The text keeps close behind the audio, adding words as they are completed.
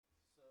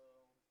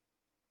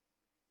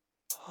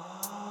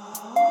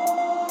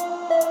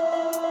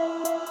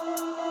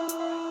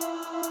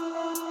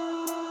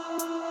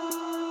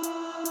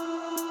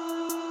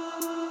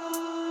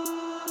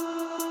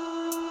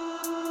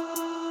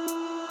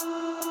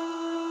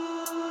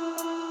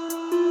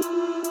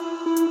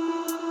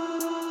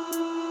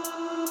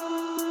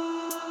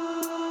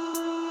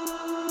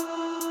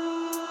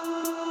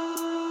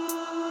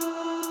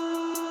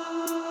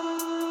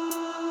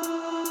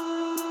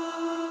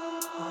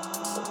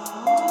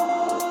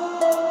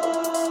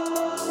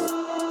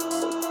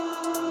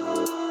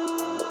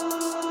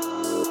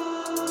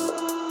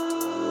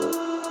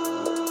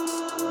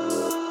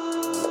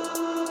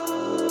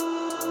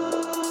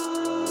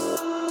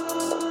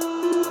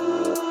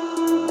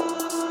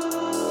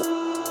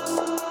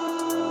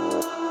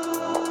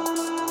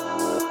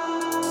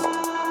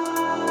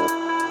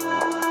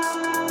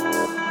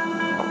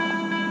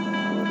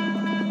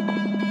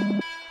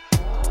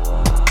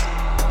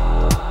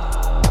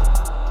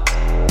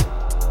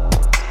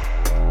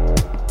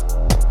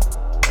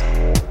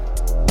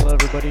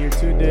everybody?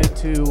 You're tuned in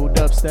to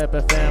Dubstep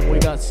FM. We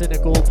got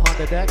Cynical upon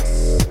the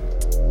decks.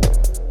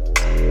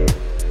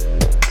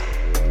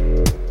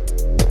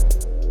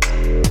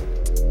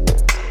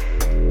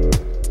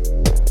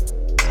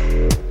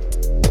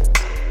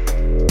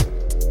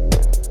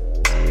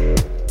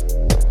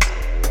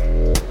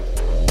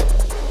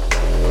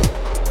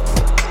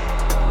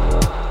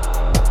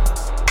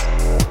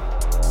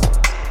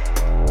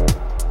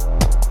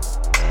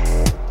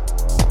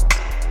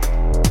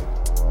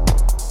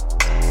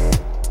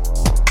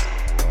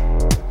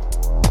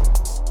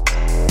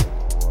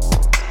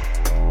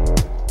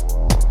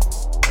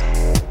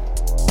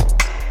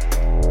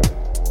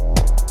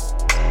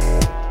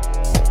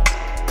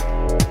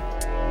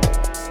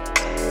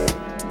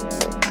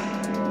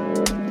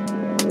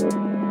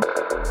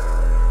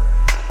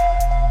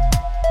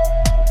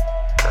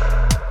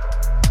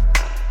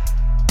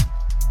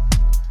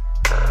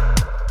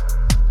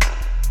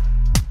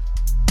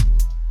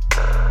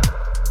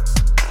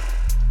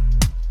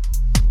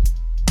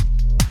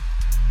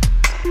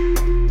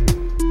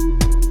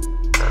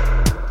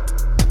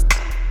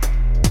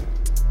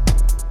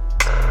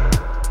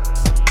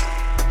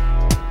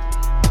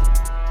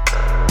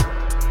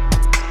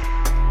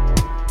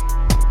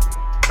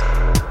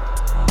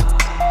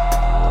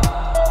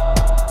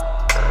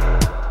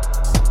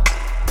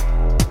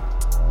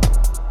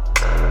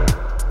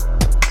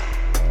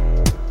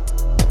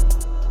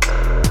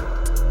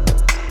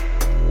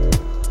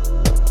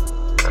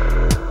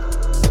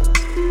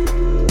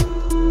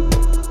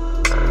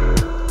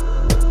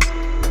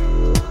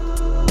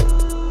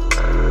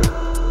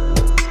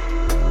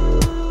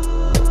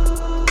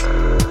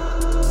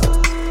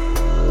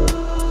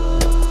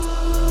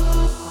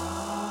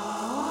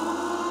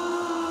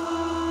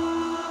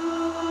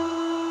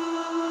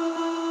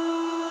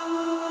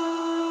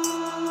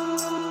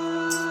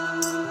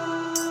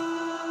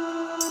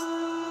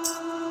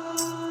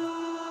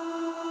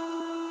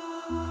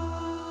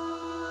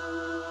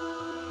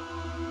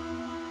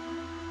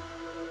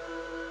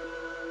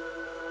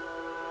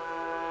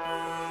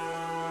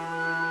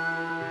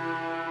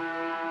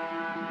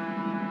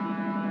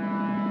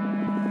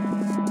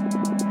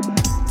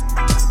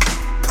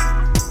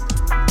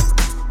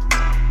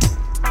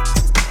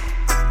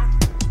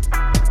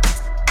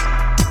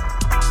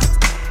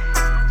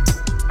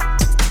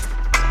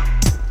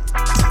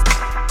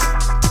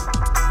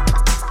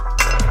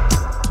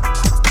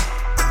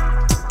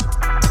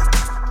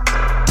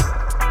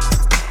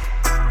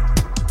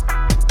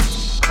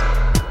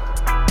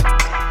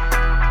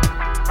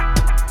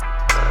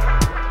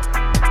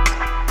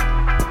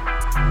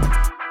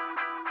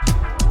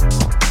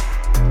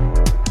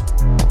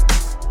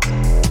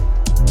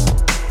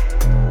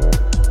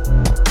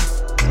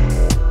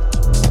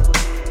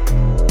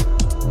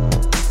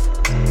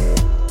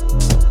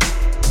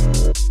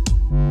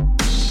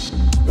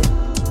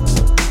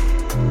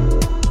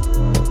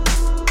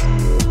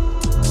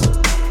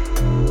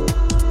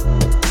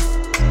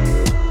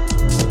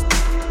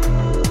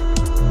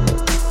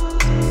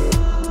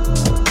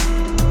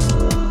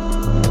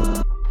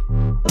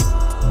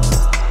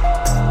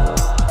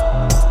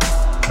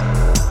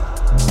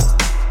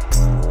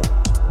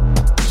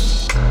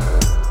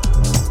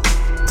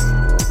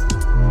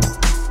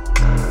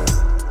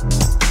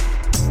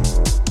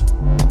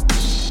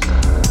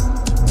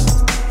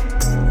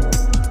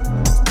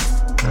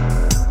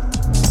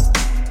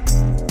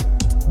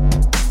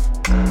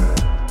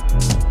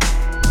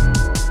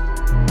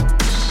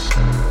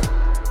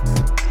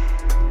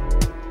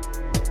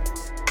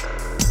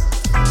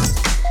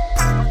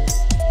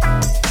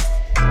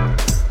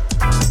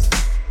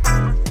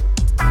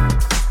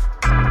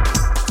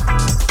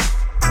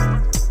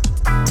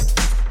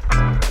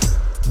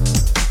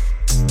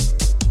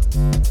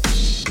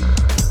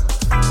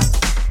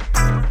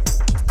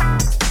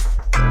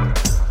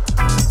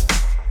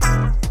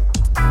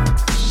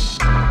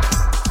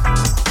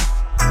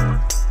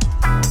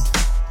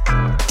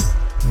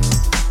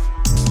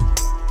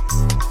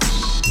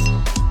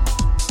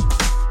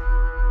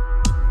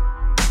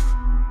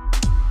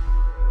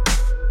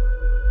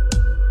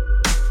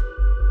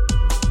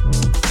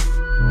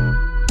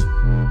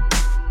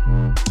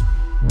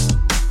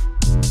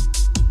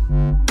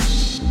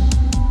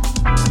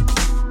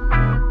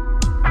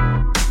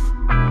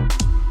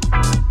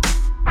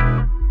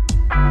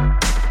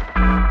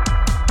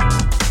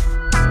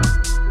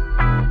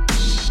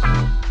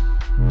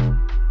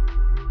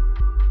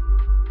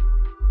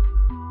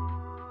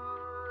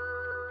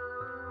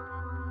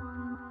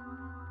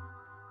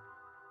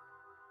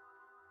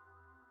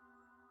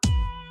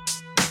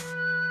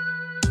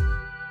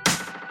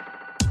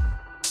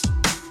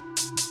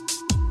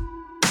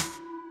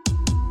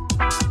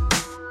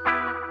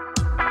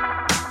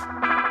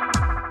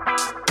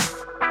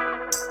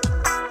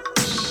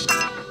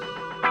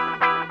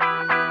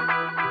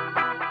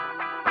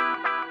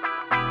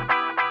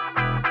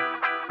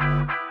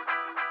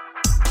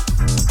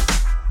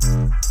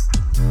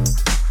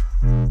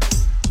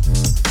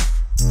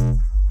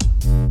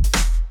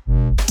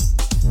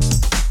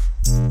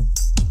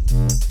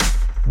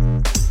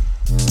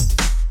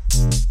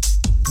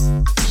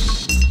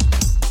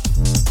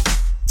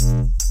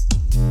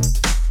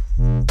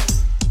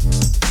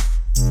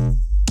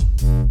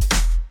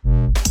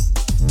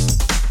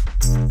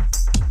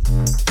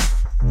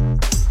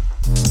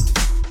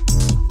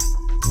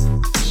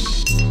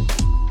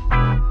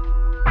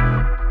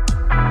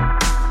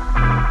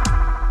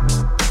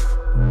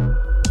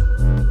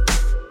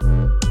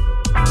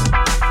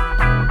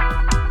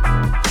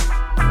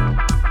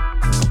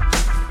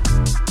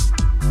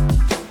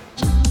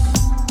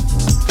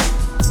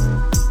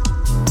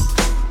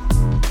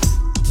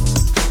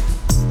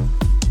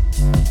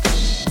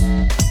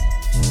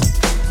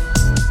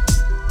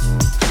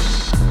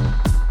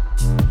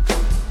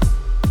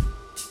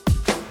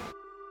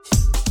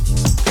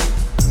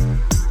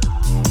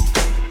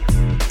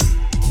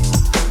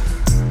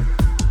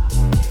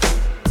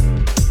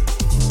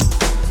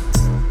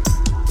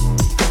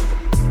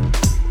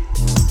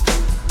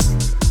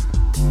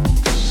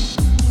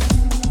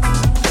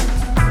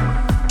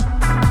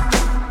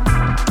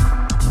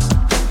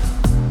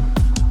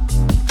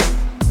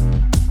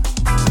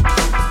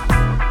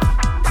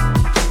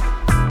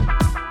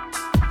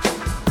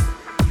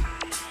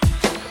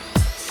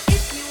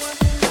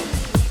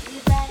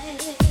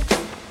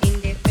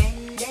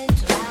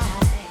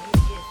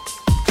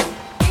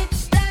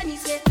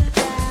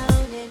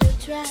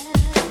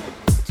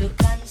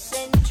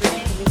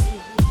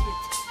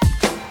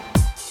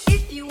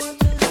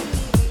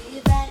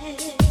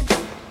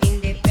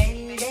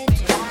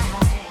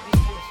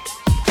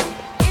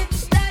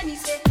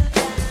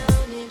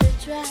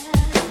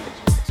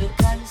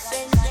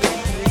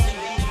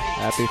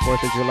 Happy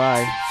 4th of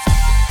July.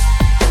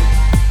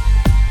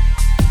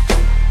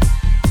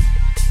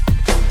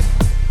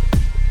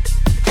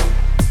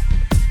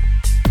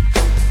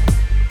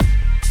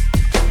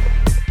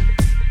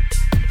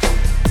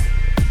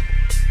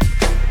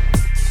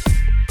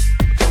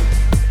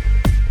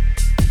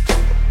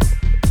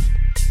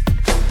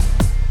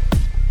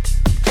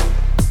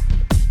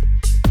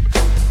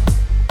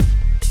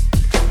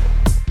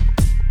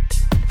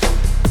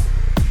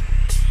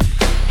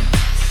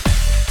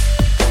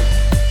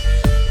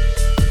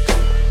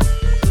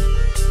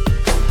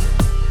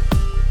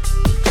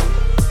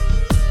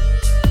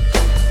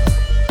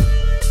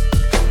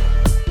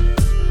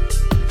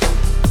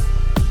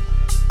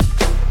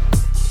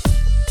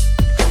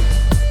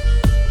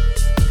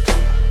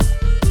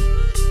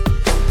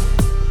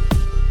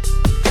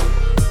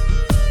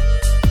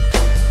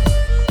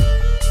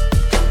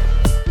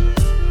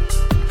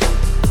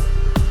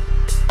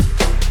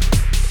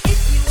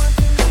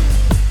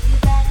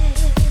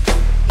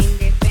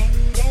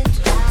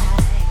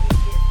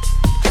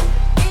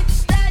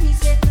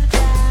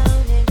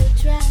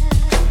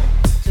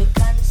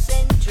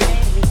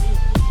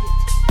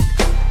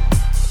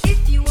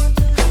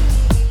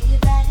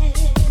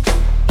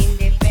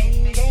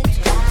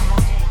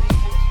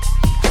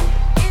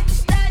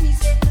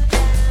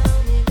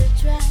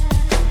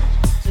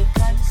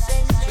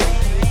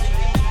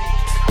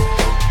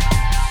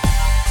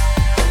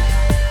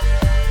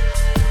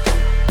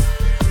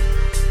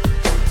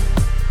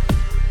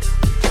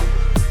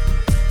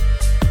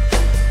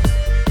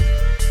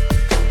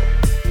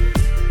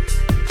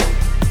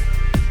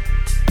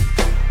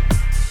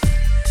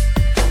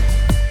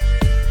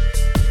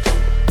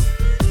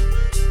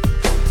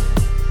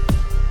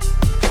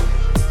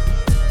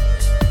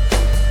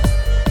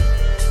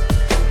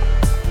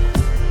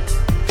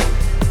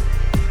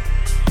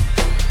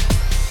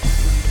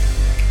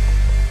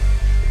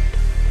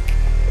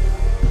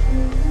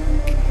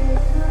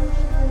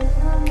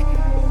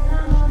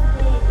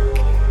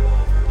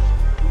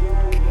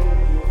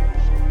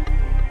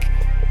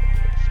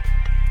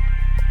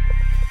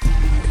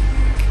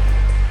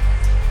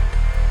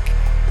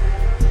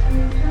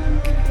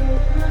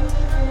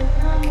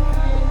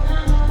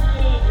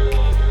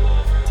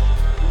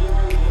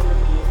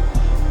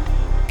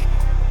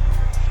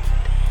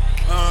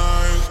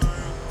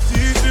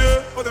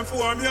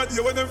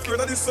 When them afraid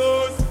of the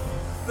sun,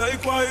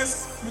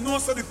 likewise, me know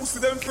so the pussy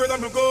them afraid of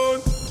me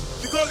gun.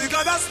 Because the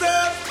God has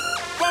step,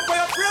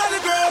 vampire afraid of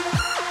the gun.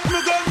 Me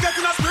gun get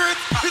in a spirit,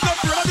 it's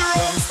afraid of the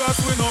road. Cause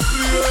we no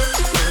play,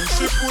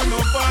 friendship we no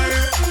buy.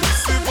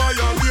 See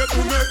violate,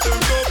 we make them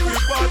go be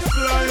bad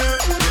fly.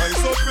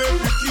 Rise up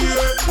every key,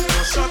 no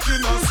shot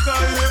in the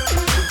sky.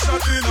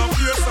 Shot in a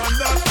face and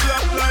that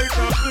flat like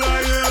a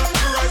fly.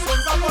 Rise on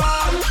the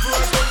wall,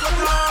 rise on the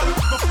wall.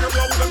 No fear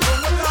what we them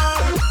come with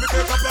all. Me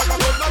take up like a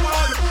gun the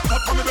wall.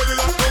 Up on me belly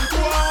like down to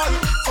all.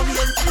 So me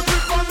empty the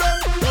clip on them.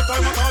 No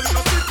time at all, it's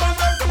a stick on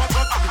them. Them a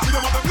chat, I see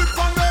them at the flip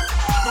on them.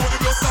 Now the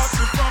blood starts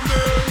to from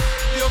them.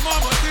 Your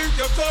mama think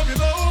you're coming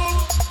home,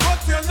 but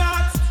you're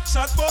not.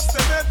 Shot bust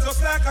them head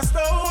just like a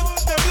stone.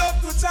 Them love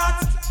to chat,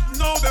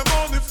 now them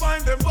only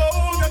find them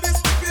bone. Them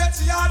is the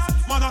patriot.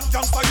 Man a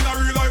gangster in a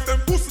real life, them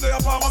pussy they a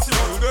pharmacy.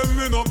 All them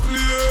me no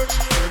play,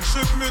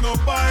 friendship me no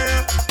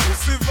buy.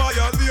 Pussy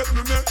violate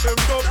me, make them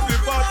top the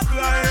bad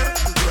fly.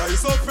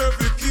 Rise up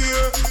every key,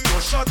 no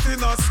shot in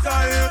the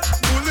sky.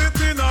 Bullet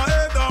in a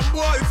head and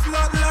boy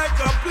flat like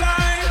a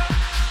fly.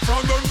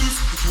 From them this,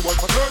 if you want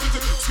paternity,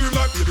 scream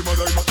like baby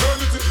mother in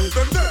maternity.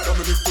 Them dead and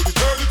me live to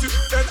eternity.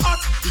 Dead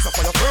hot, it's a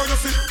fire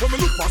furnace. When me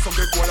look for some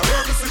dead boy I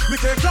burn me see. Me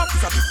can't clap,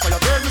 it's a big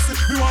fire burn me see.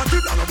 Me want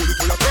it and I bullet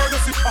for your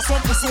furnace. A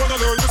some pussy wanna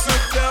learn me see.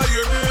 Yeah,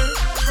 hear me,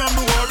 from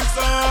the war is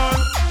on.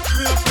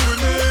 Me a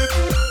doing it.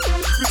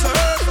 With a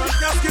earth and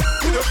casket,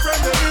 with a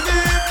friend every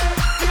day.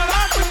 You know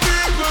laugh with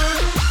people.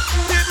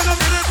 Take me no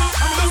minute,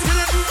 I'm just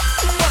kidding.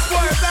 What's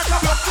boy, it's like a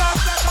blood clot.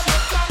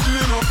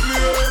 Me no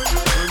play,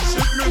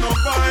 friendship me no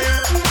buy.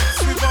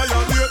 See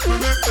violate, me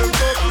make them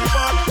go to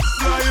bad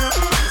fly.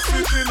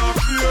 Sit in a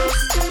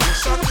face,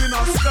 shot in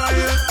a sky.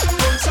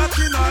 Don't shot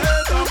in a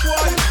head and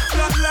boy,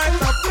 flat like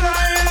a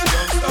fly.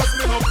 Youngsters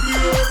me no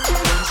play,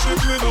 friendship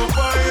me no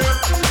buy.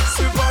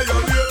 See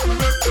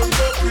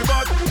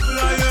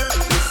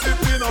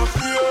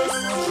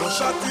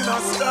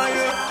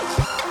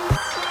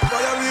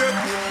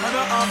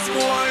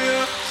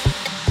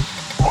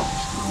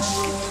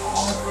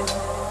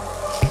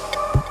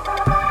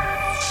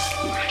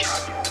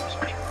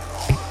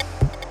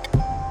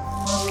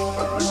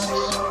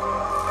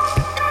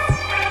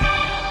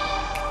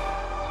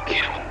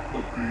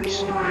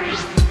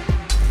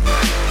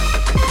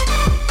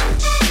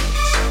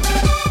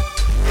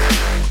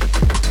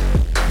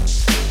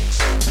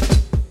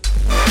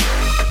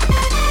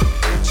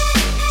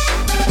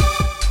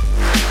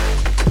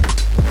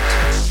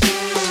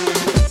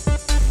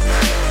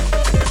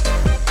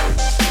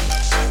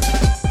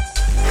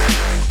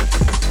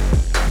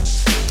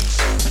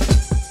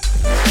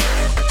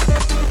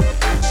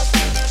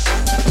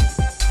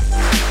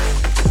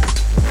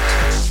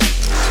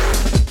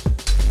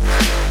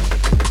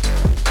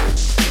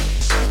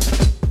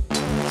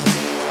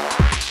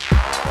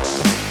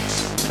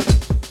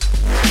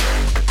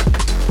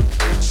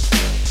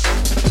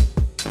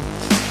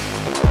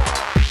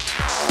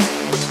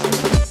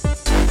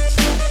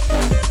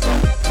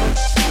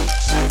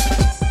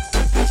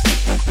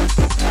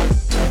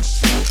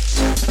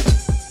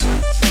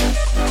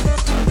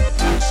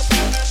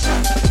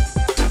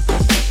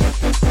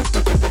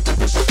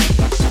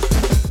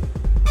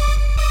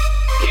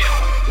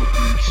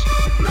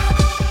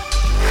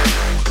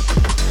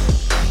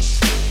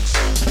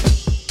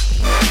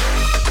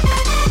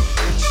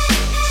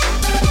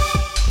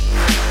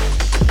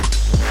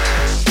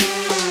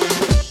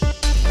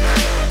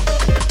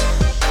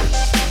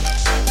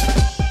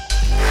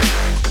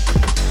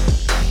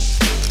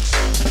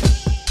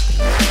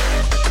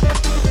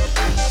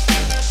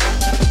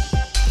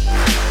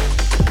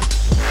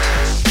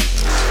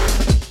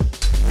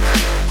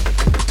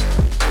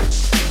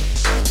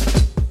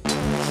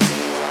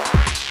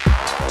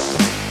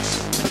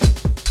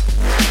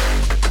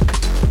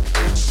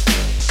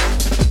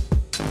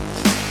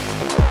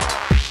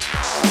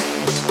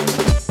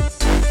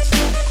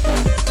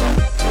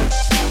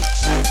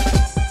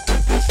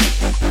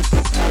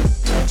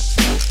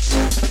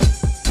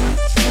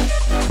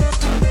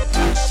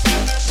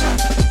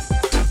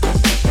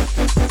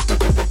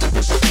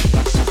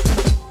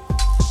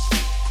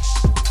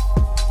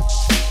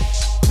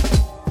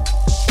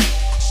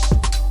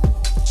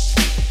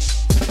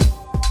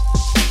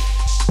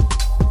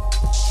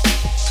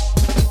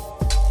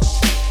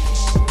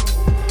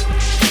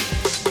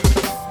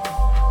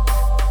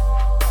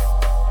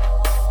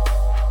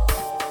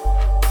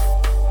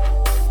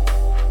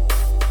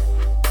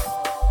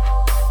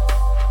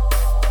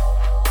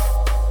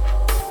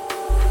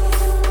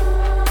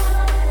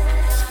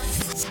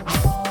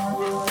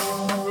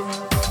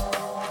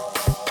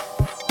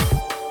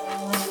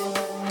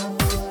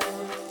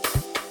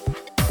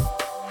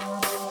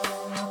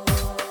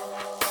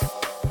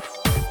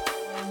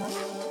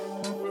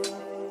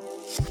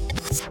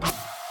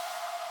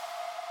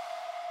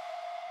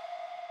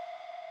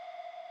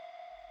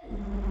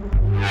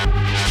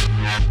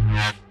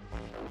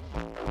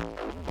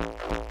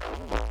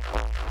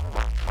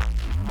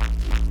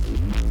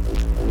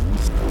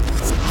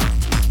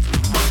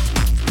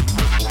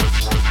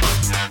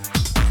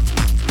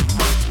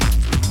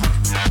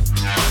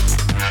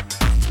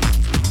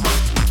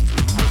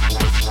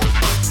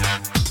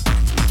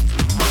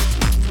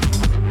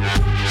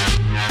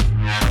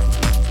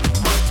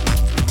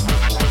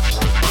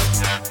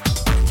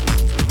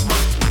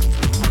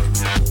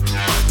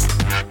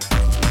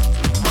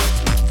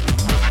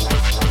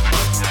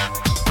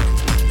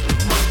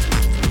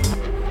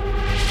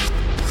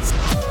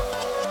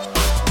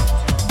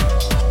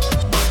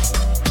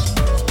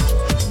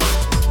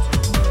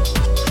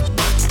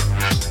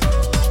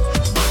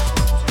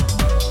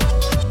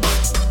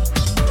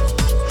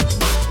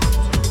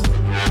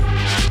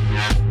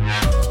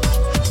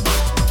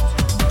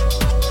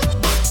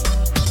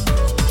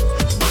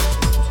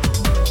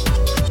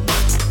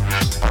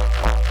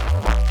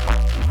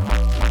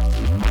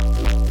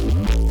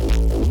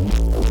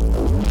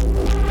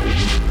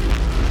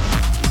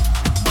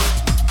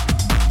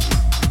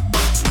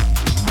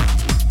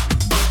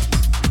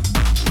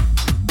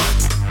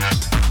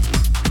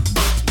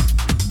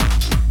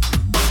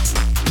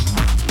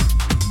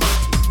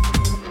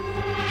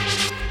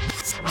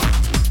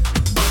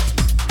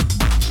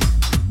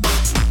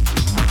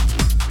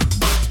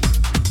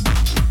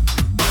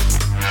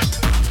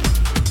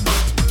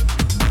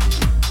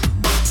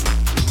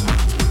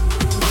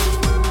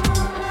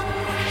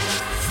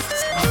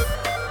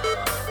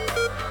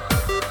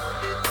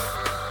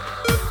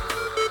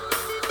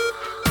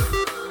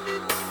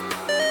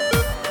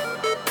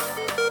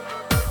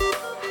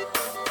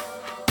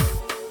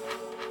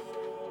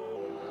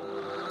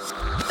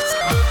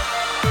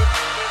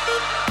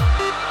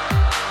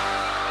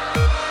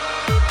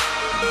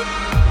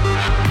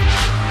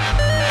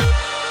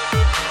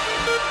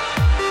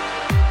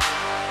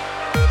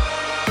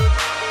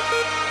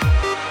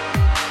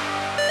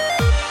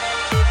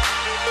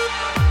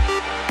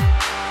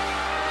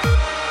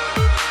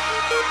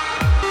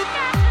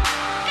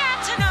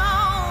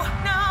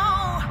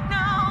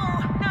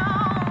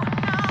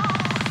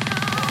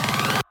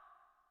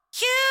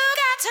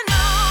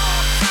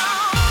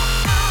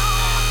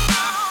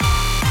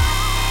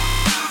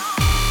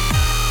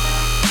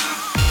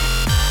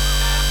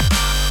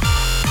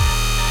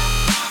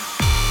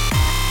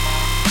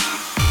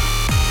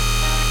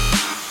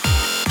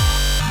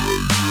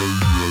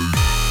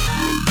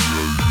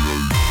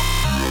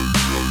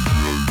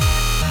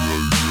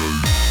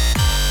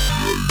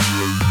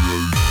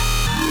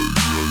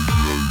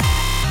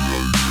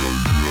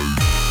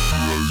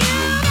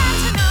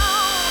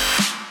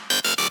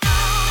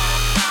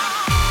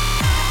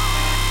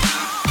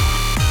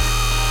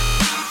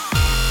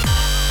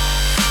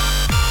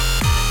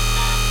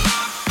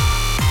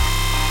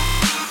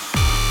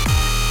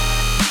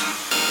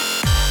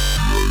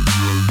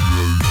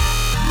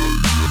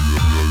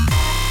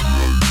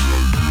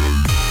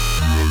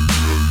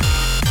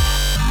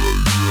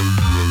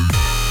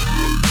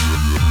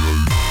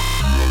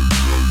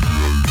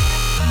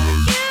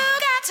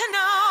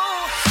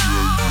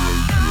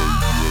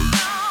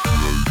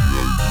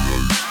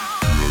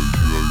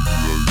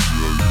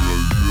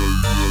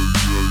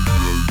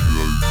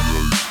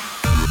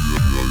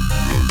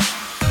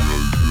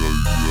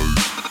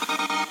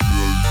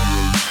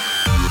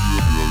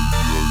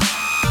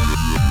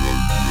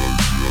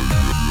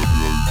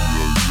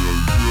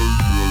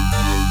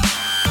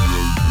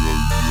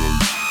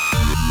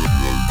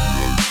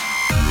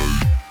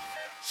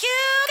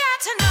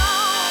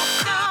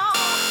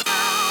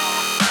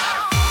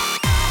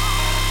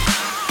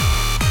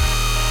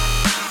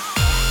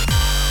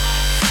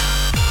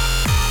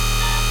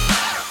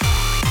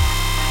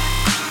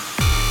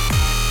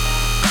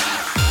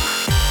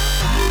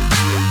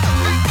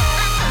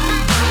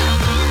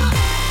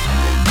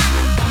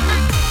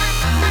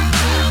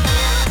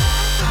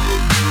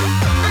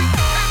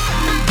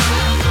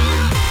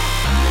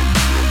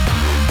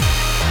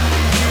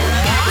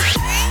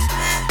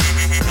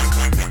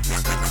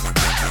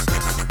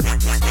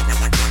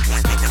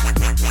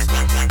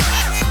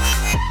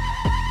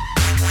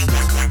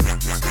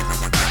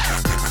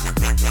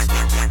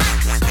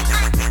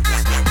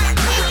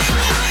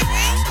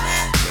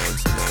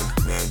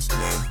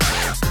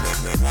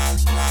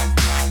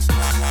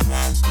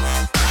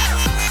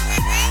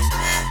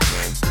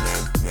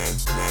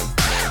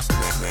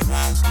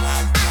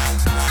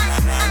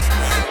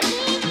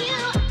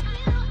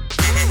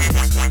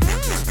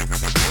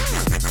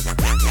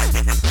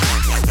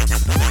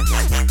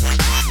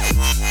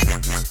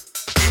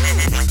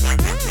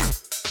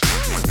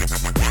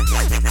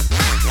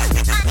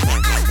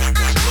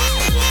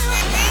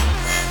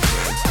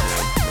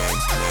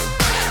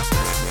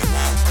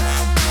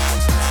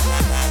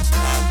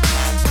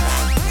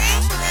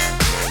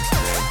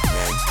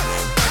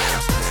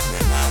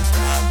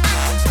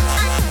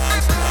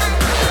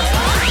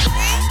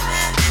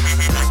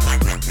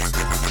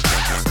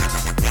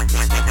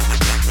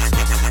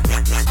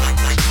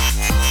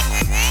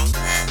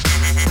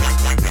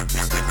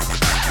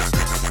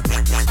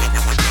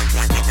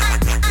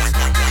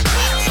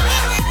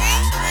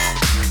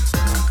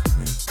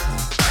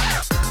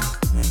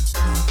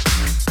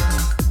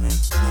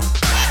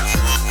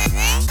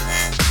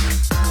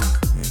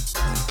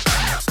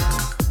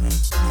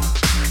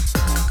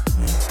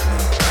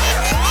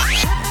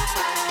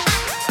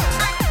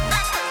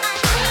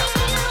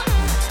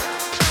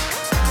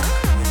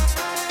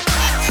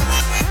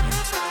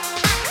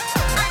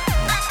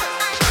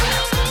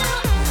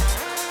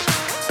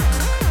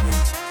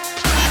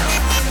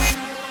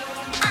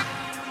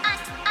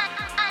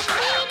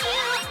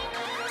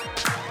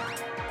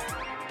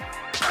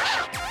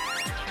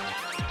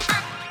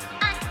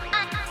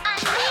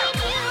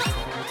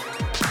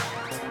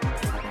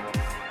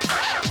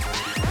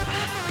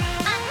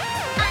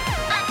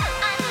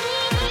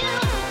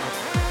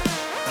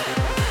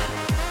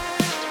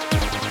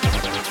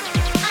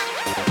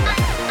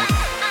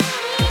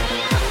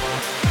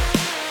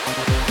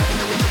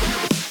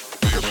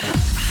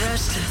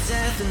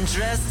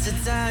dressed to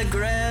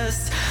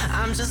digress.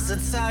 I'm just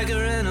a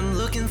tiger and I'm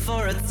looking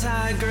for a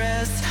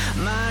tigress.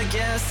 My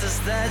guess is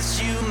that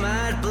you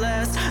might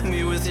bless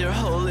me with your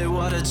holy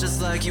water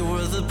just like you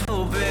were the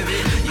Pope, baby.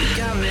 You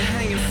got me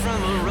hanging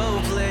from a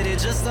rope, lady,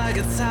 just like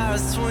a tower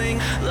swing.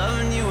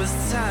 Loving you is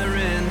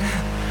tiring.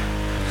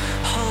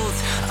 Hold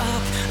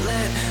up,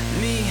 let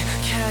me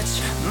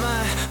catch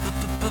my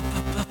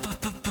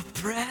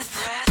breath.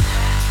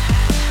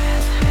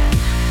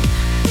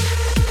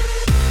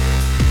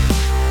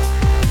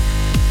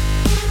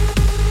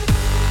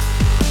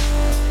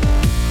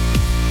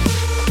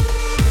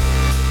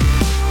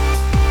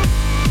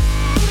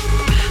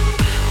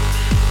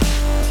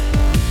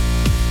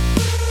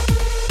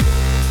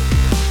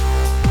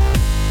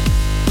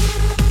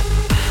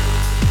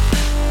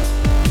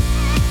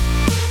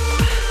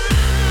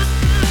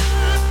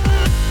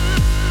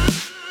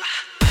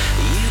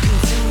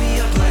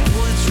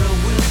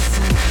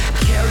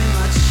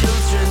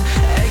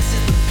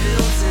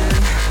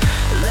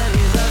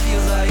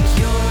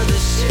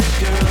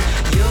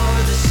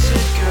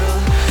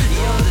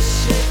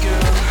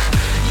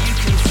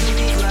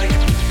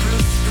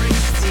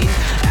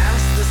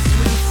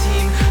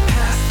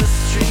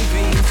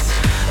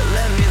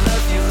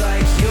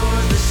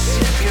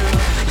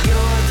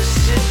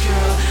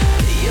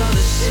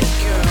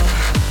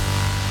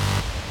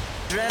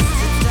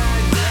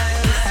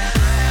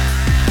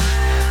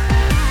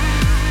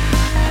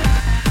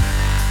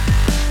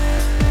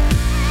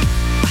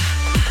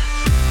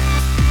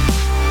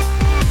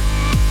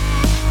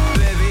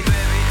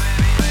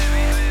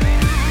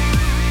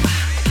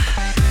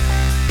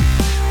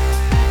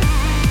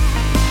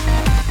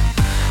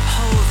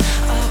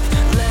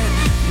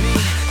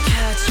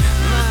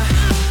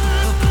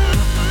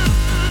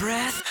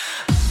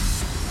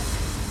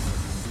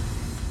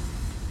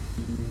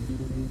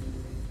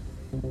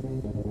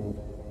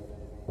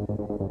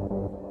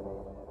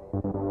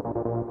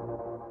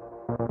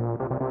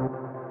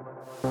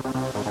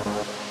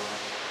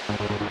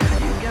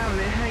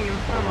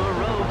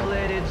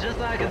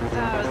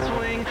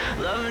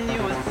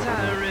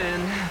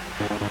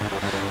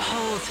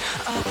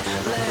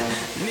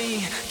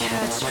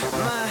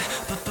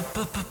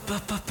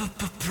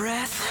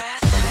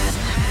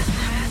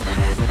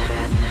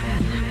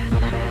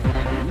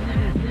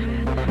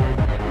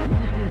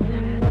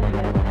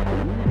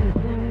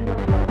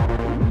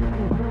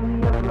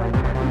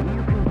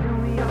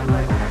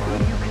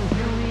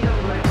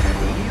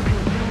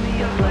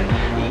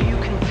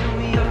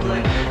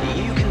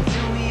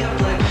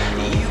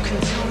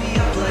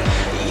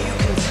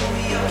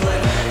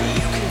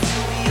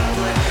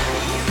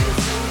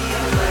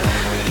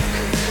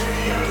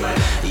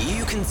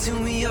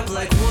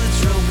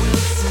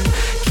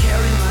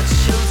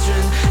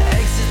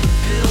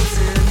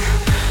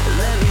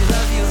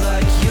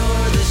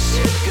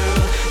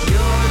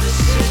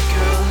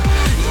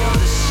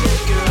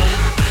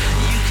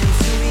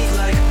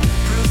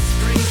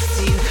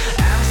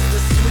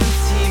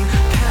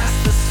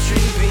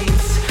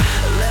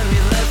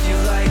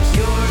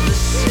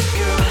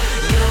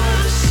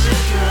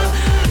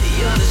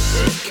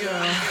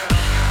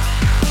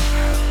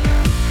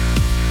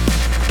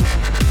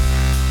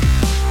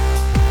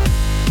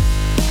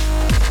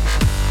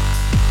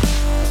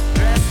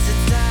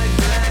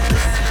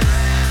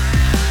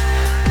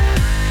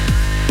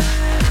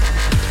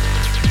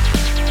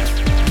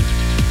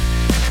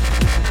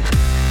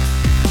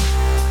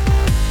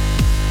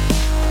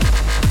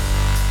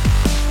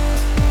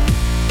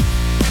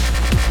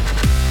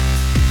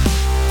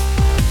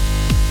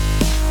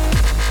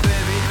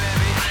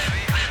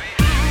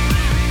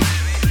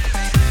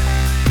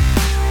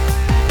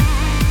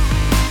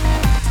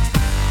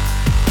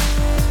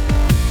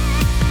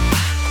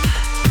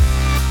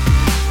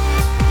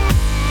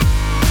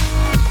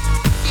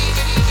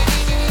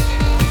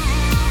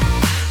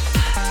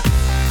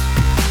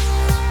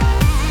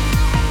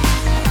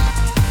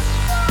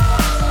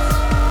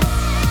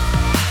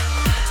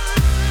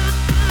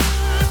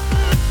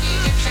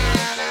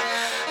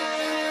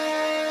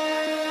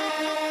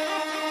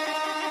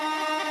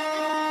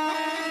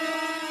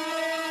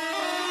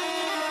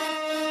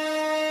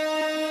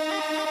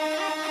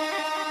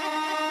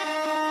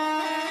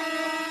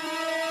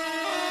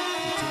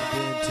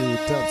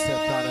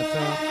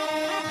 Dubstep.fm.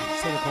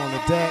 Cynical on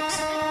the decks.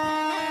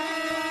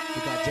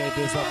 We got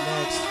J-Biz up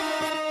next,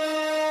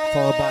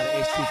 followed by the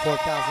HT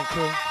 4000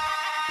 crew.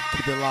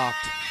 Keep it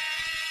locked.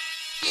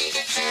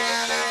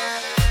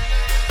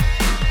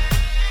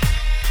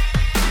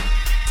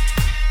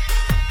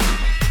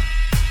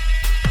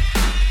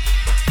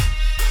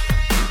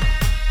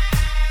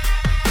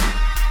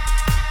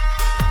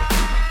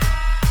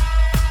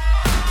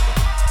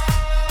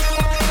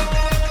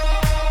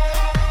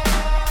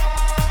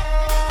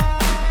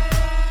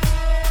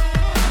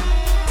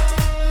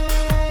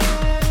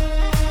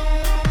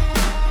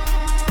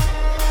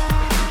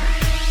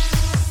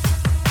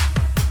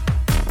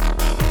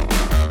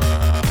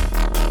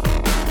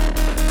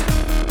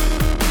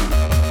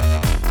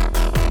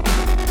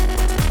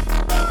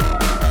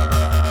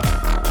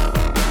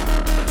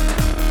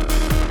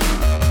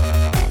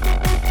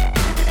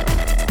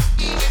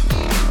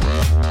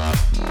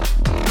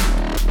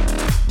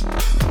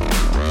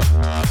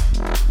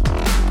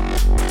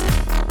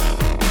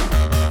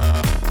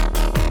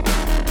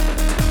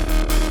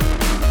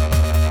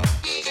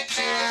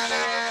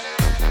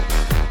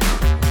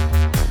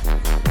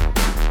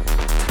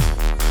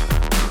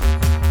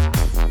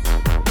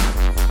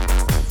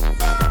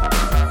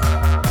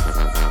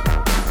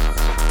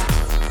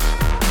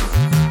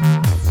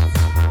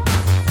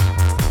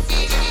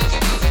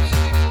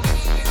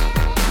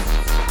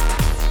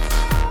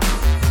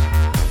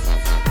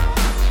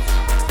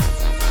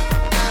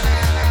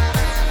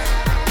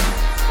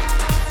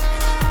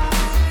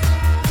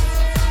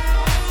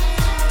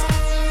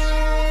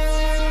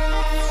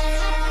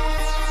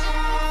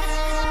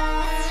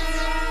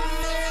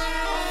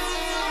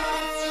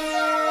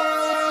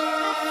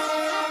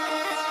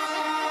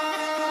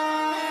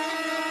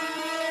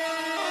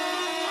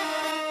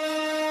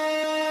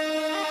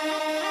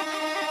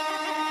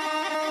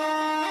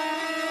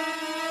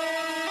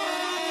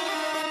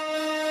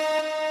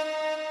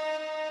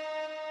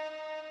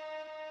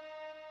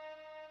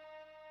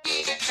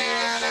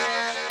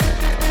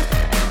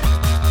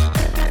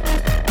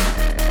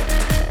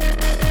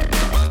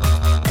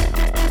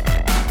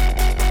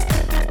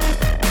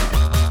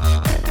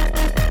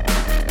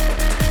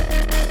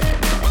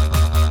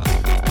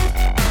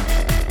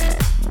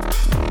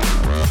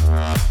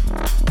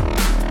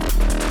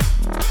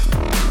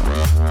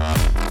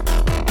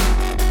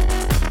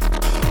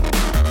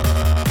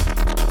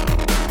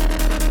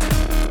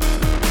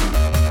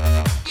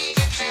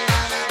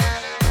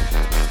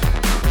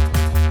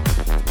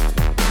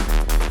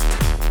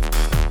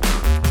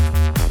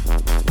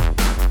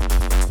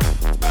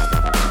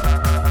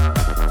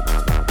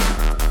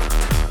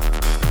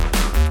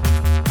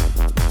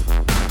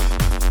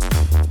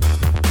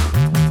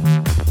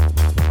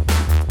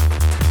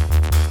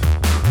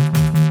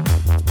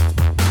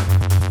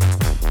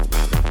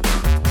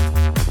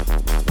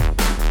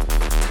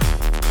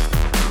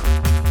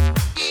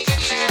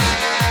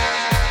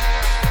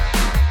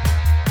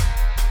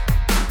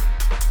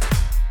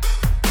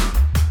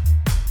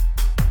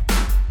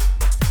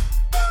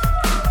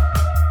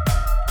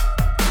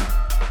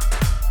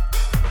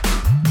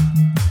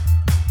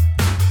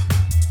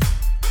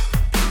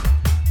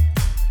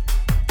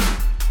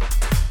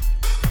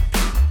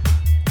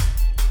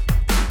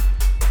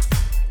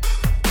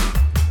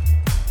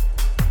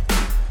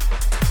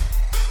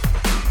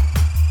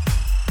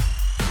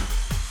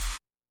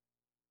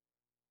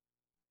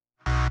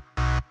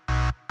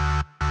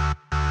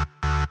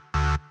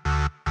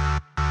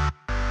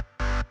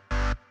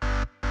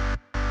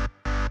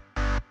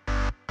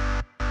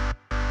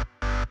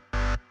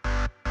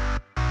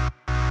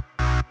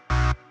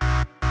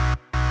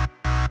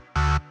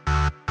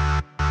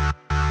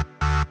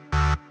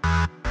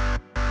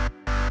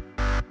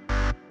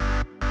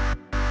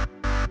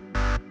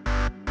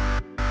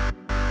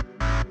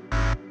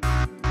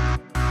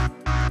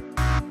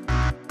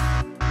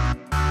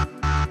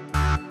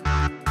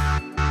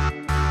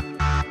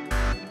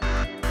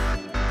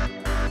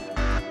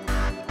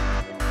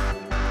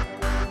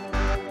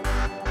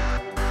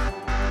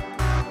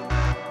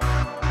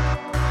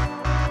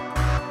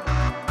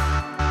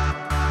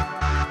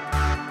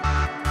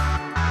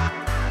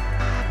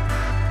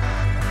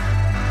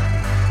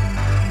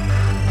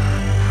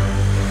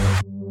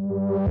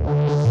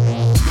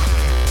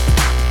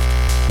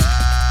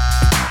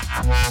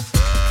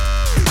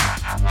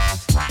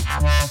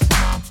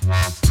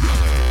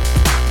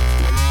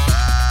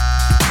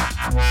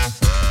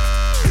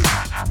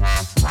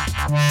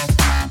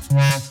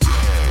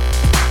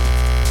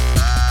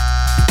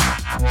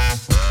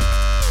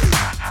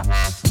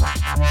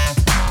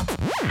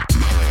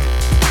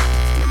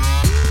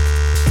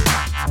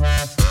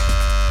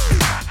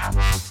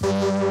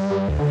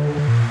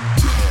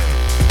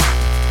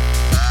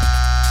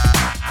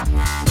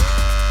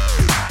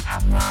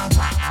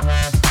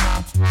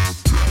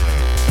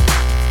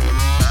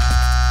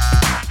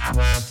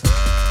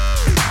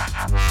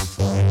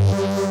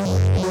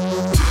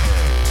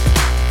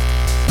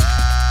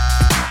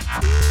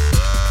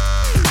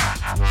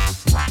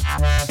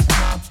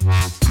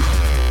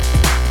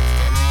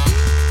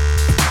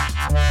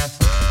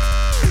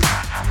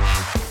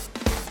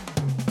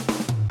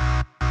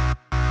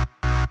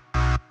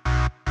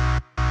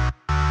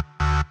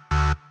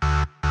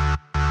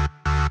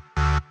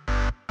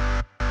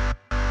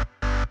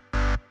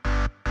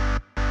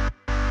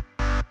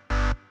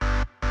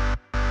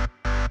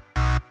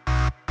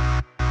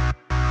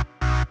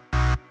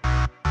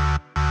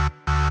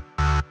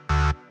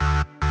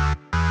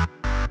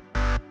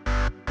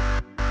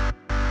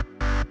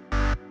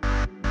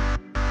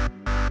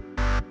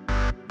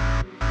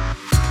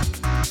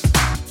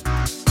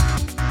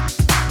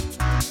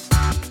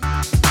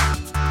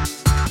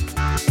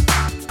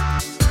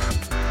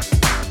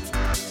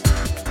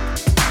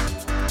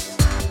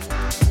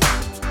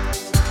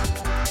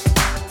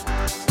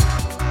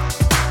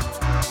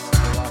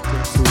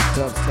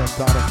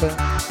 Dubstep.fm.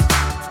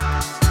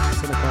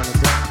 Silicon the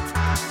Deck.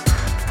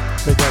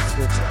 Big up to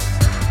the chat.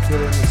 Get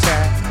in the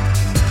chat.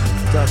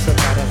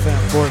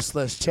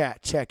 Dubstep.fm/chat.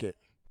 Check it.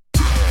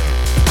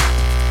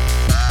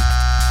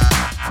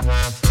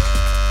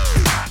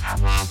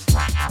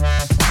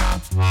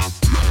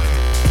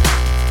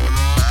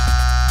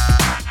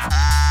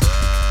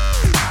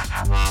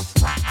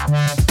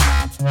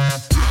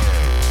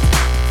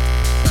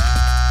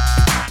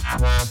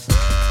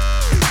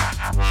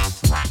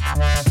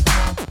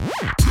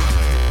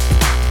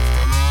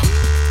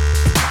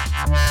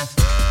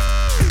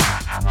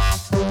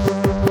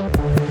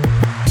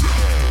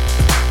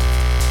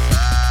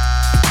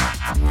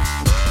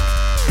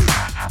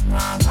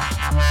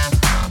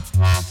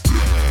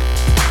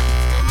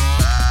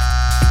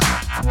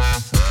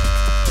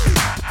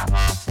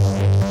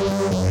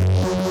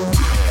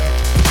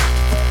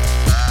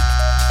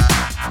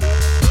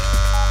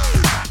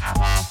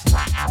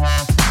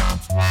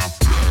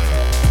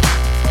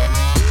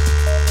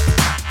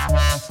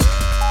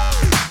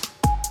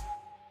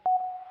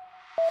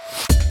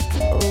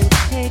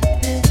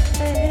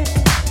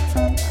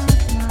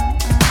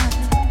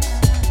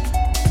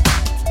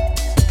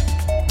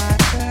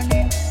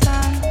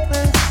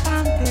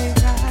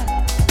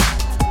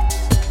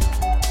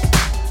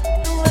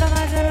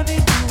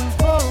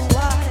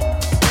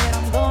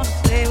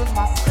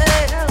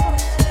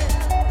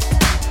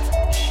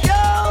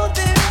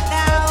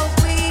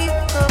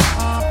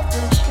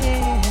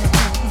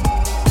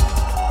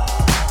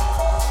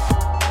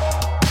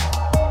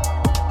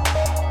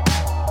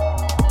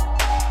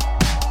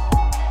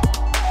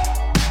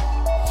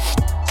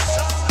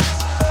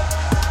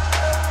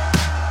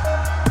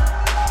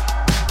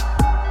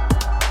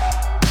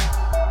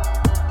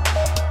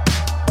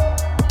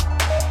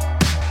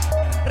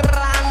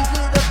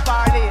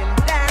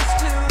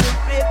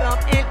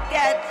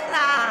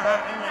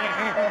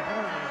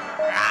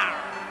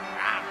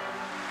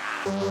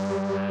 This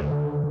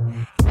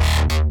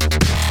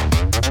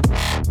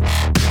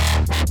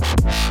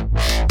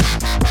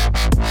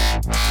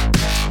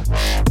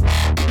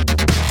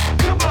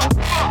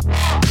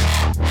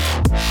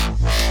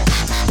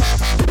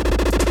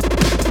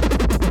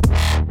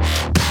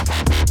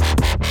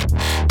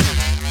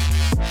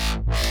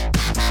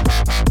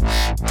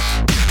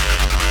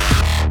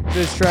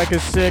track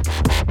is sick.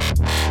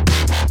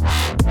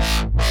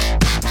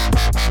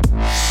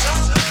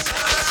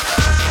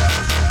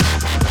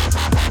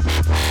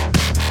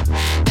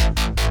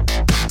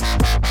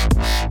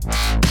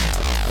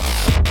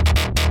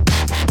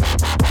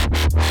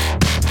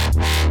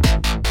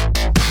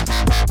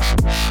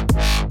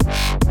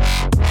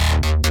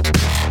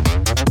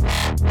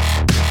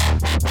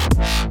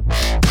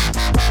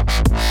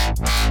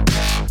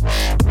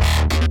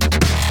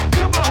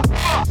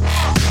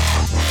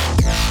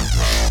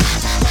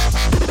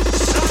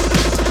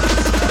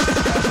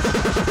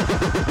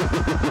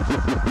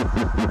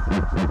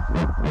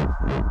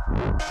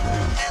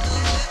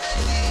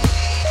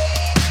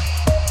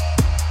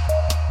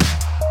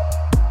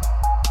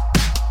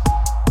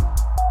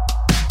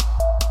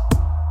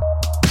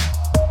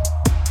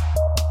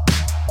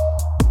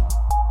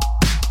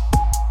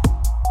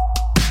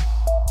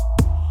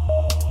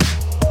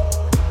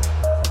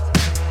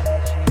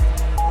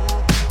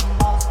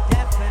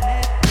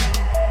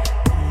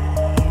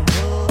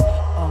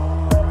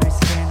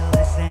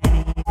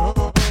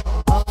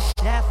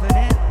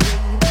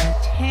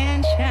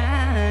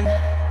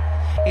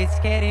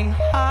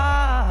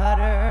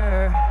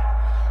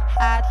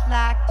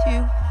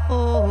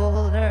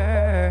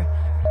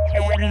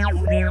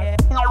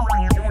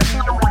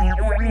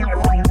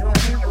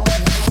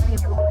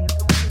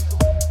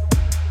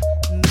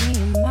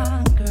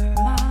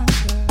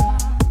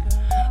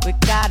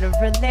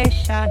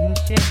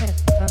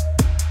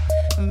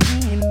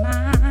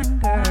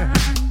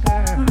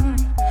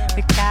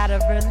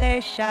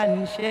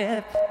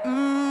 Relationship,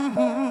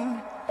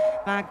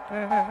 my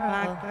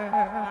girl,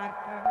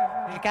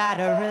 we got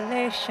a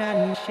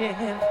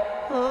relationship.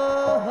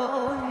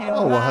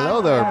 Oh, well,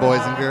 hello there,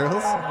 boys and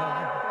girls.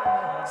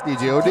 It's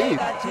DJ OD,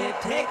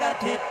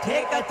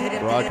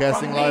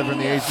 broadcasting live from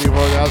the HD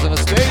 4000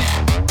 estate.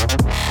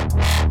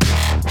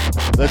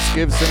 Let's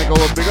give Cynical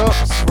a big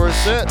ups for a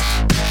set.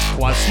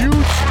 Was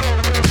huge.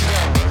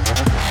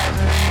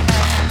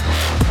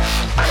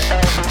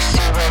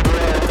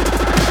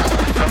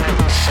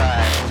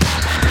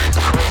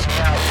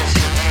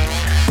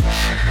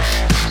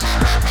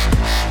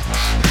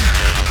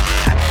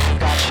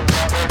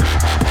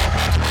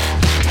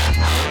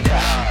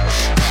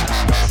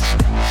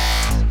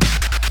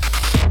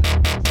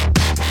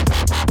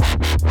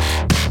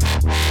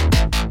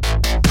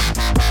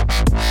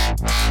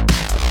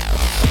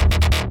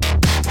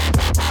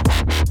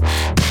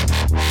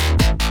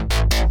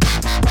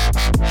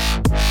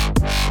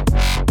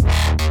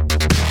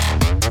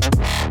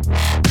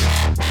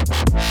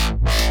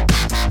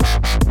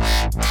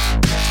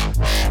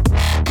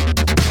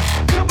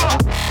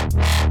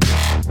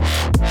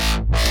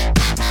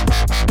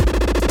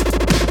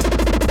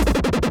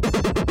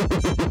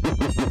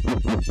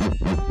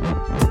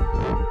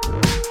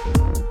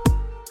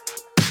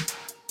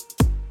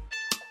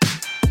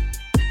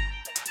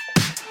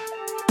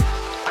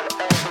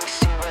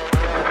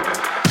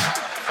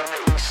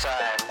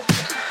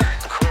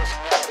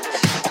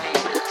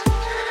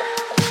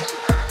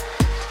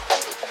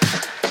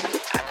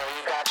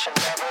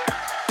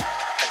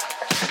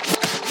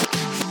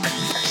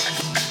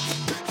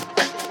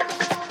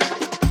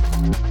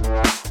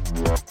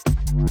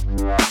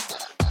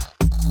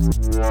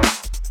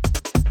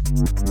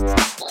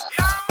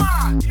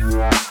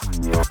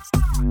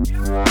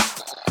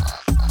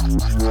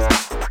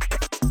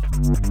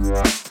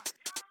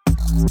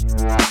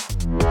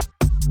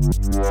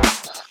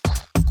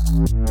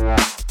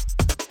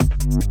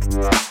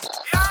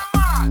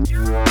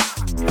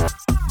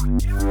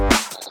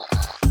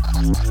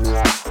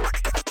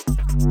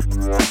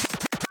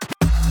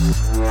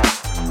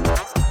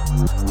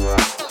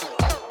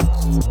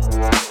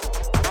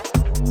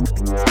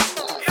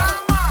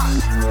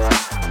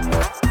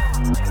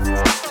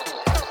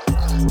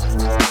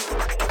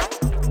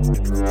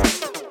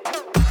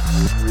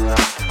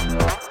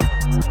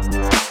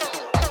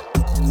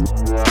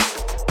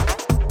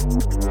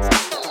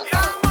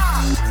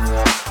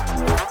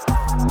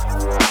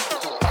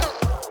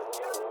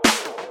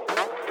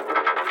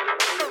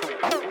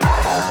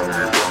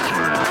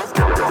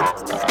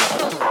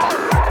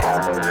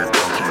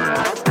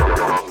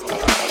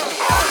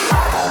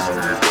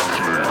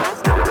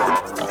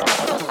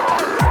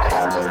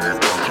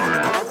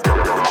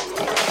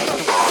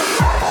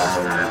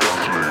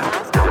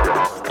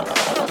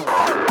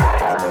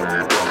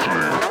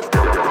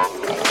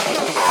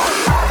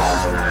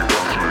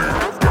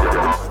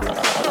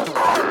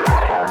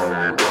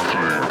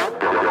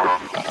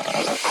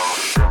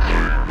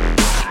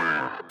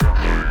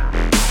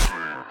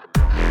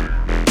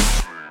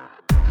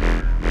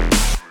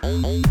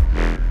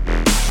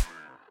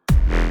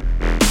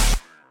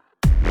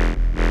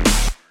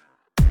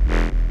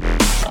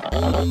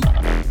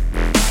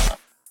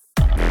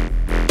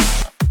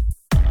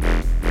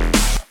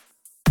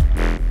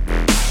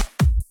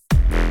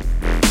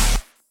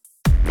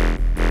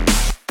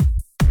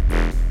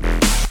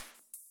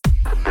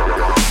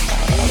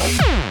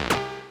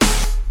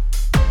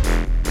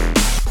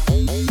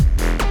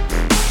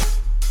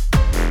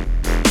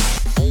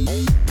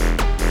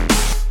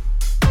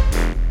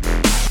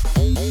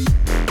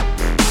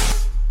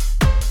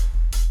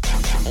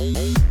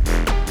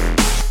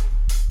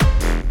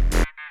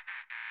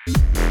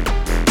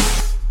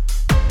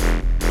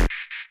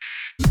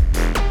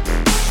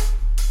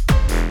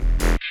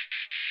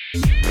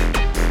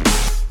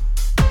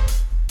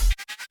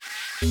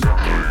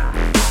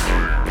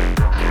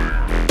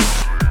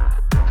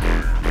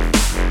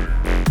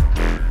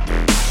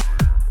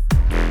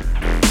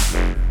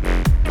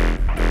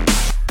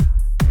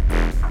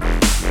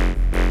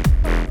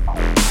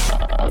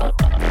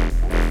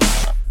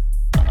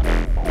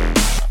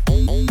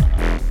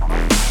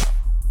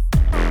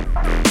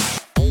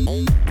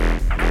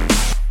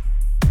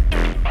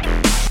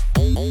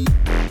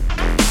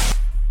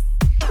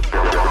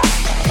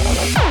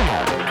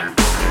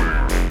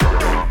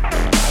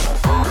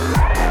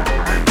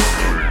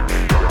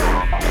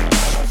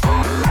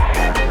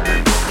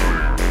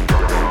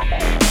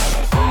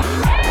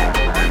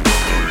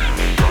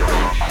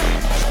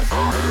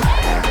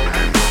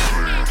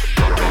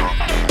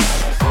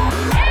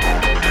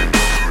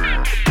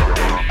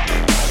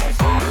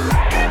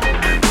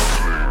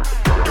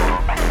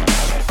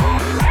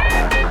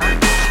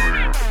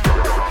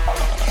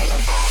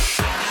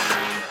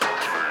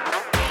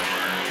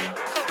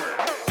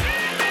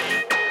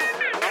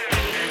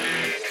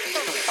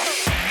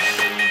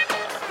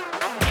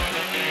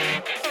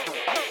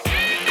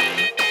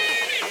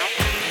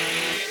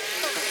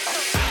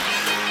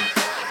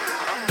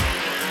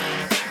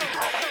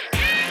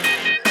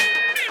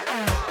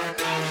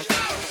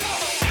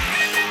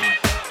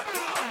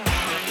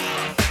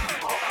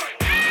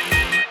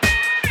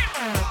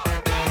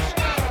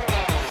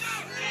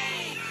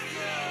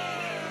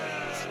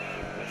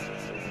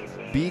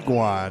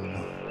 Biguan.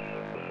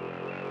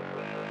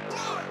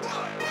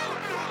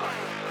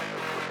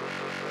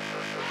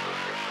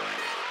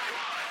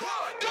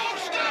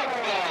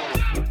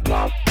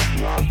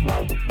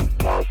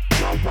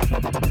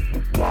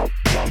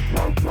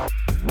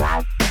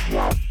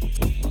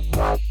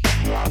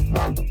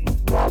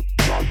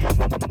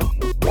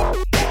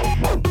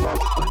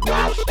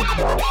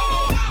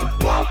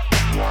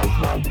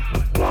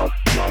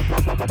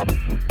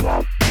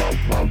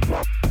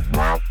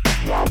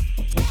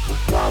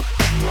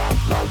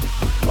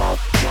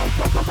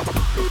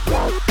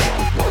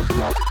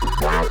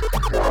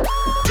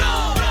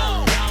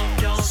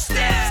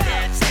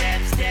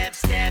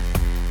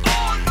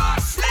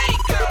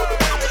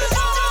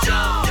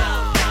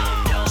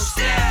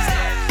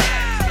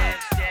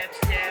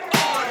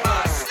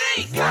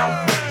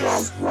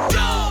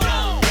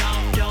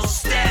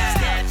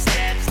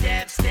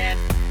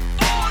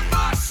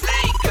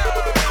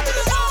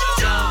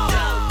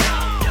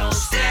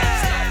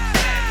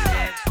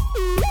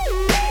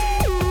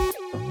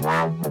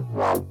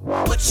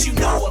 What you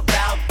know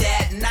about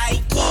that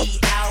Nike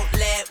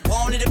outlet?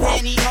 Wanted a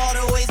penny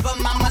always, but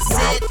mama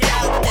said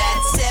doubt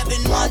that.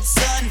 7 months,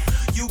 son,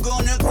 you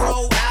gonna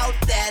grow out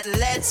that.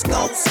 Let's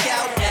go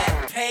scout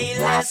that. Pay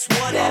less,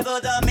 whatever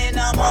the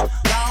minimum,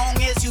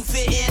 long as you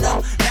fit in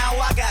them. Now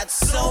I got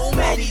so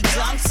many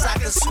dunks, I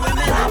can swim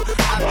in them.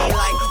 I be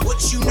like,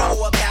 what you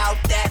know about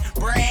that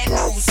brand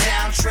new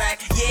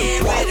soundtrack?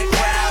 Yeah, where the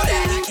crowd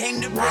at? He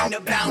came to bring the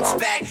bounce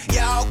back.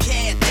 Y'all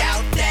can't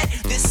doubt that.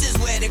 This is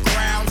where the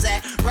ground's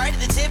at. Right at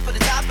the tip of the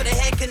top of the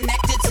head,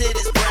 connected to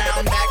this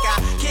brown back. I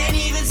can't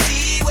even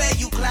see where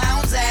you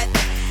clowns at.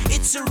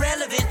 It's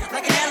irrelevant,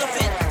 like an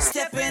elephant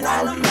stepping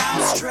on a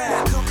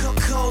mousetrap.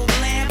 Cold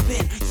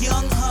lamping,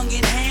 young, hung,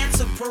 and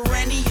handsome,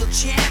 perennial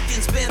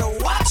champions. Better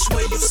watch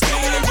where you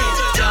standing.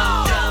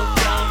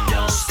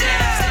 Don't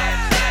step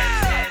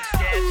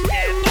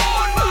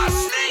on my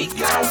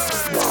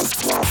sneakers.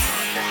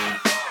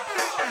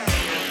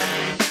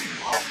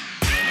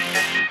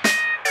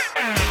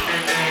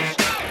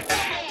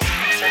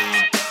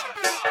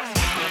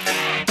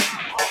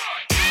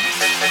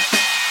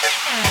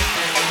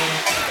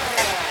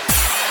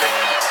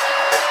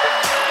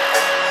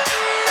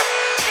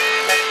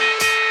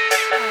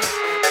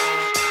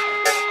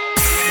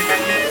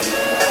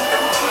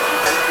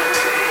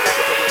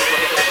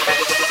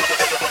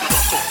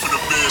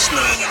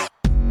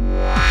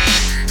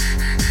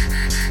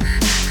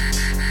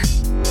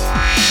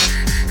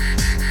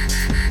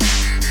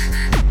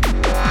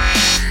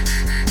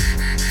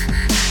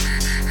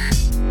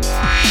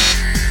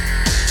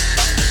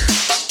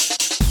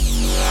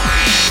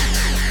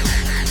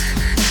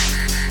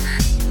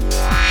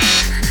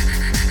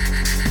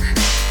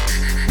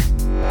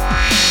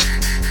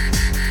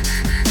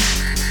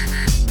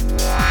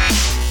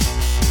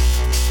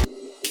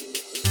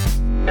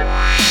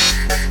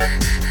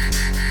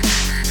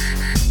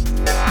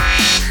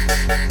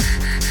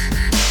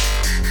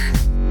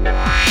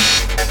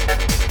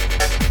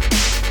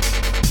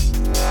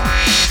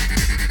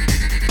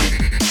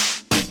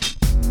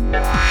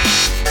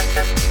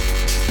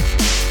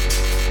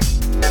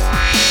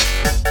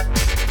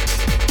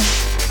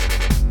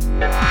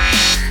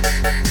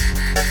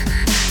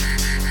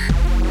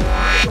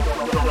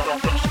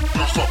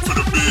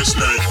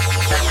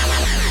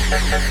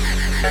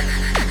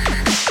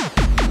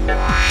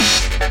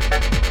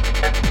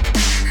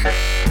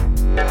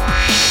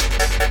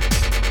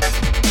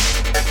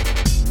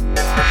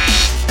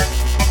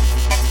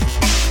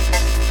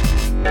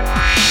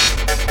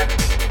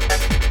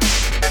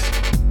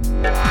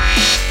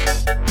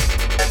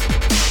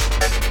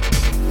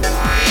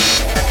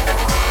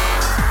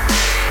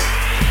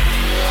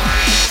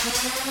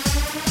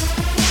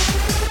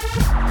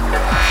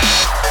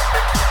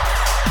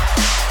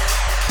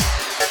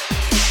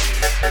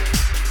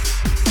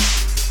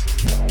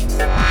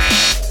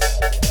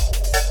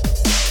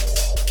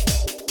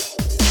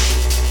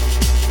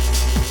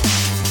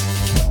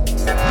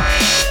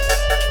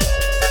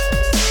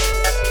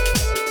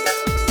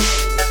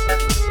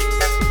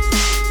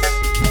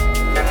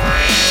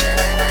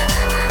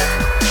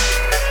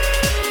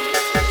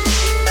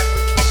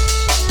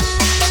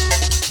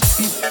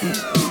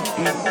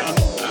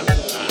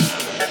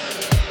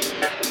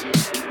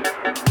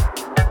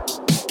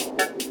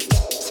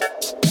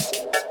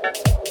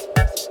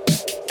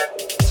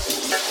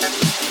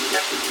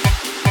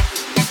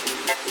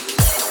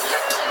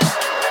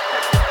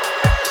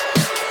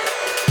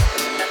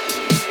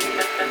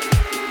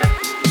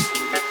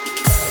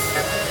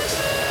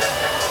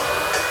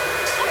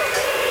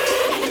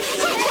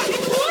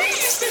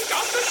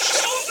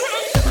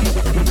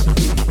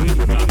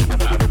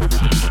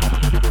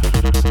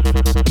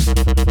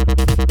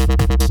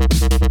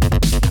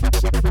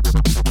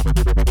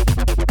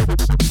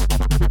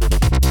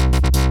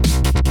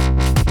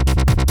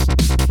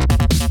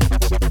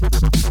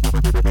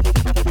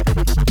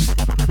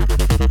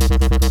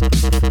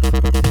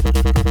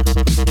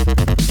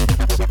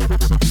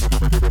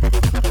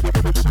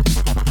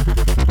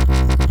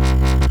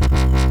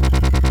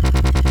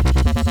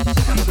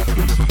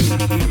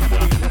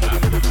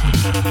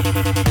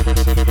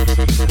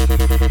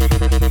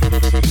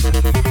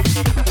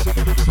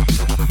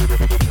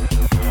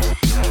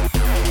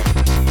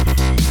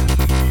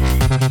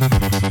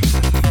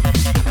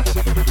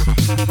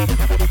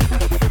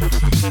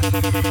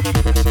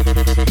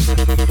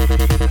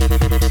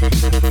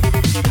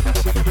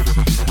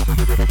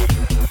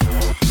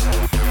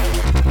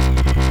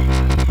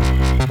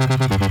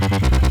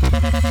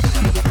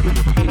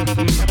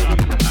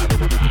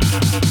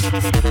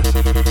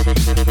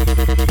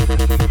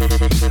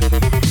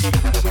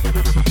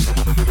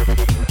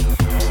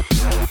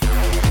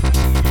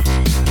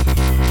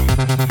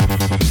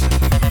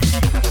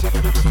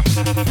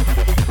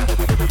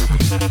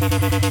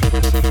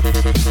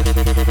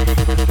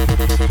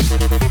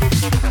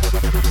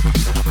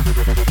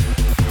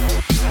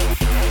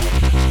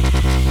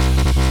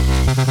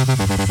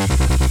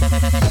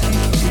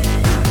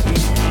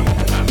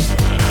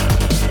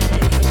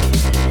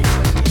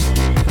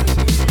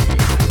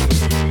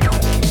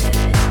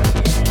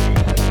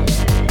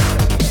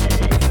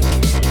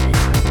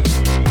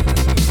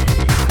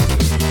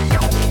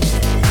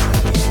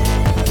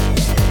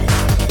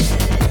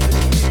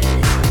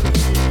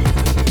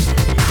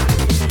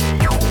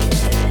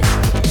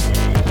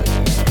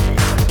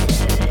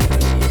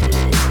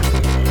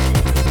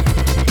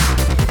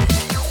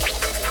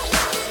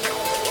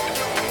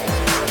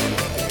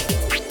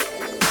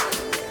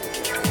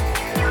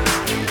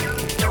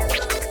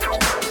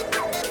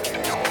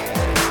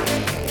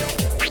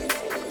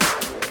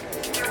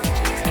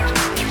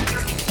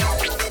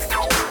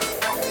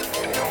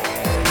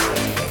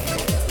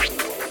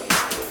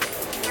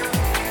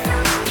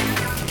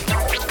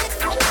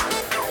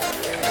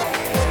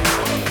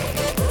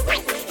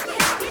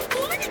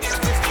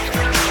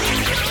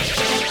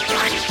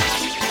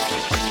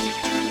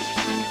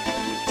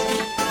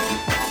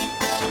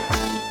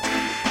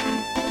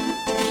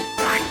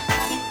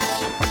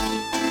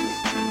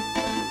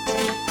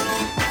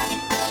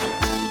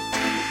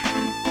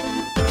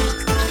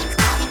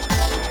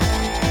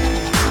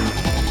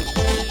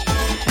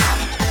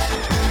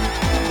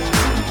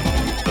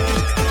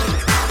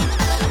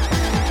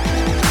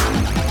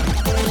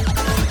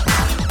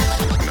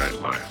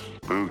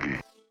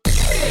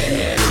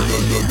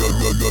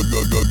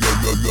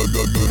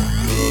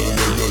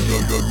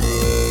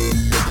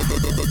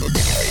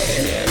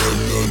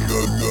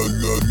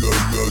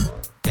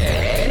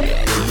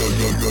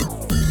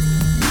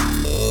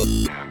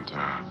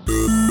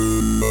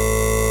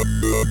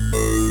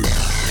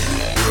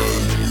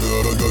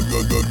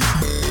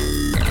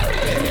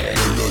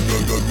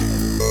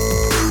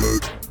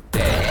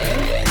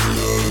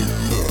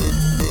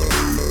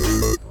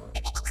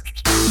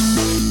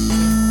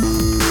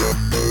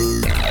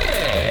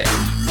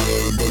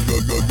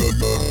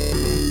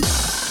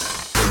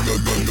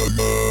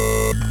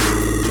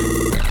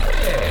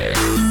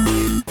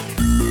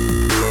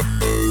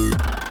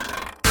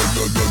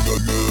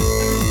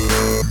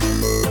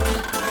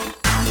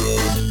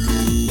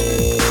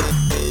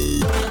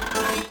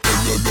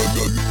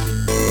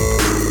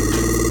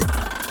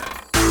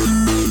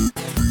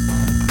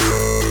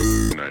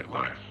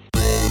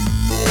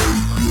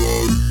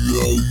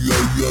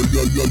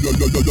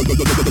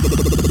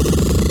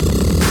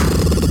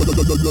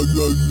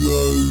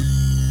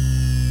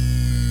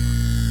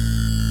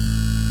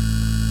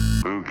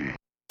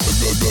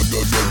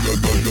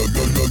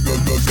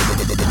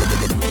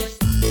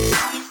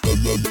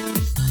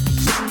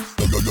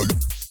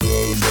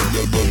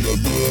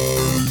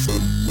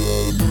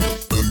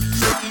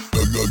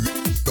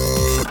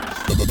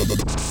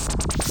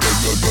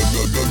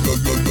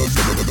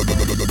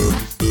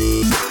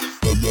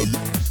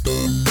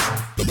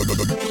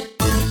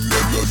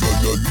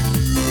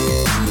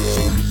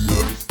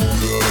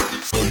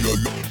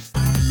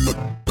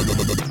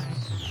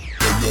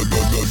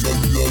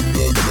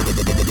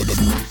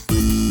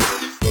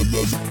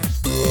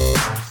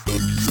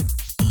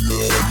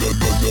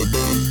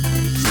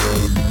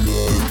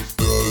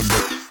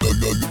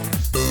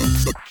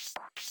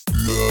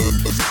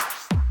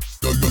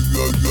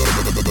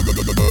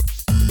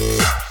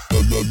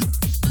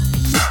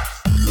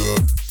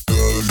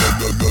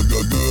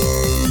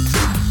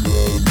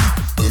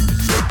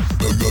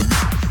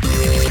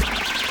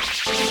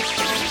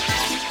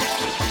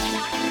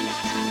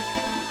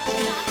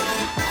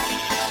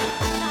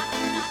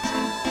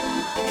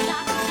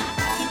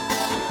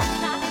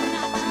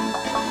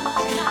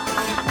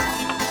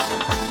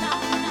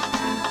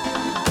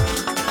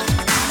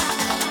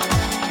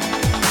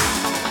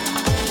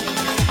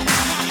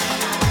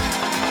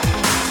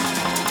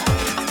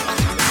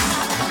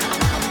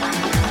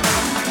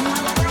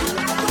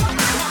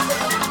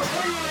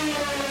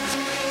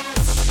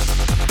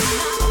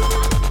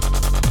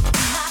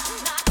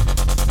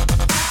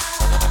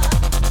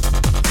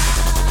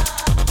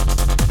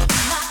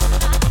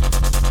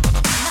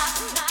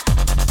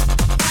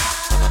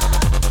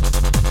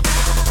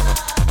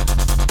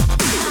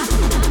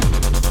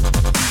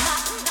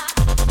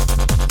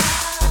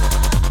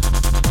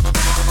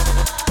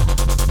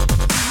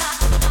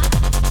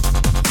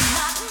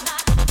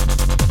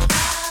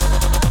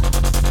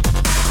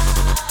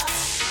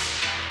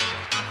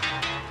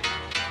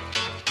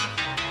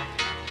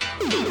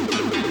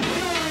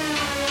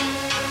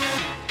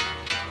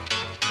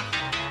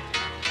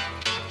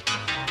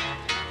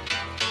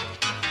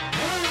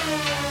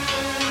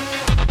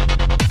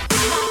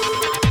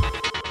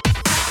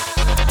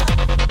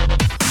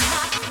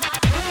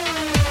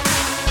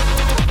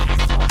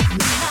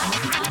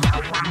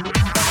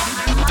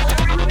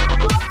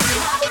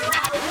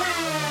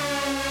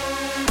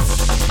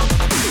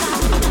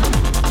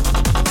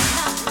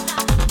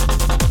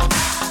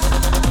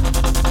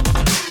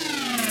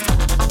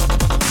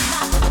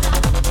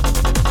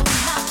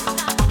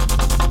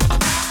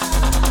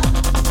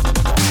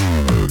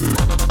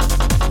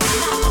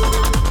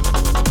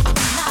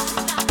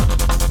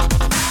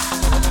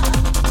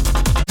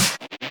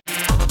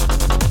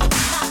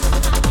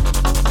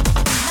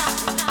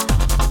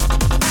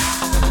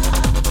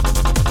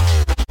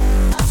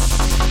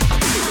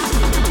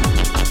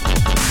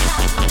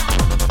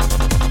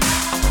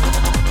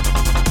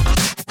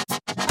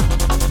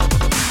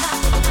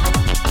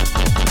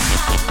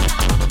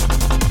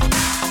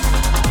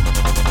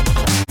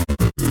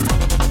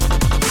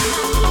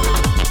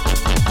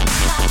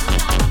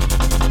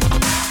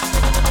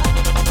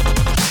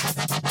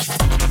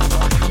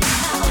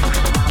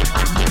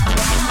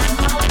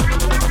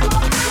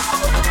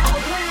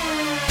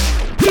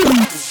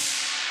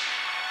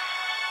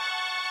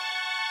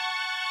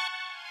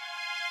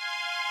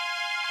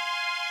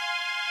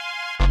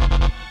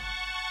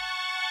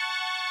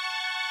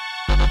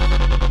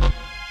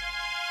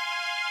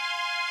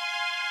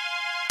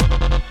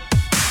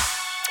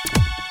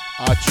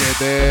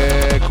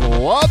 HD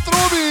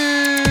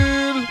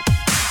 4000.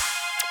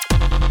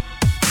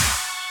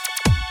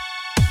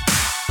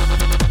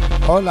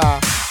 Hola,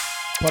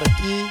 por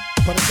aquí,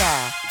 por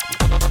acá.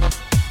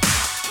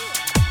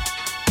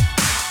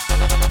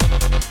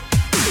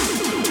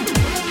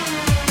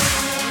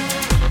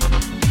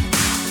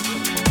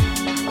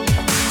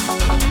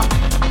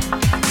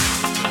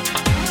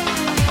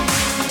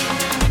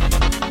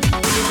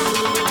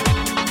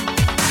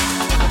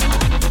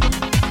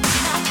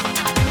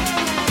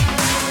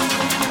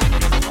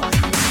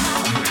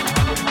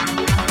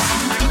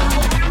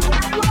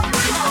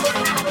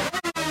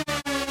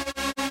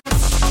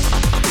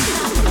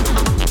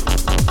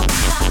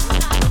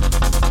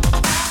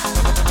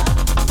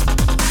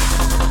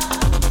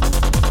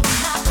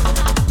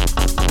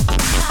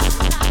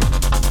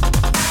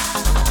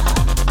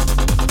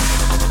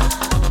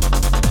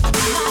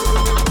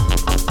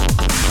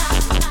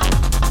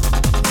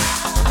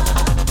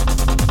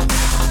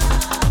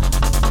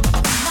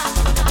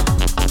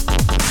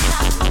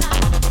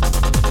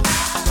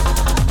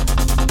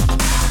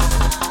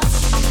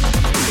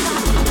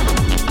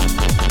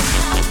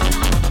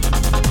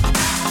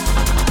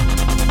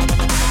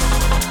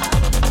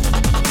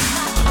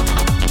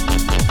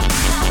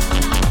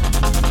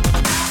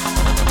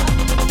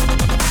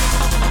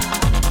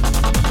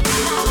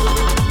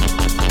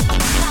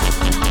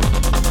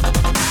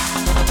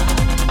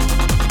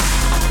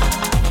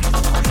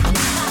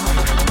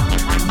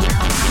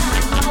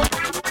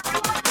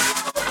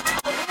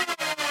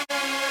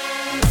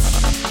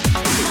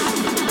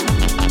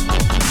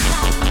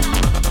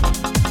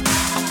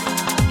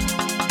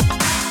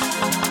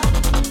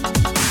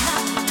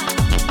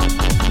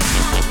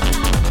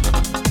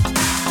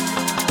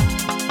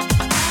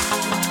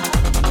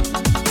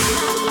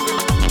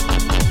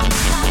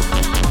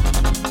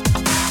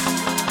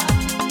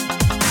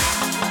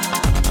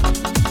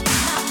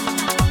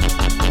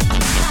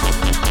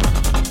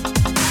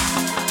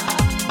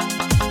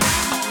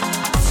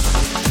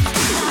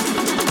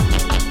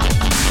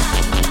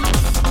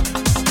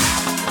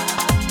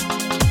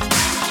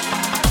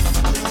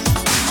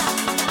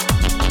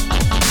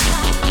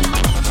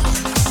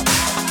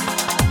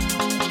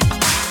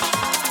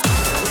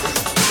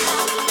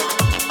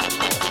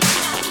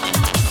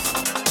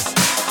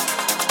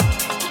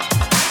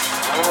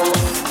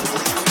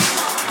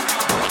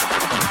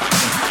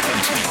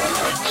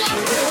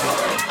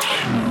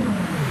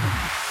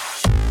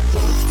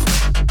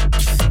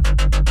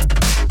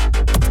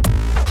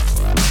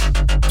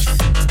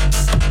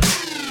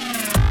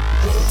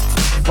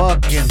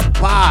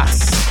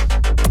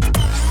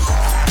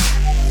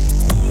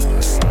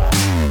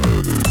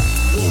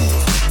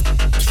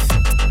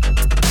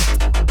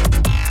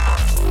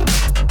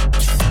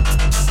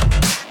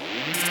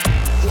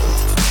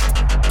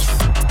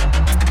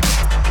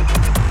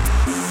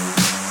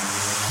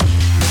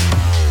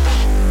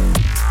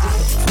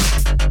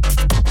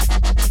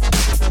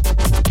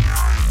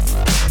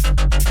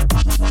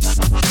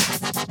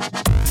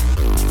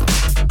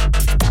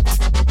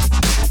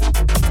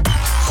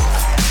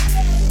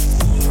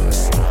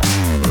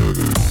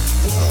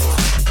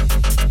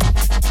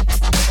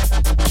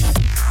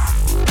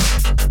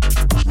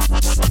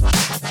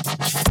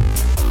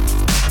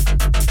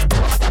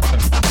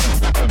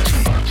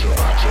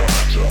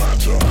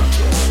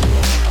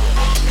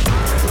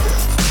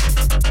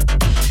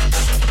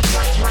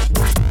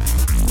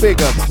 Big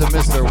ups to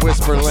Mr.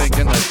 Whisperlink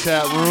in the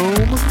chat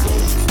room.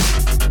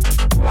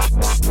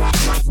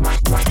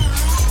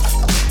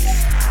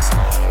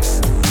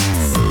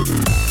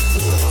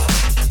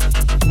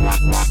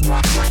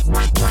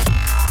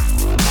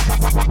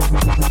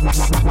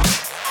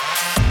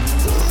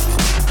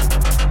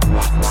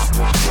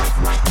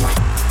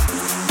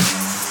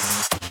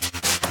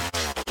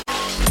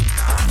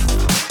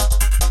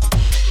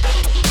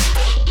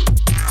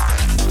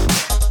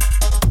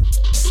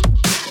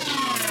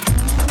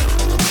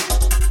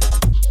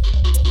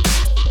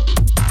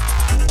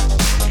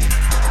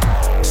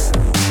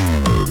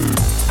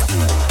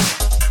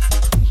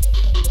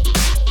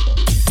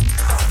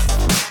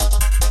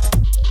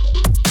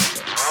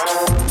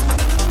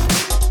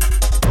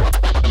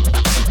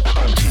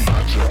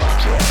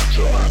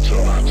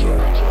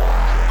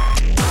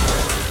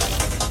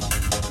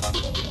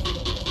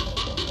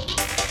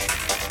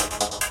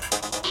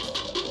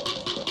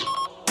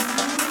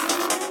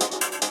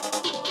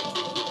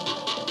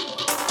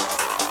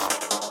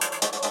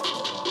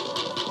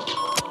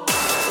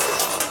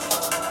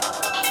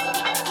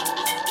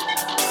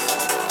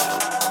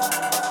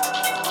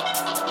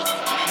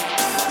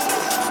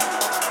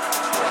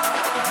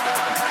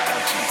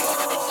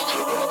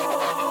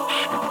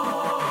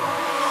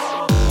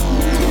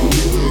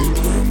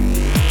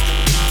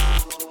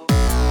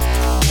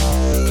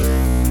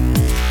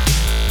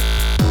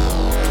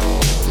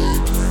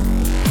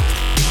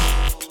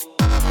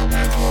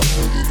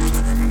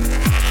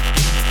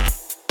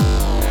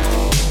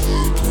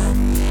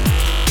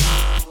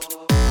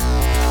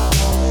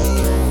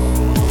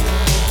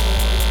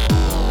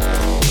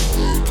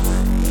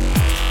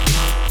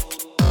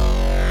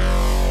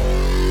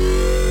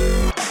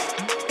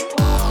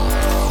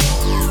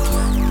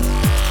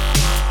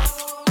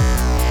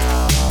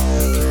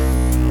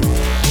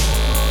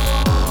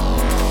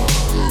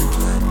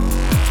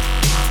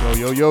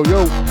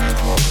 Yo.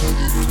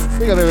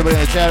 We got everybody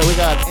in the chat. We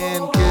got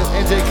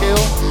NJ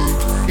Kill,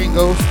 King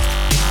Ghost,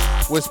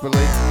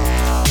 Whisperly,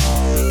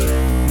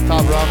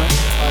 Top Ramen,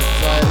 High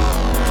Society,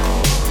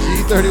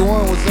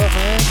 G31, what's up,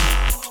 man?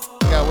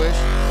 We got Wish,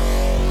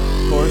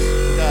 of course.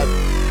 We got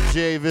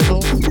Jay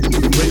Vizzle.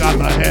 We got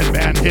the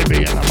headband hippie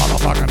in the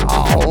motherfucking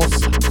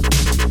house.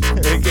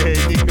 AKA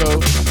Nico.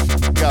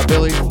 We got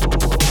Billy.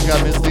 We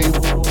got Misty.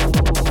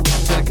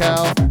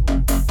 Cinecal.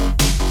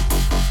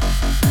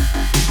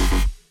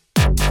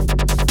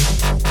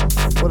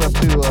 What up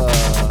to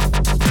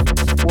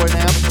Boy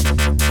Nam,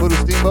 Voodoo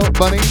Steamboat,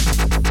 Bunny?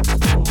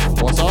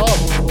 What's up?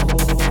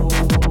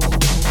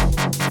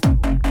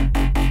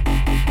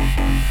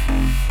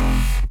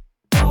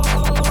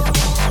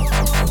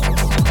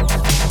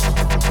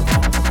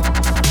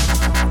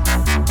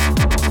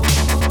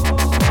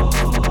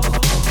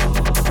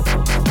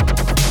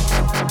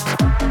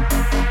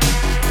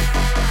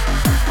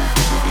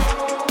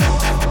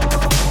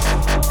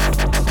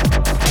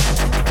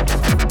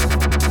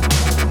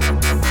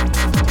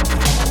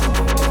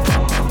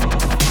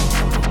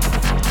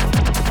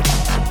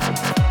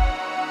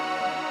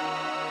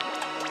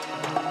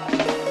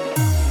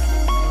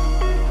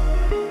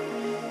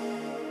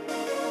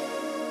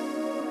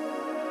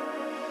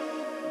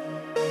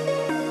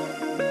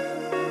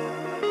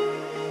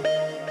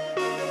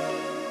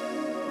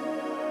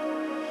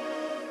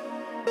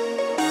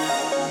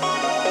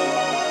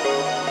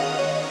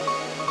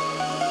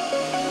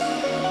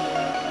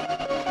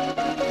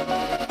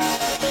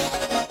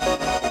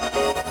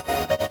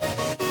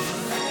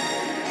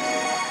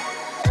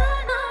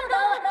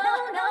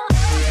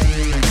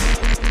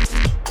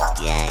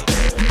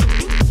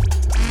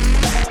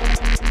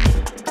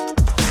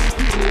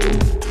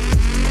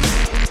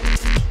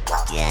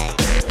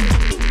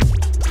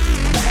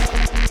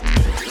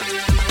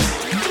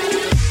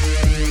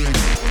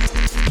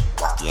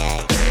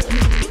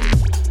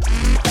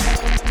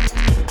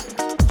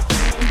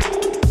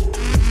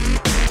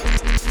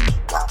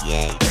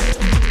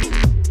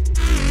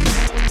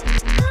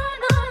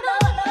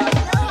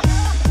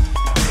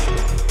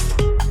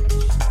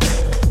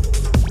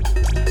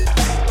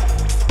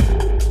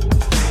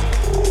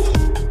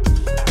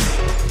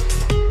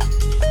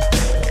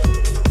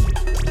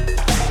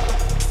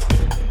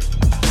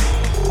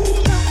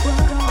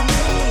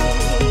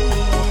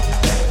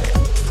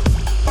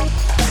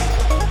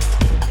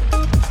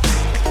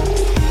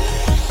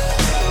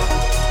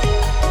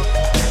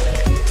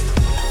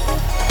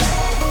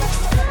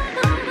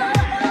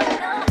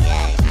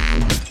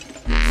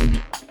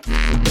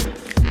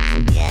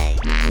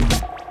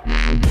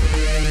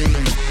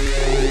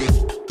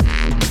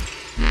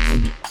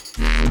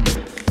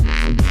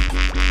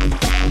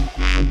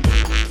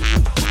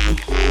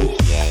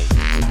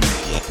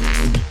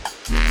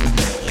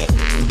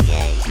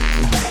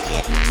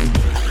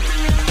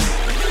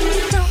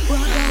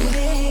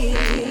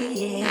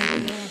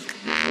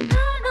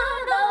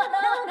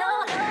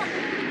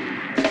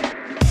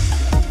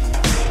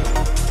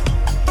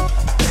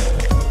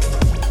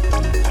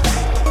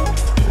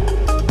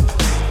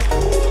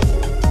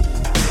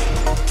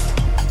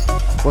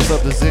 What's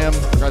up to Zim?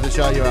 Tried to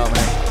shout you out,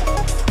 man.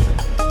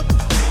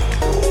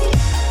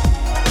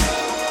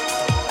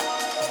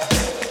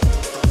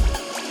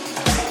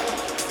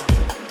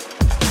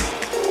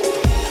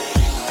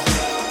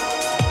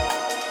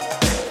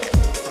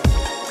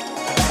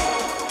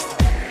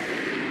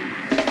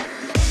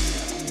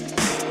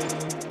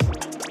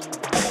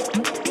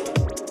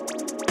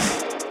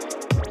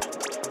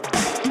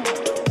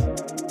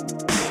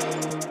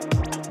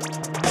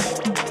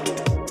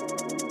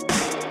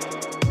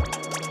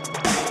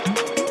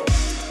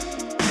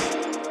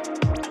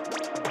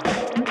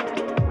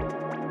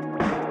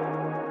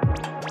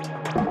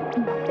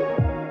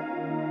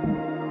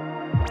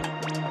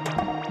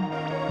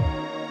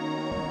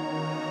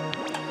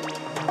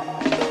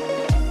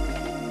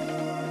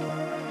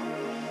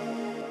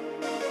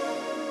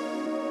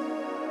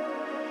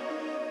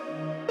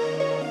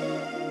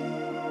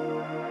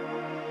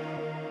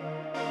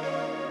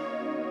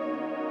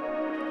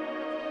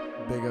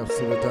 Big ups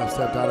to the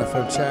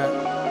Dubstep.fm chat.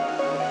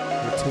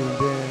 You're tuned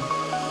in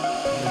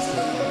to Mr.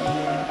 MD,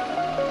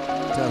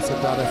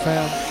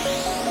 Dubstep.fm.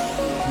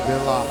 Keep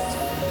it locked.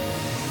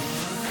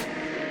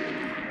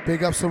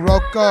 Big ups to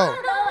Rocco.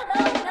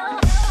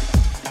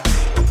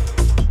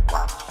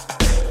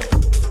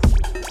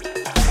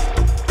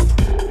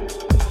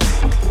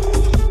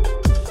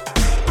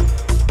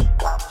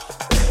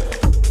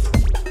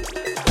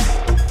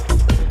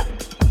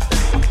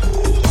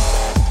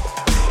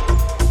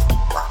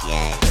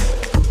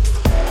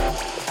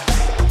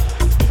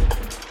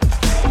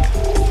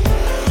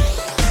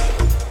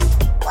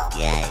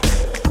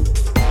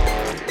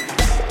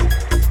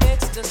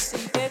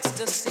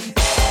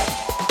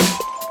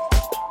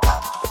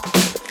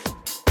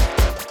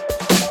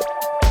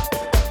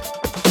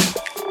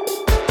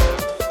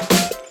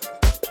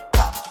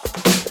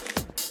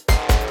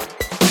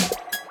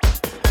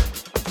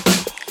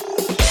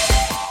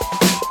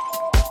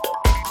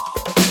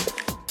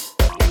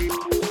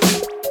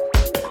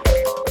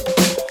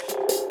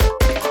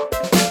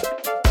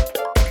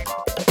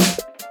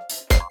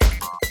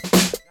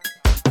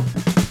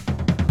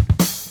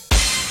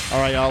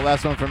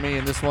 Last one for me,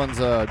 and this one's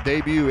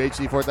debut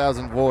HD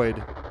 4000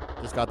 Void.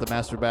 Just got the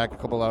master back a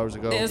couple hours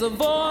ago. There's a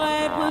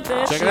void with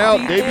there check it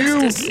out,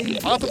 debut ecstasy.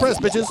 Off the press,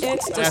 bitches.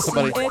 Ecstasy, ask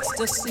somebody.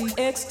 Ecstasy,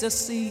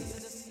 ecstasy.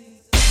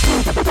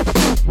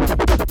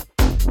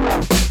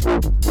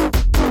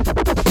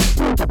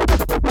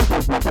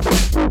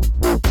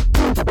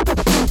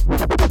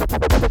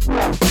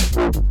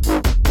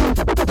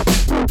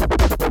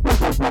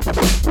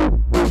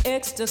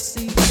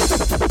 Ecstasy.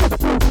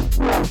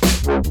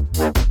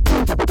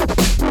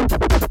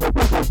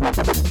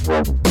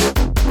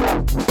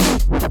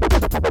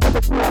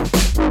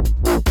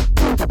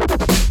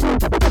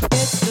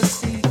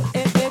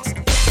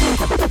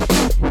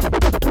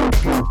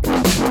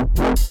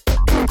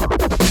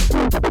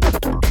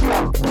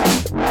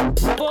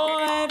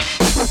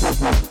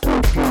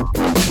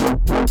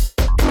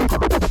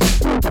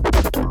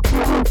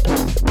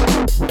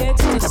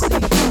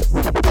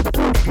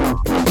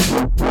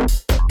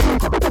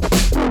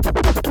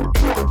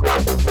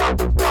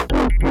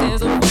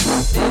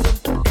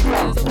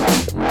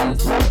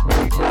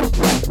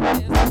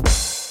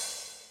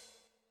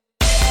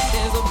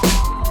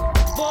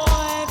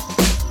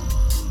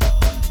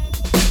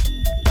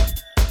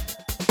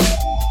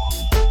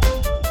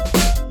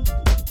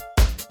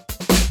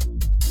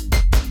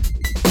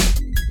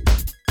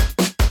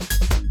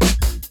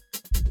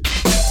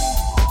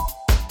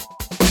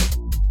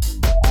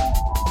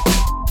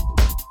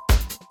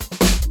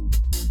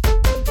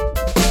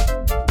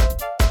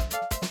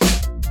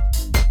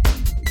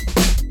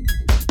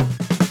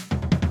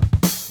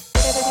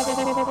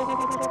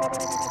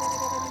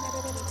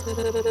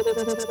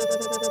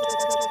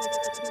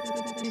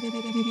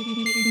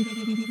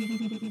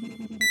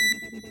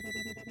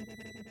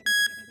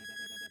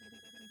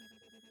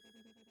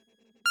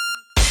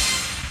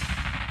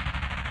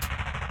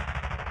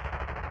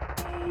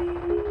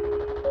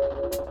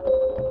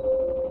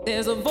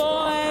 There's a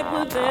void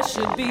where there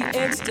should be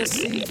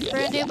ecstasy.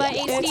 Produced by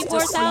HD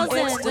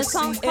 4000. The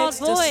song's called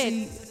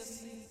Void.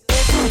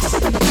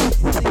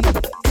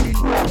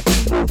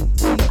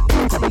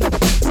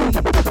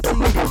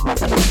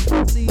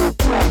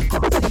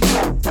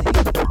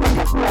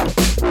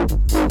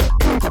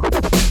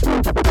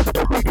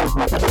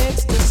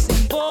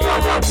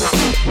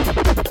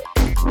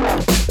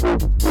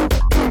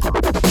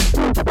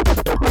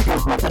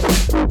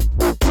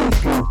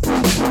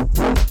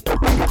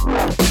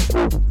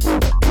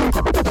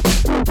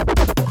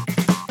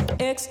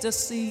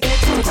 Ecstasy,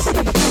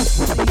 ecstasy.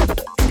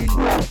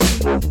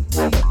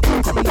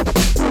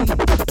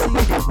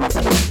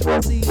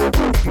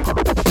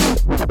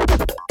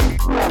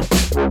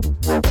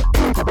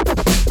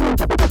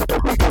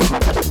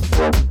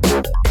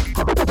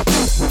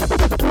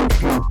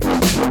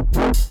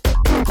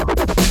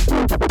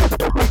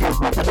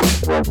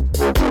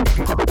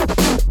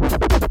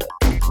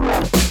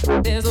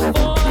 There's a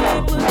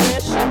void where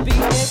there should be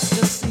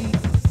ecstasy.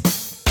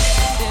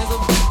 There's a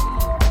void.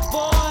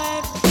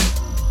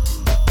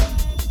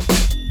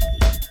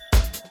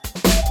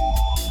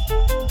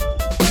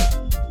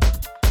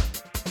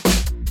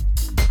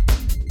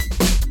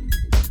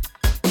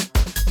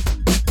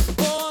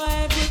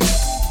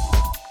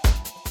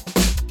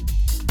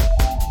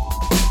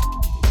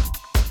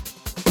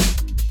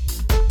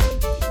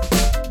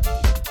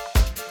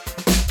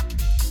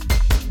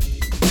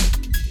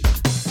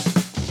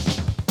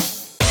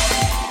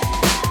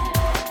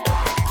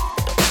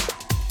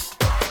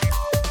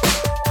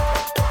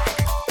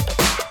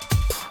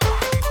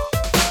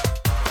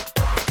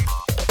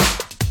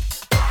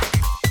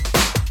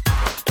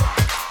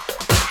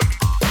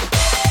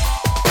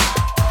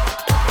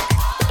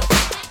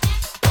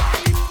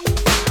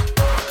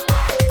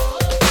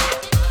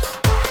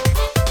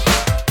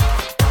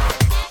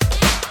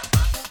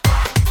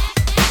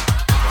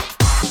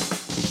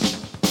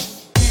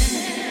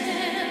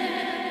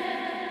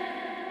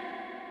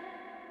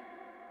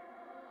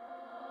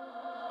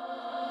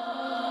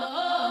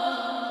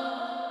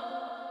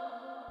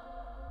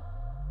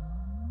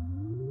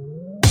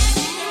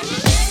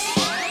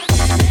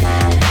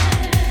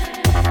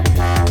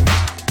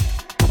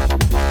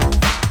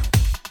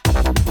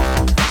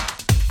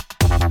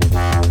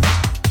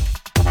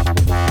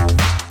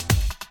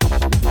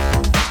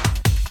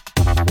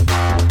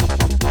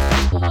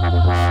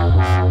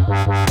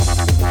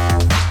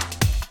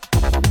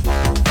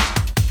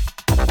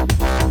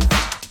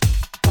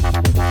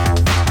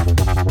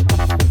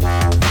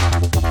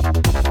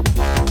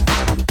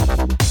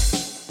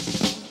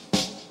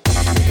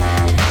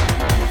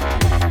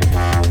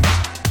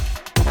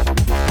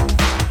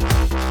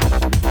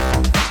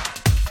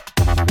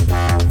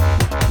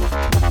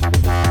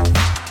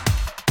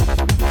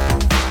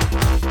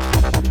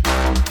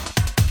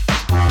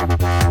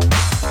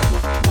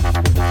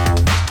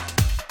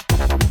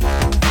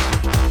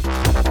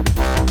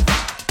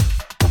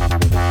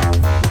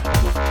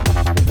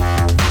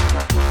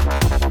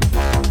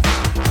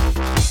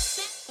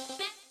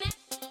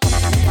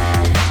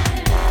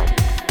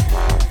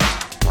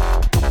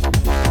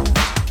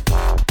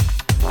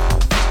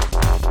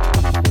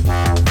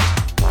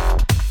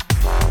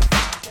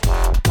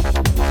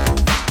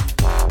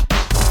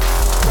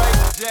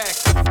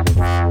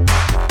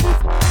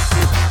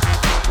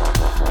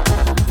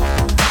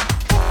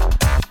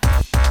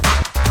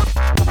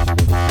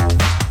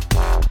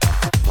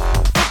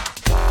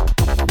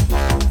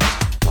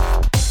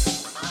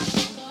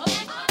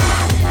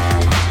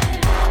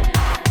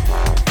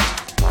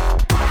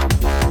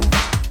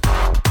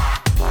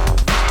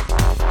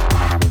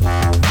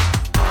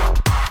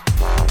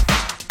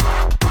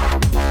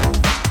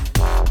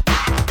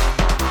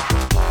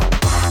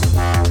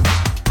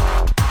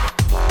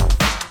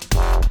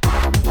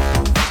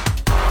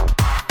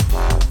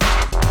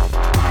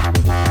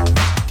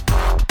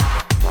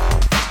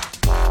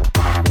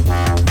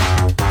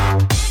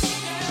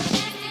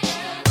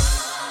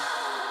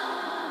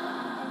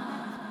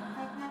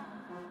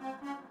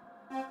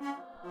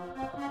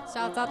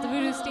 Shouts out to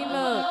Voodoo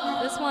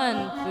Steamboat. This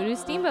one, Voodoo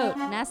Steamboat,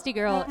 Nasty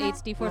Girl,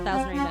 HD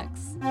 4000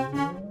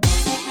 remix.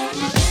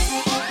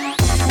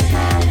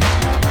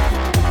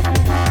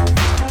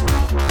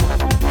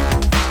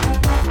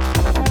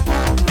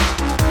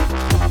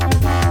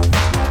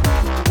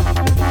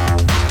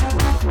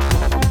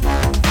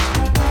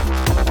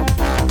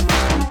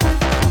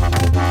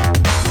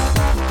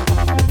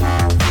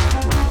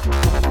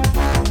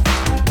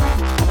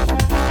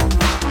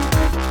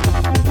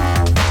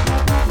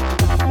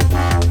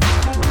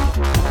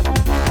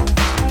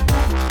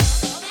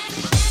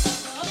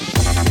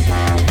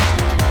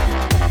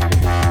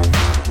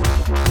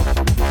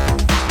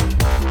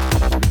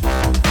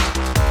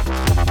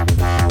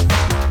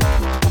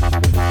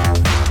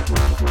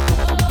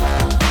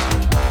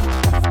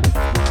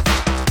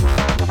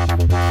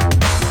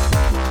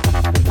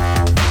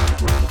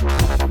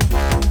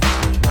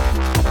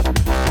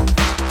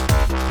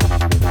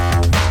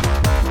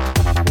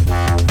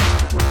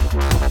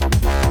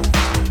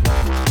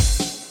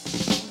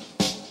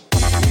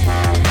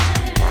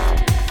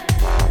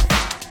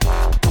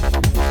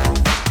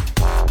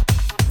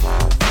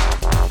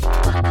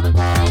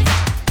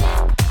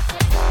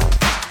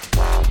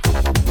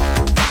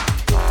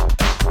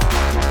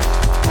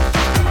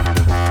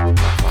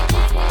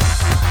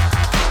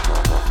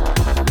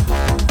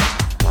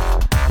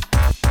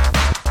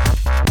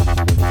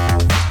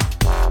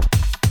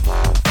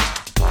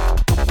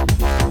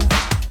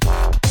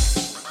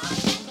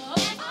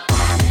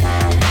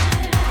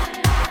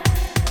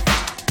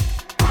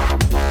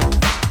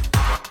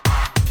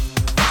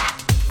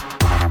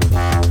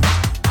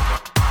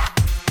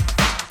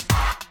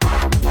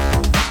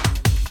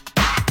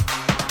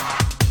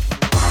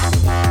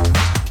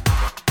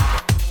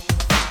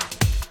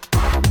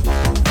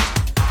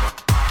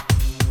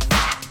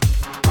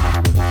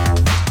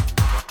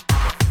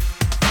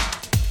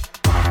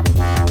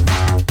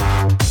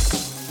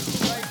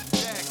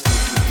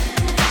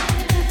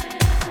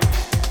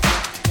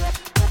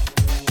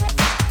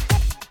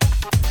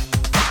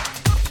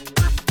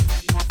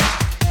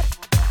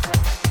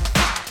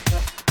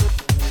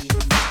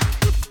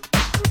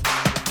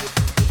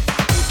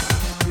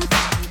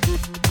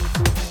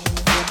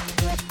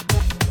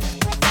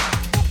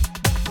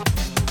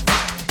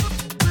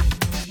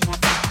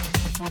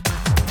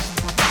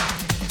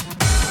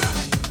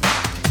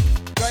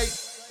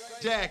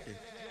 Jacket.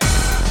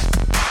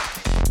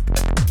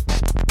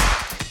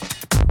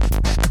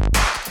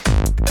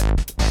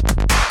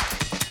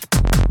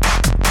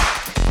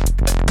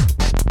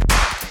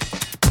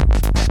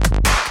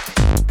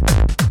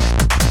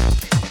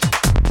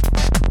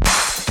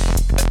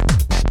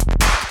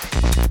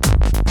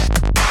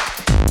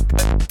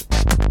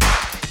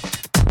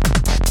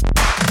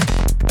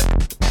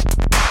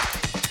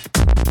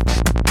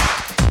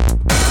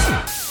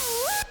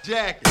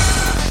 Jacket.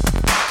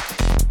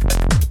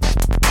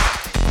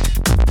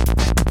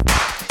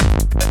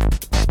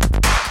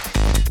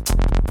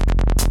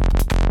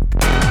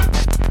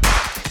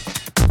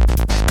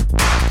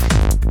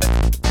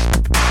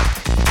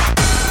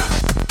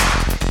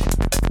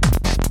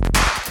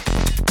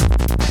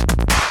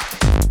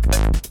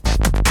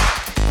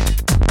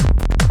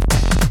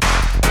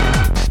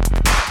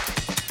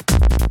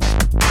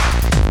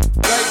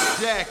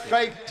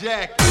 Straight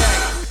jacket.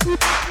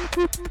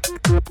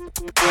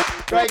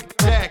 Straight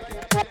jacket.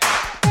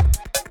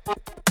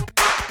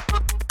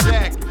 Jacket. Jacket. Straight jacket.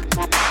 Jacket.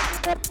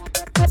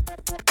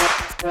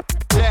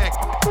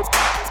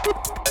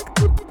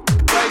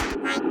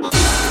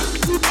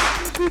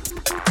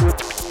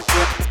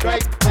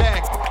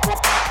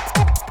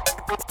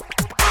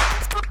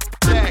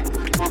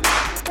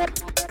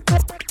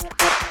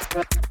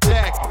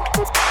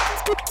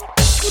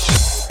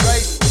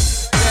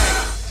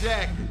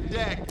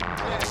 Jacket.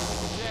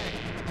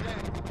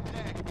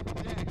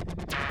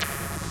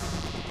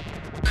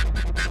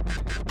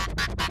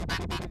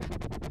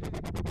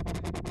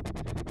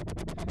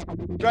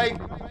 Straight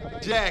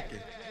jacket. Jacket. Straight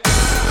jacket.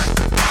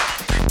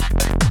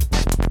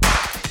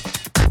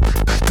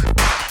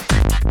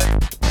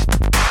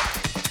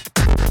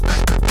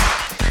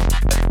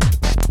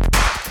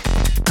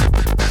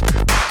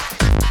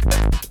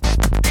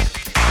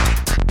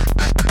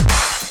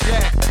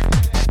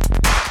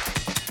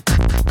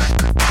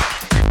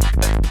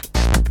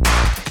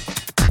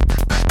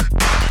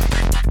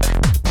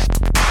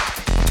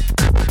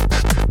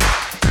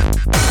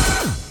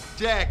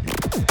 Jacket.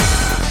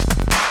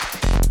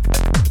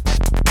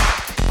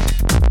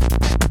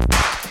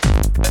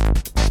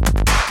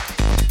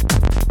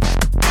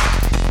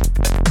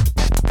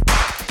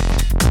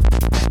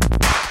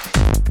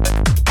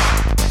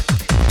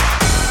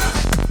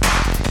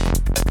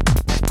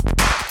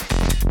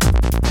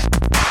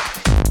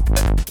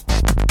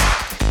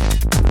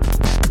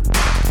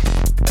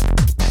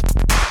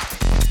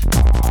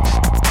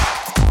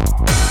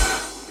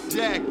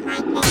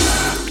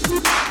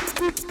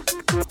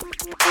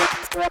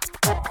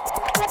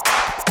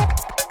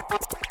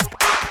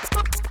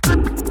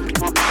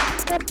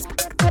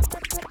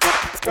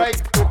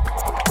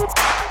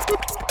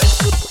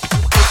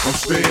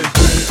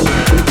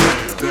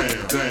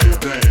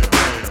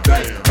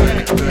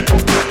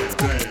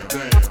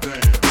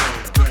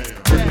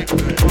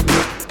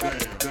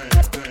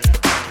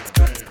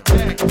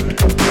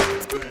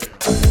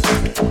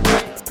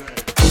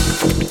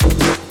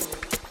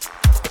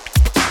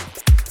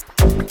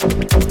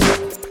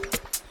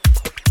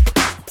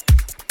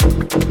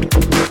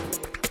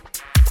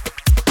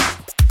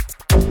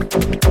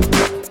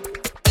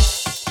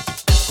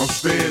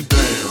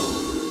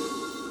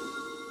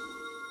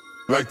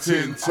 Like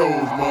 10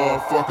 toes,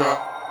 motherfucker.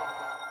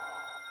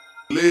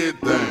 Lay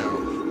it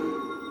down.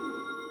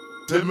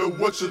 Tell me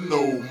what you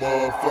know,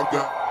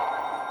 motherfucker.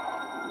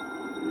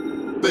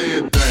 Lay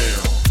it down.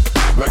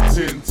 Like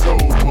 10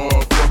 toes,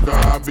 motherfucker.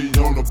 I be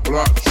on the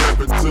block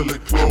trapping till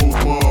it close,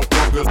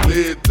 motherfucker.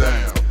 Lay it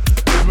down.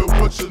 Tell me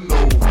what you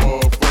know,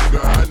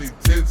 motherfucker. I need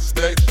 10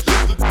 stacks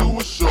just to do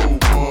a show,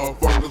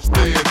 motherfucker.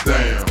 Stand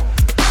down.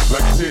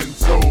 Like 10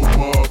 toes,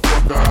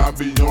 motherfucker. I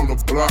be on the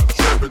block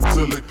trapping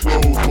till it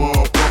close,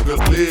 motherfucker.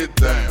 Lay it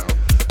down.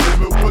 Tell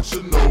me what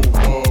you know,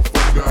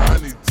 motherfucker. I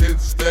need 10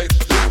 stacks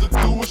just to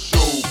do a show,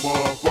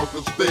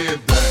 motherfucker.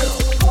 Stand down.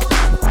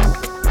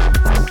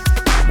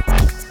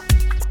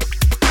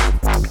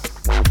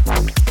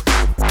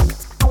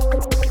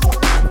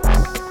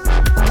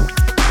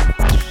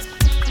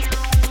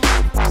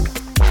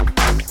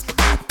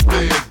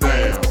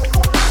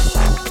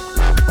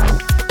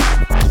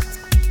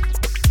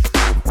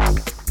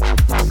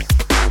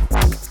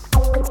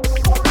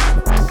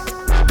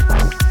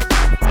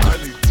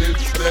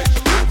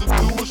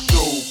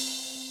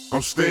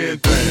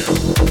 Stand down,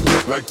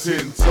 like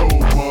 10 toes,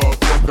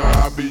 motherfucker.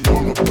 I be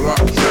on the block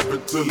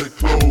trapping till it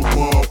close,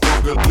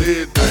 motherfucker.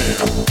 Lay it down.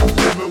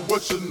 Tell me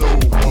what you know,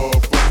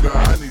 motherfucker. I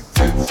need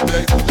 10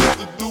 stacks just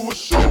to do a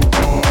show,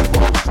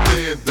 motherfucker.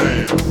 Stand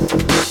down,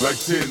 like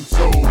 10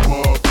 toes,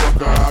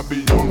 motherfucker. I be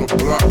on the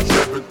block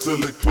trapping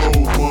till it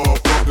close,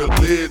 motherfucker.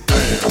 Lay it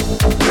down.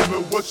 Tell me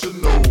what you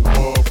know,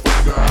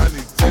 motherfucker. I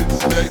need 10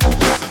 stacks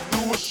just to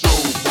do a show,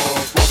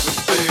 motherfucker.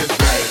 Stand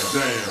down,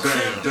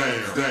 down,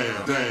 down,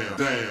 down,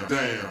 down, down,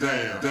 down.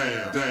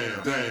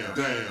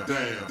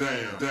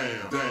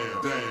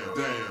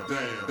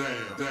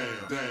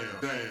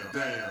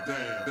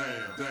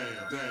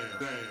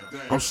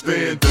 I'm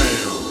staying down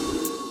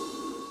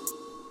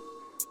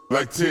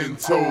like 10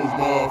 toes,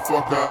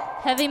 motherfucker.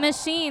 Heavy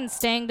Machine,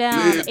 Staying Down,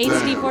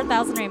 HD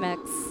 4000 remix.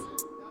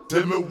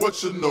 Tell me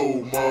what you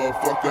know,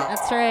 motherfucker.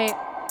 That's right.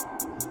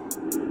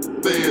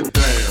 Staying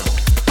down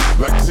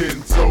like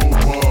 10 toes,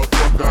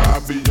 motherfucker. I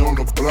be on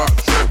the block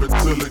trapping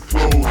till it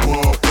close,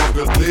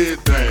 motherfucker. Lay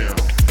it down.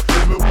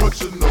 Tell me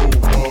what you know,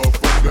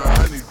 motherfucker. I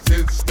need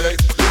 10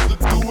 stacks just to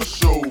do a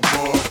show,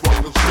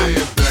 motherfucker.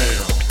 Stand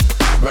down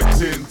like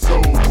 10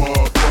 toes,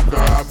 motherfucker.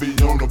 I be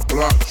on the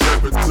block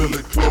trapping till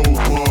it close,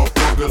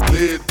 motherfucker.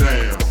 Lay it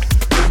down.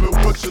 Tell me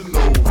what you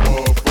know,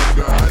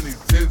 motherfucker. I need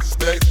 10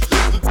 stacks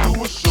just to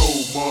do a show,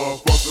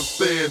 motherfucker.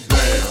 Stand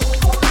down.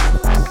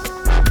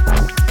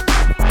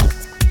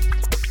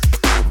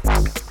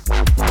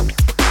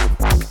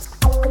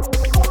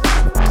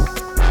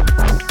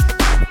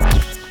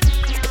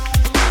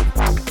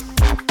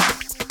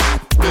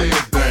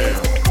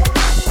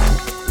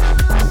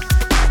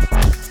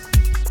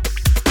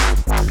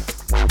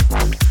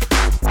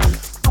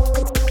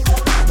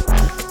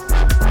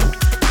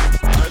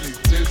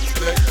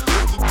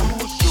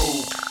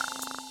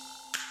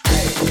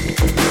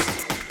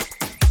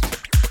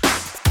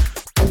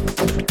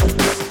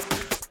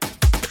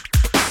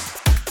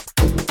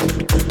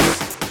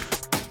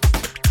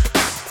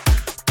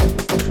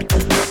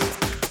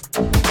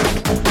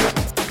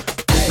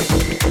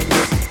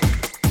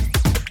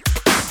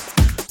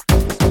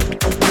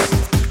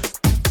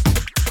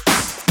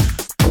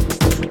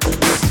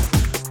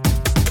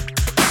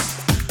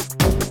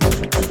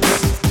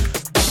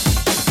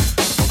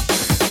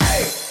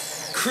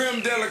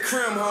 Creme de la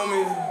creme,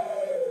 homie.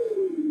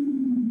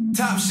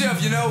 Top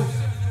shelf, you know.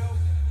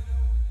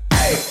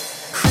 Hey,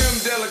 creme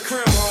de la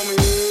creme, homie.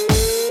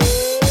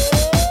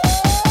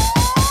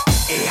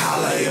 Hey,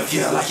 holla if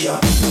you like your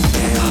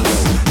down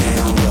low,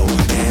 down low,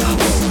 down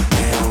low,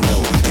 down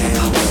low,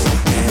 down low,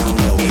 down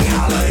low. Hey,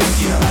 holla if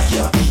you like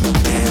your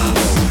down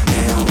low,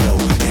 down low,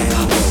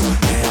 down low,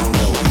 down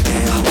low,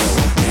 down low,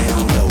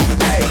 down low.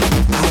 Hey,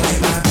 I like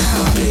my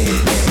down, lit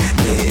that,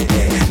 lit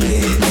that,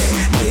 lit that,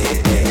 lit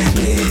that,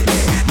 lit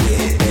that.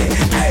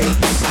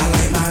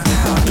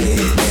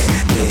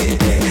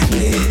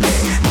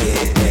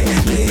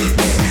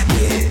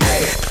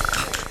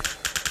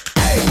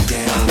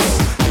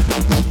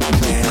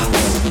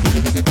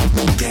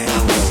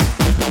 Down low,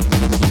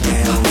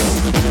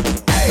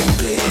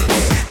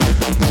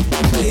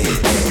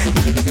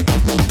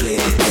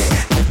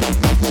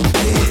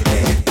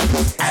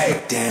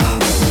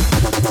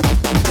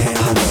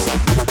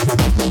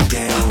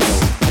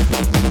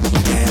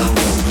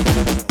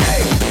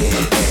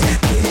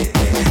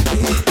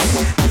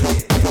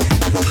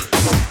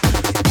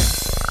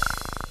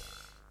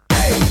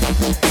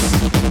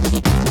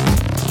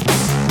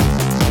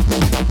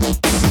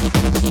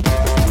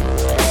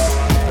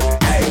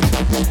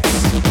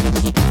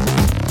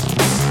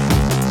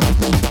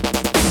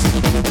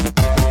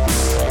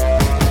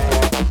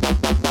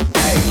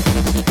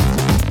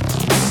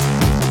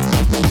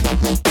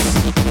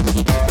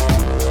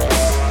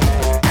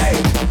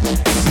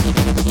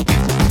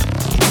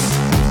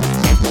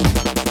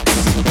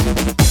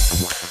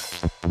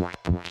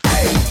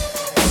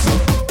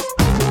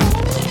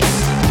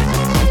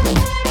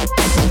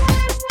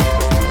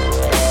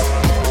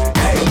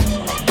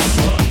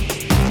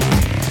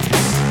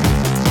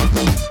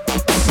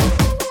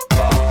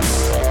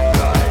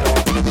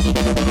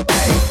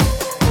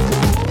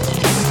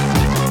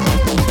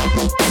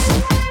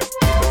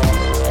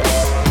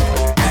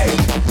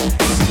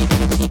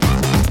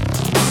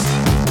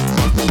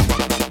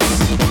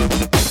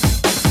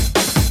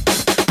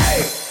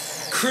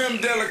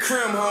 creme de la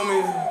creme,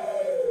 homie.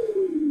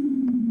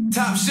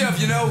 Top shelf,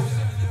 you know.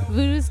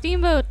 Voodoo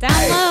Steamboat,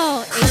 down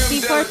low.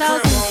 HD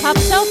 4000, top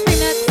shelf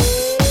remix.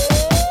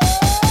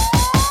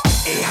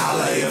 Hey,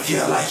 holla if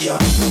you like your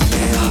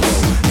down low,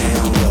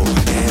 down low,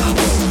 down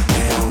low,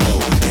 down low,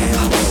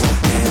 down low,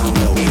 down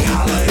low. Hey,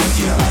 holla if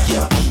you like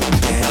your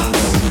down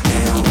low,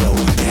 down low,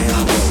 down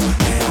low,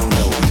 down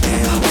low,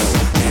 down low,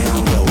 down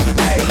low.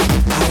 Hey,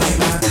 I like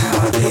my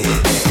town lit,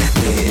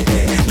 lit, lit,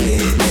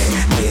 lit, lit,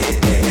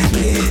 lit, lit, lit,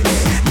 lit,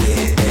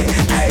 lit.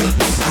 Hey,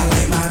 I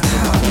like my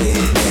town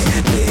lit,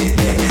 lit, lit,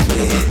 lit,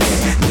 lit,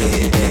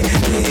 lit,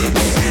 lit,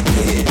 lit,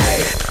 lit.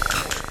 Hey,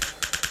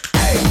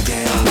 hey,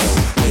 down low,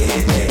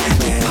 lit, lit,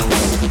 down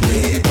low,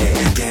 lit,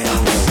 lit, down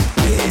low,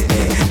 lit,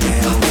 lit,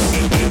 down low.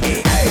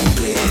 Hey,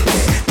 lit,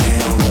 lit,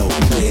 down low,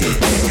 lit,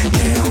 lit,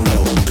 down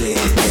low,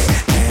 lit, lit,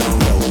 down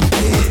low,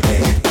 lit,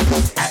 lit.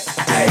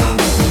 Hey,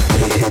 lit,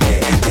 lit,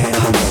 down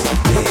low,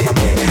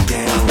 lit, lit, down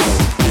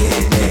low, lit, lit,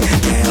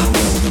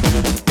 down low.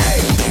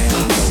 Hey,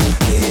 down low,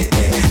 lit,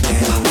 lit, down low,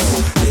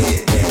 lit, lit, down low, lit,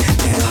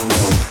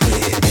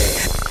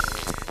 lit.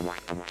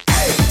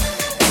 Hey.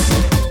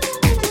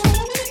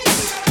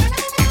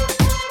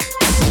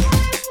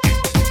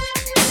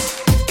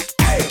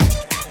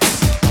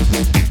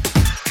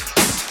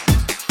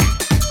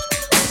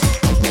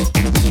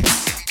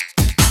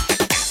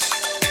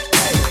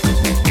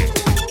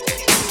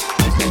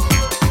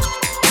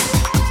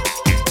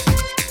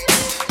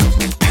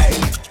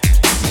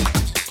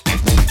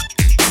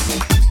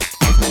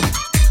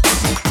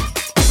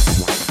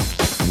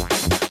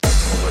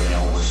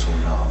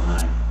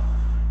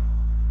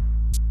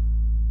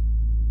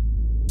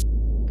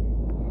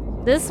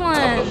 This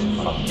one,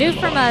 new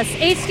from us,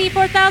 HD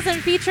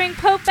 4000 featuring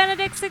Pope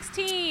Benedict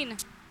 16.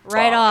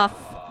 Right off.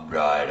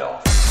 Right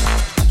off.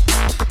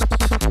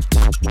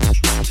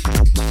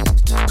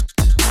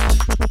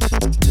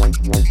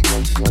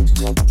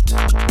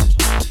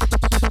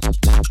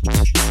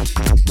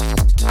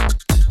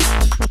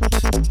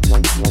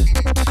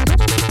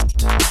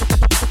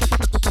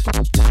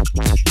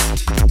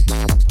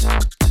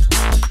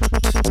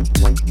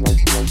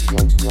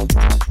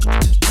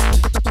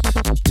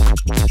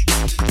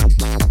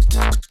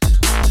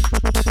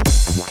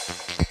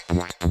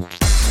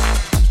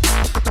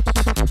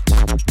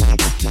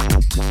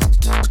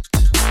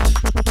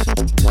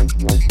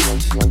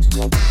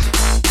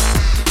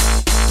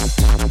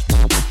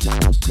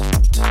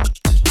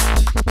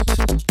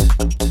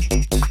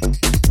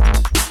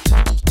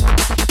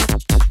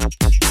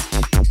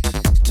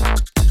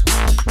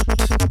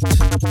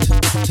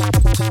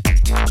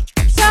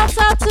 Shouts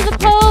out to the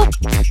Pope.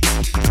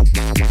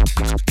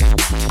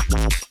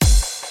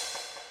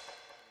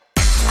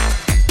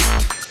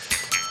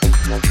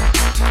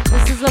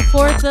 This is the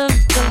 4th of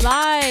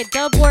July,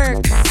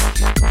 Dubworks.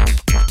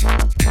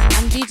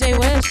 I'm DJ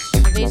Wish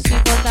of HD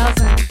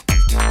 4000.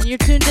 And you're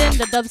tuned in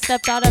to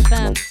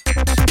dubstep.fm.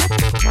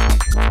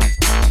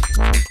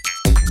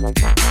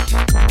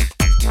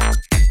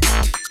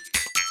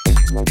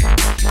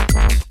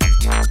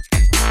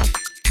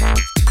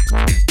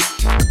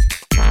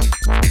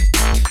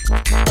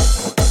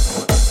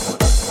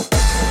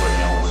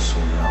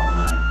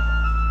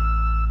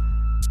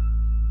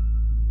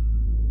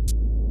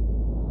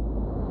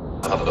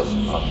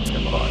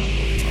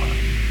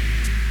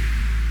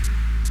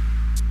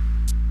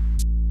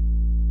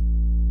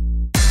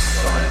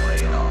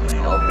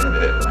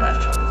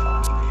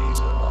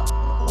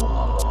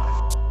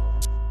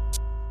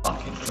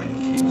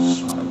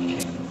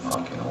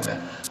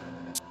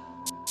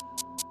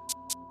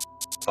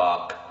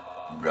 Fuck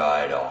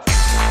right off.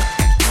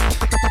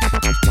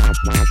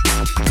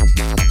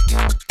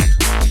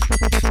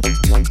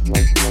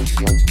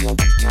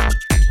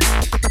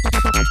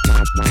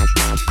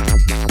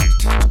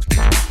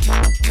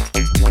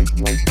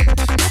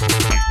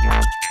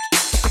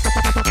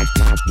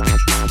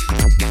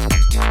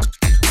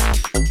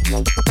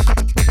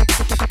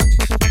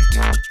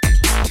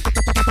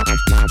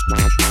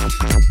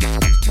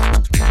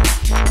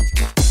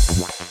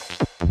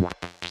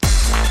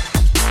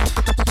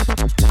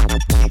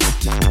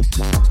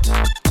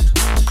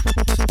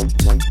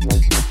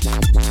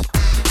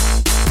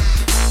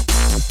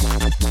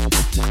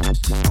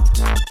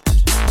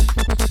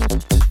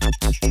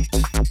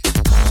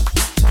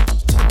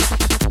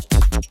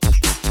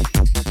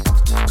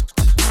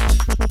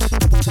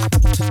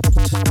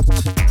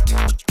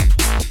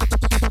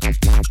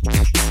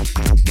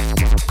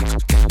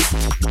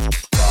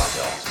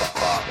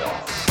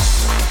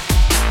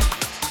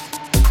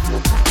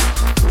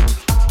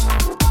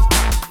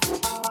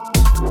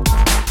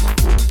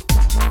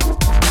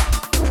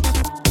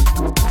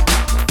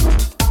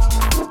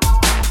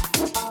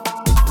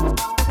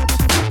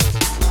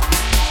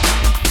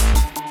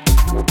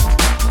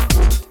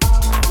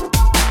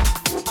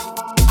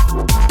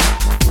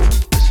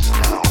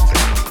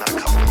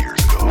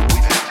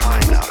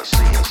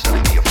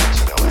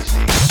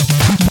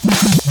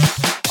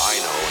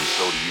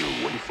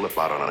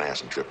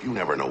 Trip. You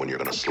never know when you're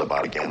gonna slip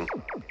out again.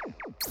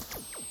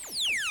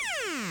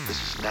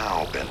 This is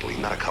now, Bentley,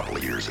 not a couple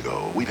of years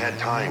ago. We've had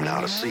time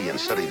now to see and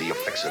study the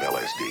effects of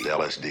LSD.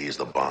 LSD is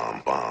the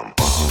bomb, bomb,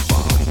 bomb,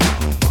 bomb, bomb,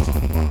 bomb.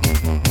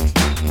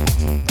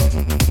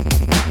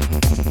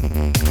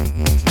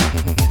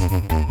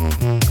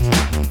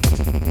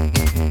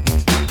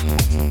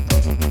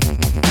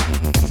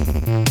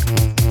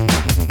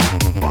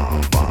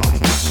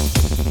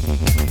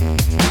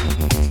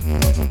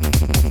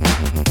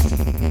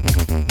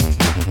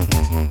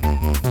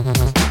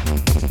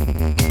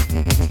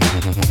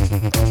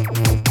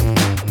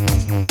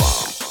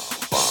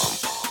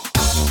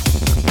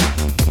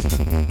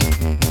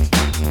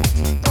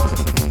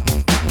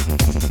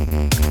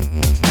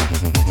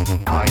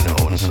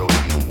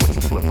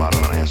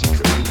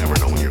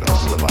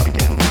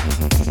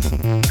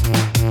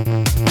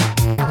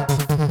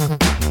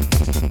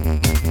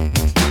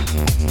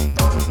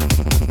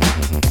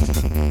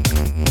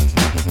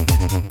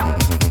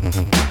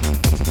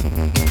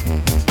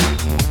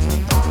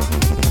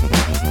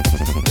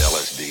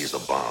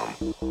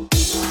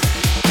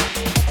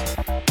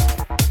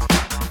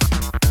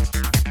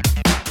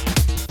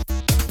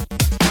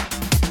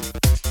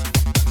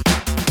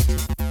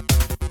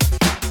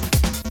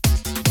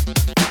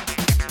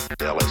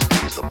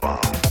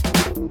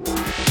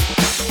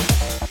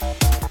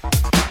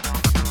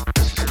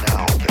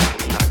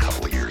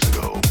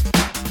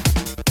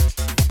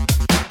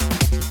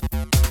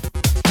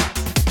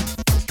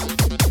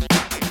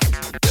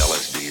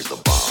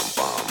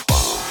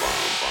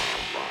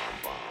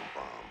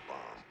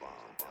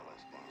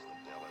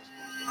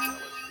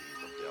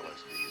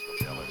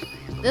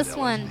 This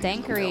one,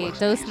 Dankery,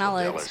 Dose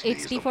Knowledge,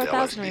 HD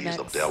 4000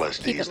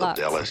 remix. Keep it locked.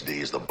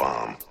 LSD is the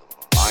bomb.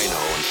 I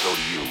know, and so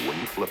do you. When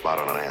you flip out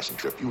on an acid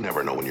trip, you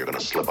never know when you're going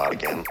to slip out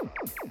again.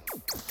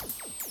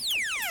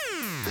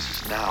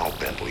 This is now,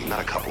 Bentley, not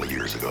a couple of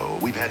years ago.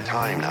 We've had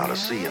time now to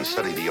see and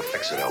study the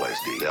effects of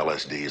LSD.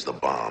 LSD is the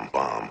bomb,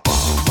 bomb,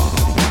 bomb,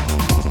 bomb.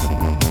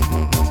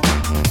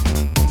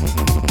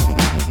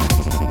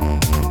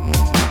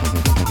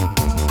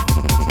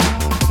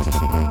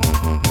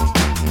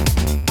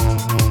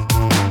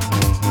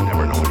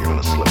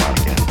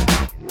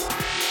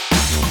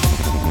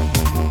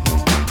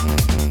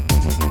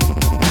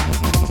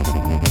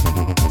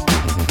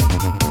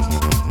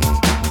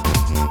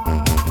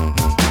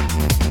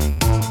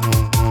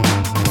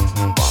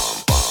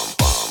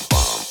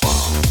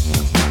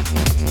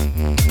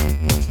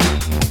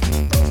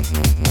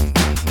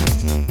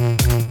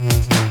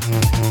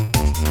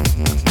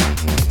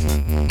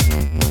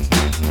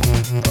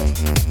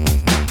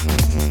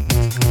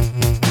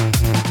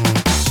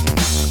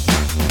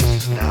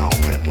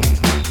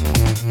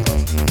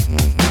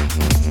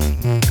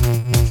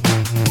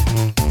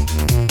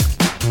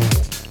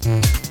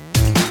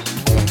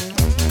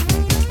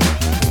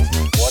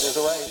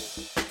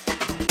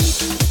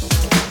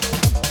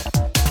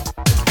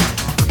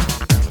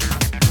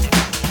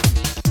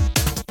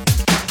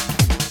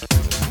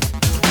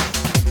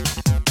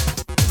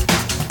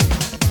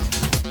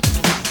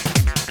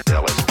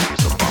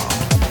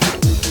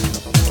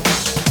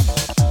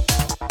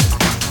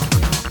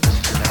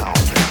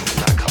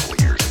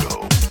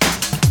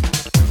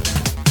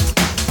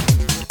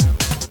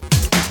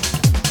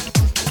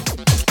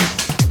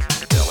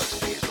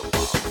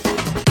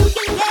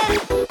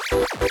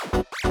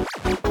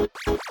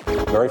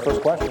 Very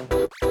first question.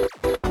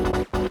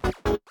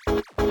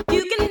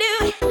 You can do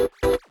it.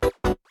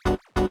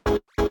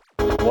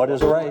 What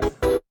is a rave?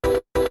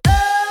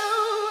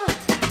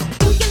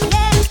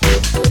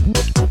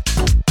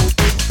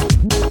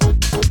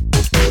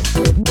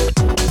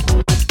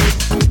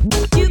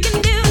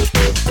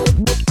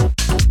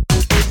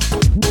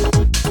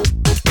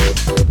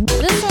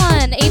 This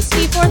one,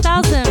 HD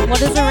 4000,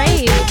 what is a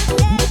rave?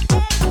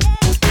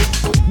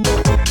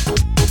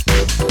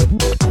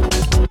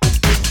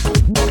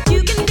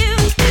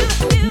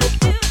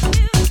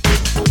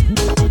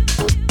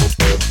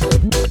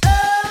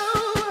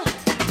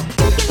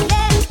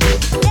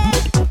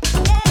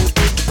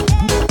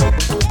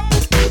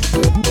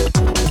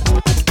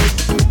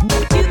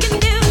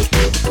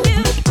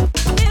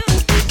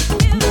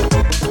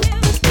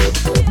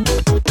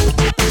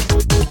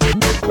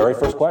 Very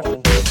first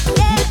question.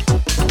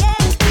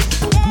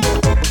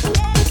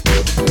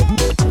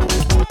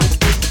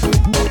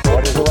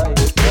 What is a rave?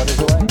 What is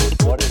a rave?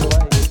 What is a rave? What is a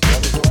rave?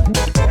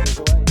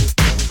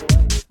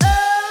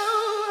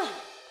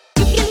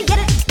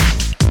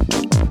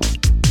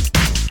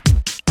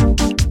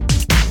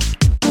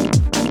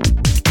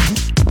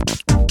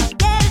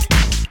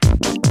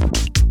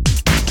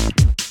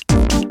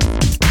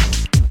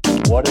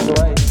 What is a rave? What is a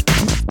rave?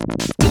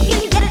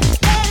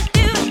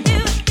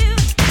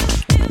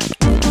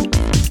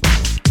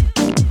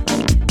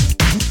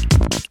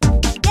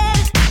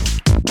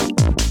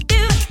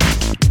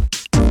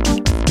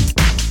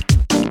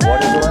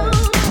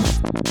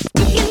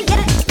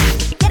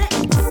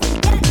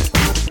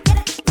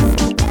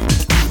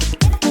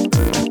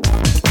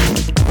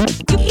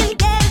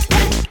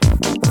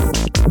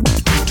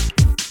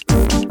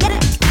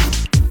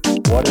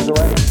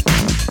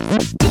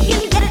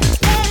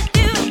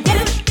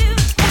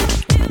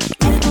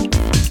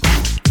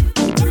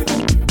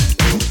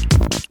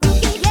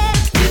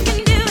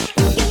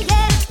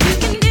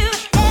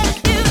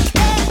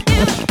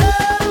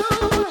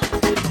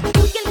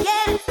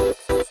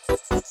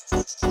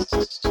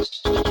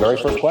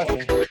 Very first question.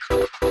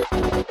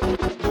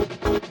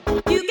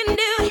 You can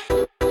do it.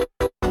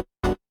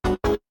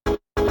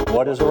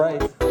 What is a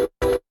rave?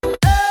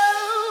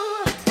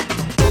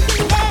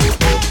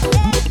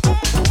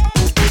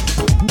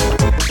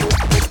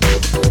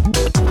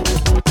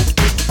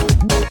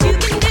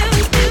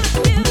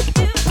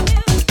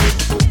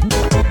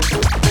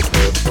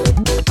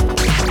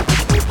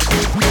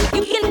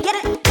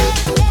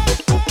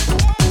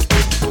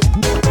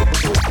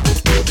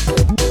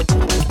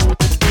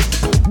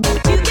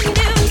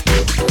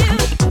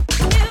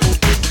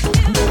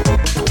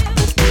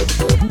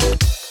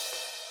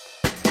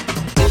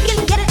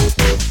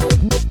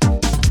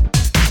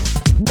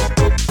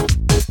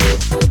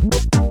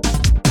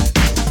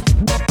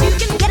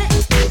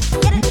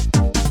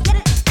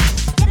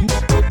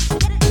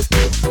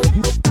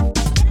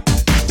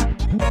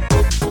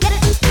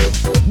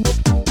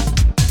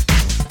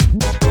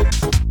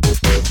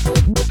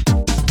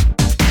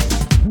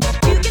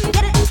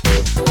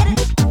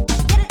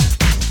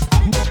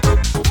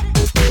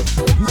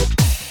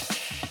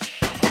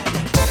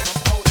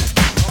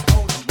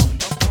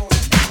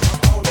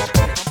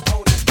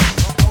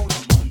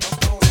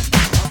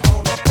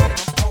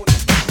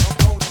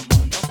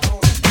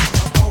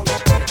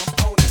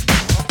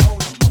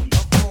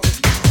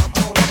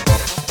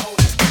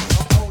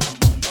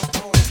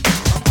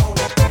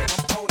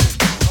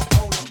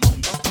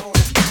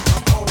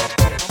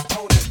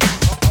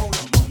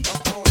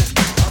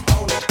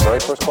 Very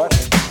first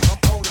question.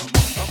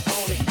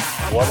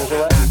 What is a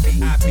rave?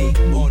 I be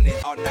on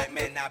it all night,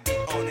 man. I be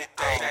on it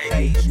all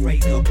day.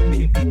 Straight up,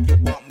 pimp. If you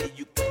want me,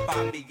 you can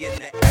find me in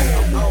the air.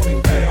 I'm on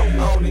it, I'm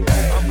on it,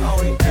 I'm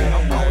on it,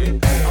 I'm on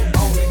it, I'm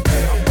on it,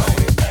 I'm on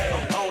it,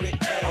 I'm on it,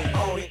 I'm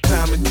on it.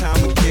 Time and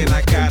time again,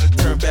 I gotta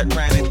turn back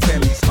round and tell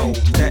these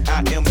hoes that I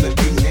am the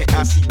ace and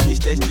I see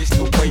bitch. That's just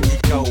the way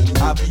it goes.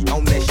 I be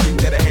on that shit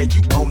that I had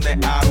you on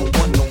that I don't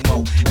want no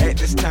more. At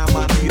this time,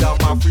 I need all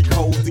my freak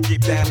hoes to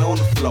get down on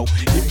the floor.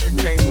 If you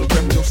came to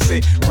rep your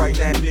set, right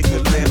now, nigga,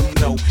 let them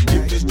know.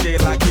 If this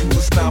jail I get for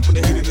stomping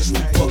the hit of the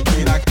sleep up,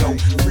 then I go.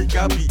 Freak,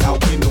 I be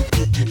out in the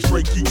beat.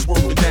 Straight keep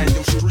swerving down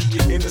your street.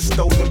 In the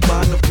stolen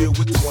Bonneville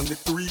with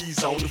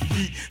 23s on the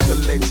feet. The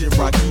legend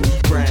Rocky D.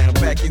 Brown.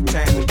 Back in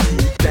time to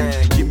beat it down.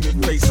 Give me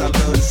face, I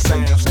love the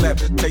sound. Slap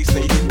the taste,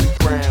 they hit the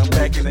ground.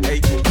 Back in the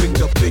 8,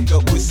 pick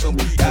up with some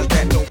P.I.s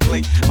that don't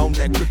play. On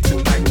that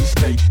kryptonite we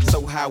stay.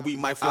 So high we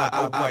might fly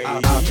away. I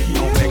be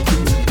on that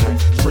kryptonite.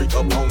 Straight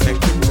up on that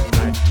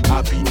kryptonite.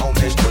 I be on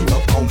that straight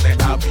up on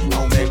that. I be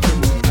on that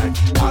kryptonite.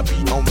 I be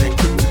on that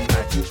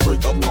kryptonite.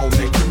 Straight up on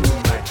that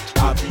kryptonite.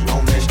 I be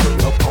on that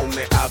straight up on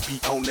that. I be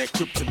on that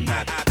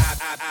kryptonite.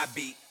 I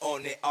be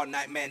on it all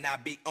night, man. I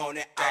be on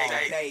it all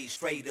day.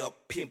 Straight up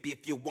pimp.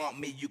 If you want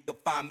me, you can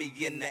find me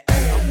in the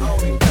air. I'm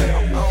on it,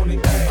 I'm on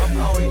it, I'm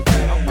on it,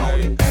 I'm on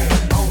it, I'm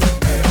on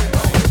it,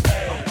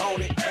 I'm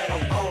on it,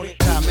 I'm on it.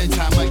 Time and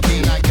time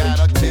again, I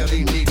gotta tell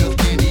these niggas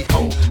any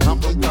hoe. I'm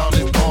from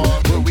College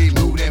Park, where we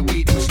move that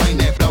weed to sling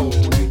that blow.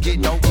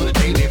 Get dope on a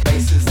daily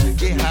basis,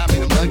 get high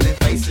in them ugly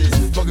faces.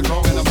 Smoking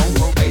wrong and I'm on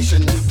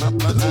probation. My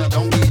blood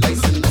don't be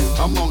lacing.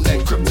 I'm on that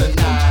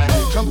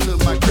kryptonite. Come to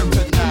my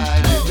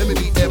kryptonite. Let me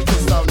beat that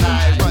puss all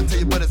night. Run to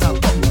your buddies, I'll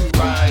fuck you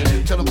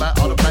right. Tell them about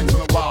all the blacks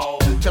on the wall.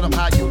 Tell them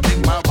how you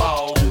lick my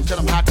ball. Tell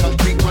them how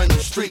concrete run the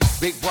street.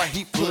 Big boy,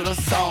 he put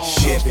us on.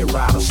 Chevy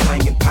rider,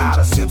 slanging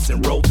powder.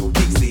 Simpson roll through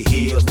Dixie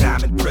Hills.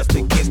 Diamond pressed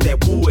against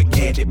that wood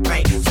candy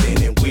paint.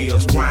 Spinning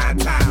wheels,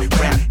 grind time.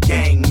 Rap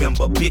gang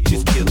member,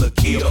 bitches, killer,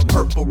 kill.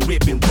 Purple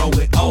ribbon,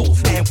 rolling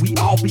O's. And we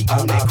all be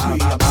on that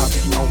crib. I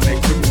be on that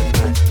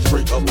kryptonite.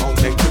 Straight up on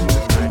that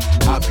kryptonite.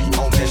 I be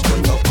on that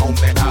straight up on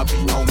that. I be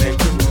on that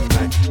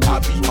kryptonite. I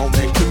be on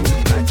that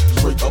kryptonite.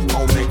 Straight up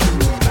on that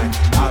kryptonite.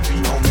 I be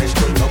on that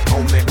straight up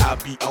on that. I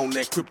be on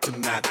that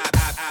kryptonite.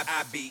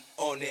 I be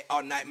on it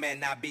all night,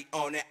 man. I be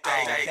on it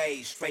all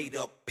day. Straight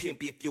up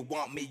pimp. If you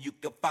want me, you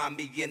can find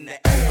me in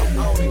the air. I'm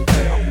on it,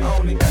 I'm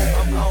on it,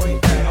 I'm on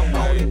it, I'm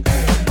on it,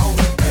 I'm on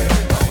it,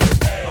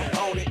 I'm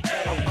on it,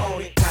 I'm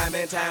on it. Time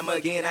and time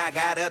again, I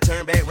gotta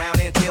turn back round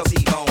and tell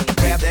C-Bone.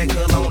 Grab that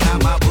cologne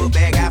out my book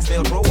bag, I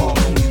smell throw all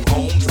on you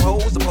homes.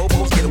 Suppose the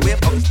popos get a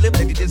whip on the slip,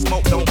 that you just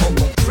smoke, don't hope,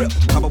 don't trip.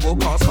 Probable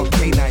cause, call the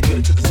K9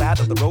 unit to the side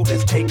of the road,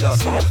 let's take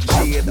us.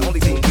 Shit, the only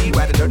thing we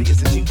riding dirty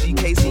is the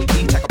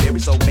UGKCB.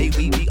 Tackleberry, so may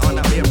we be on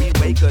our merry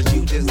way, cause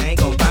you just ain't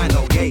gon' find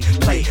no gay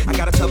play. I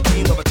got a tough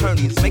team of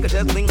attorneys, make a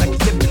judge lean like a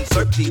sippin'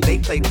 Searchy. They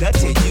play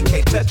Dutty, you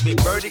can't touch me,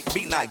 verdict,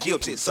 be not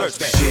guilty, search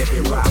that.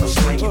 Chevy rider,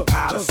 slanging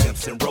powder,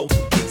 Simpson roll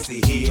through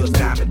Dixie Hills.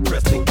 Diamond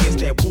pressed against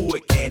that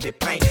wood candy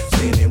paint.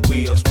 Spinning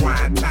wheels,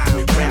 grind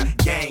time, rap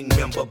gang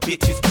member,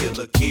 bitches,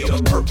 killer,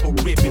 kill. Purple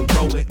ribbon,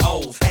 rolling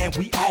O's, and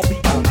we all be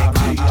on that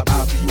crib.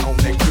 I be on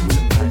that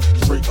kryptonite,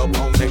 straight up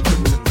on that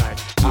kryptonite.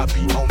 I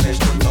be on that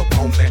straight up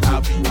on that. I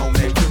be on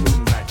that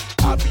kryptonite.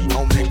 I be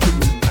on that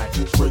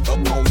kryptonite, straight up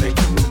on that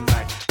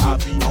kryptonite. I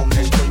be on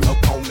that straight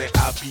up on that.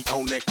 I be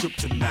on that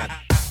kryptonite.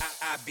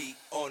 I be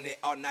on it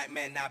all night,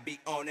 man. I be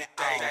on it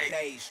all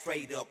day.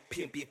 Straight up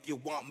pimp. If you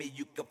want me,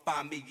 you can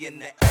find me in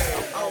the air.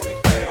 I'm on it,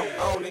 I'm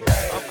on it,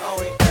 I'm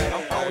on it,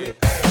 I'm on it, I'm on it,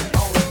 I'm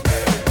on it.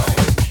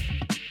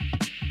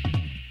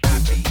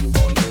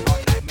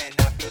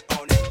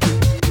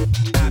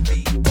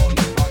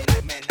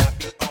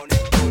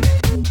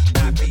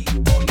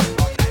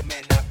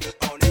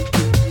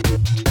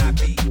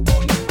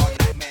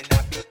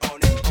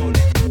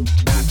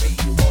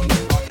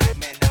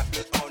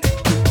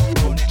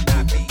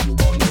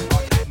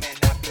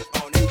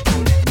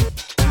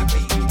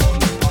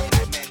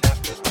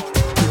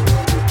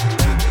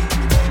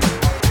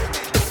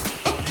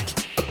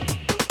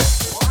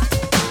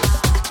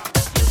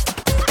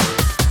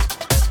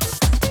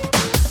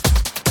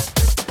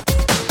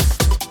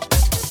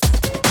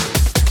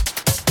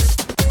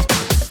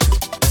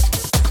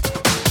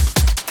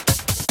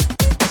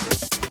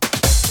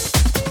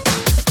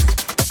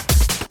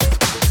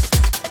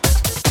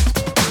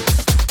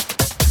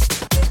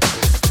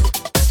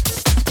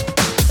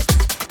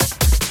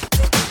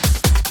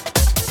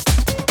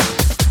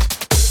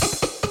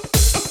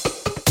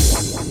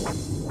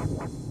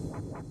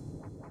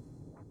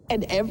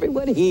 And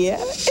everyone here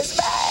is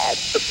mad.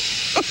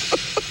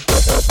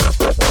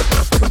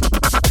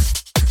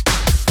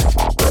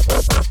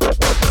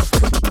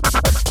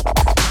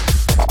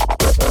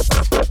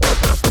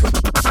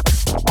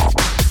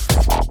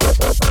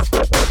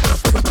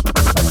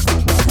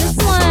 This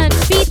one,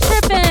 Beat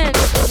Trippin',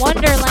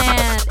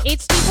 Wonderland,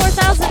 HD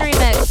 4000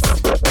 remix.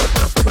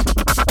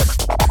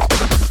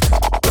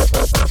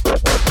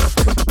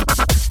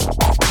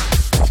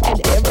 And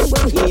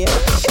everyone here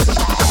is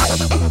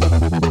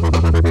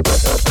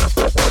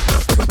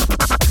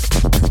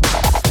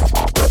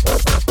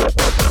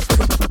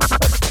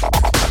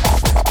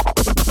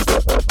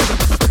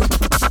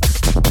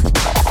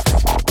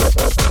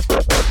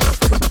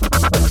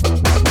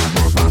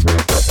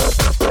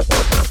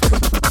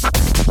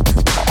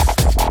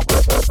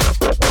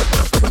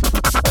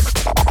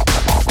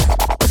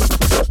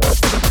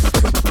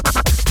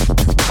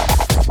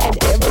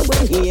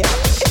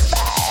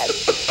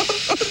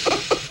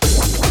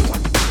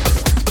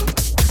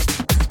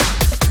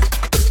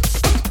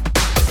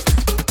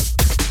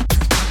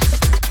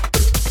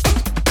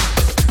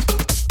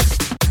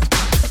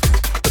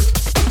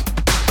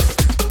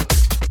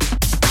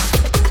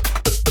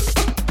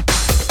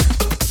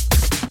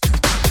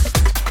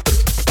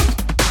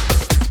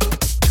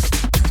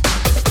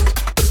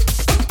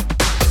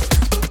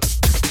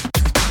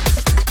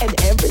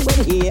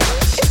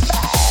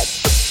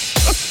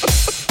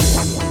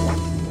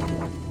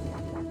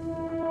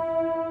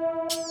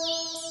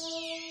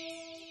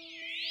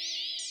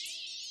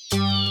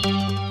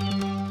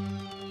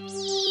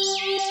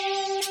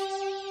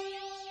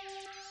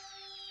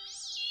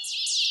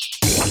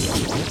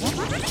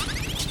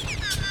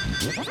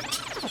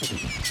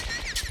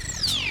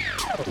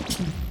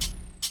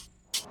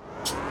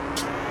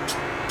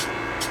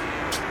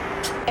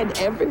and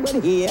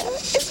everyone here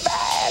is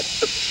mad.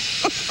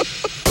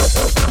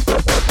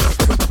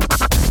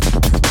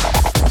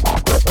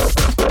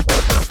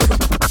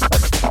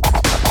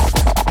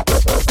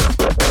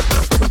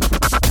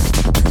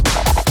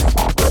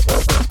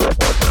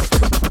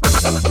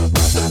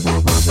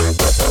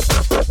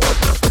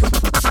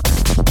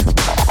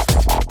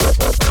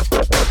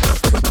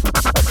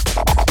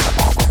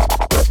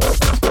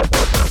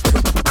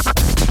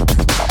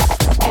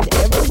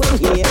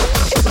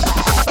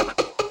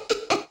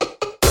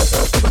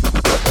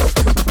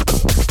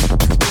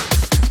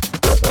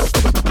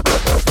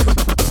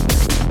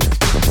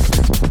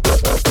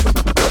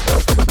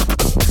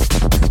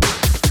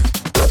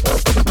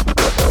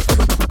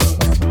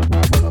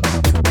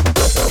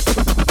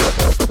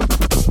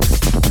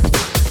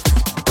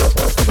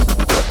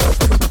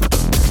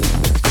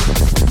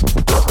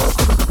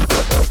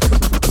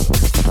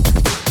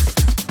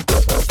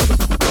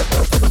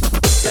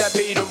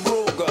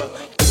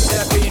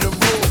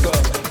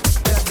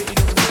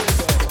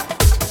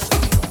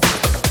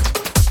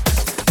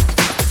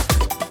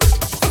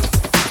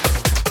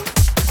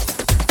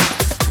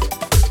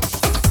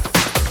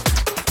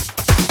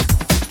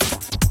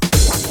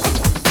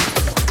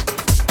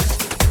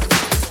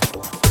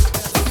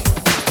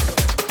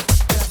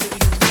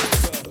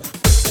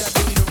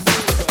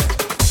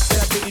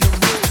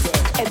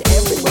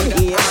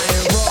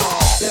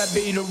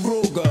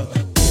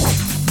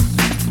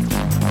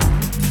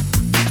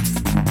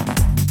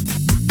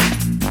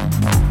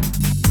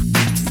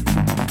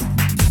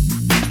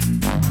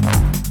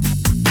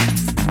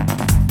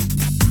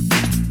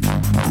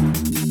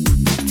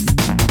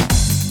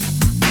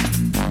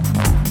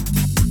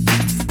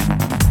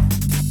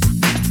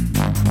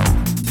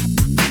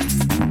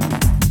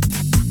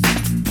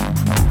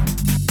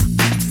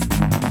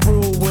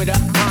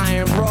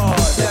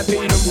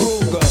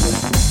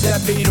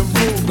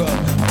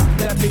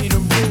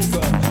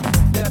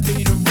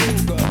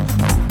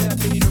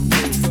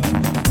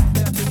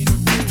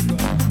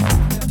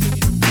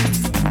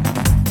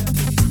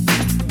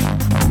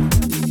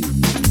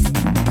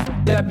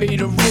 That be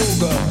the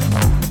Ruger.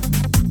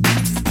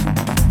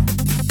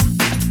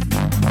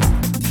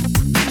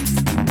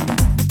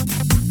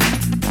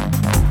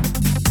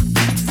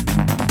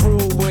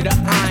 Rule with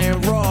an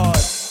iron rod.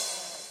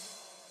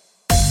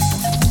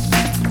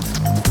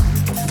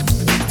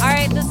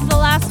 Alright, this is the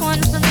last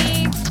one for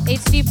me.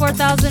 HD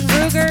 4000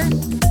 Ruger.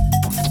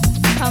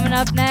 Coming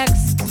up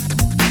next,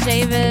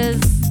 Javis.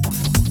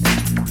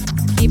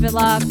 Keep it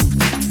locked.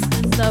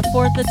 It's the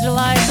 4th of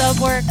July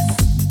Subworks.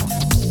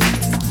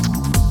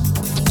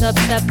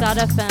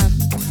 Dubstep.fm.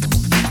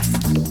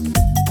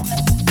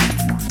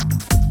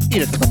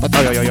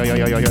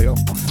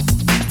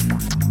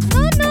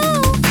 Oh no!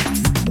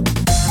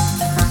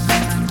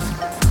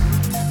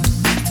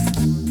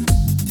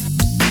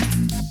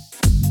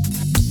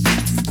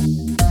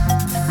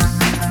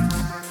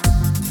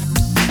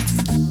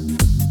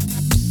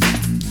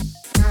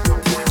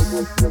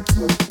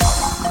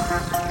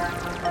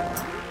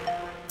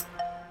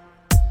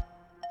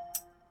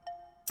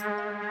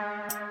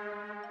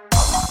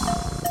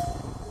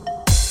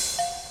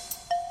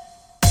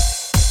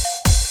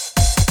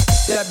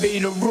 That be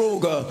the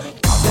Ruger.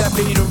 That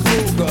be the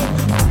Ruger.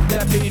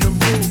 That be the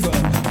Ruger.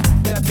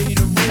 That be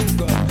the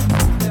Ruger.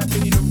 That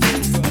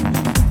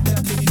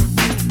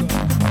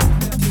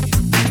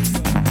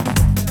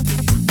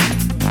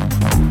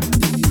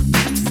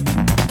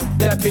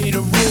that be the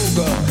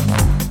Ruger.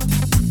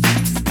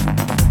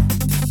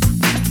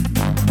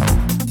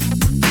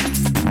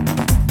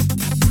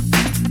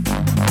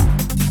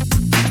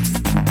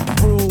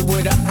 Rule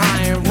with an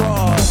iron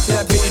rod,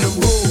 that be the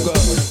Ruger.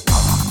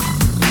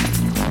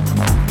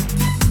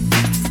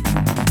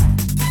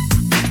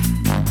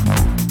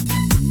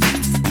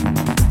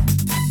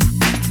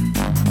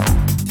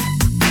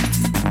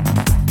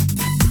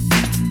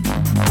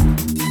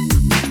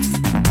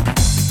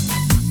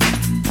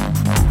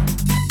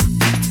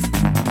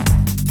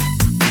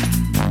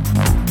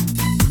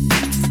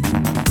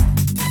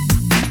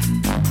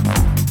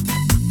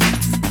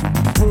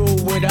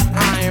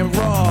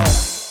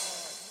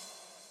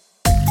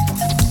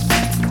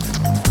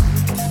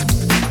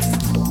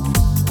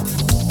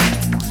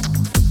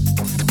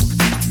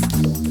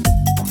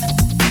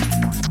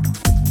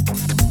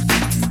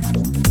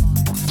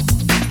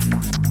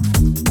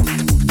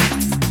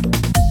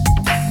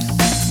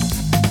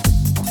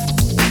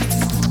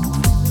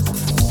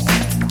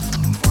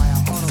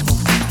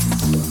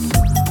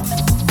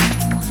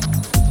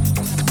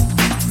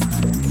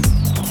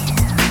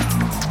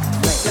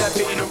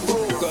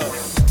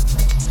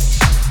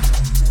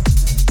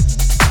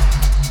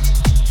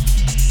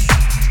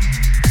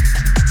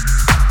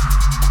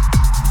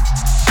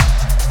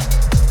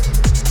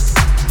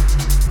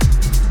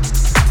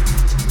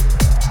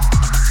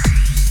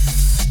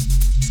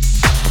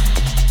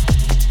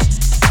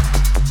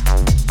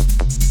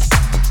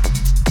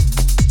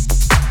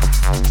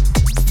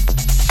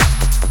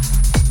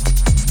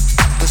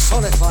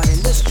 Personified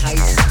in this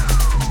case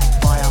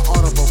by our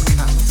honourable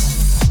cats.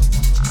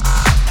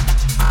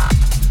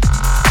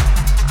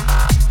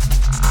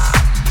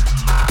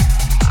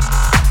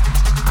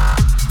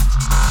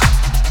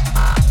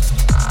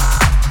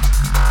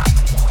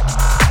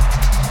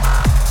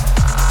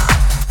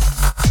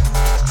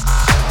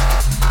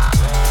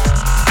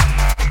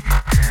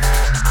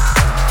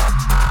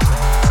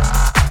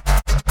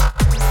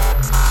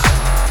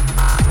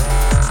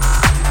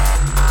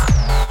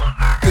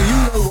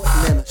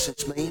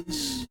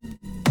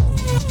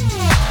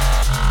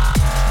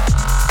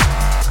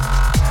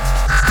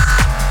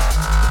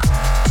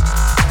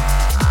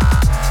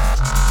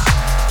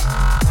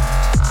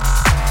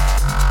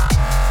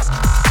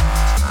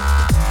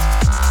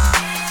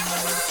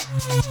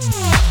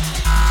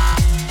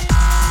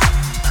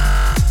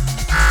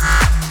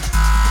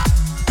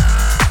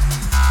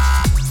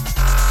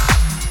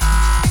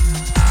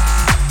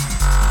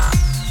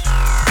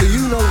 Do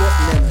you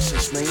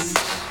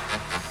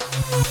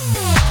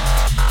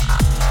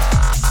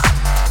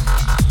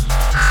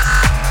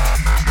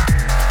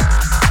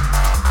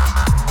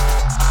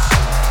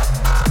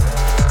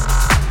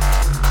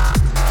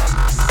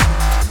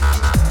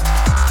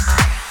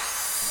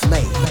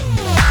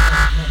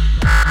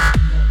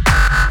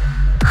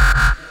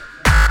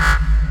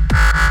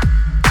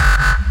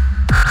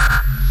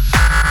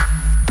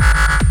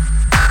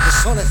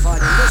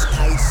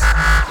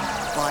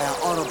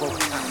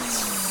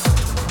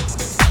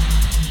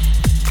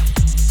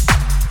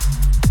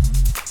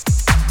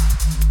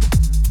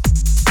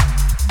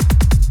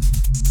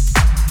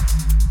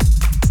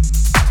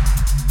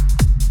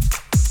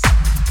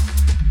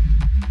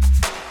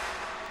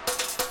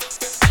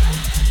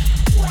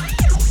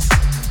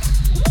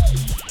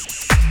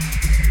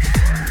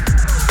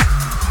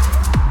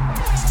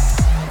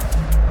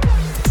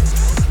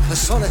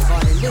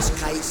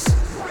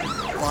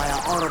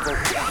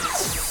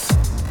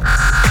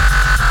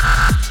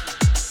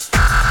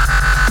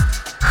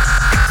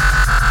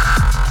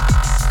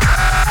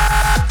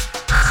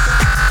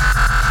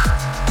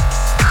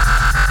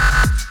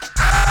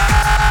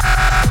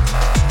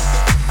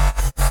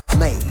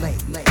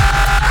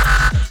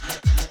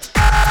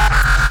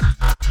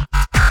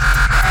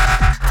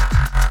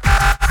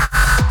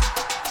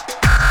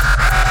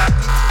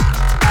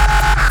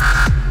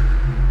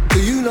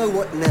know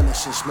what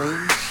nemesis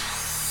means?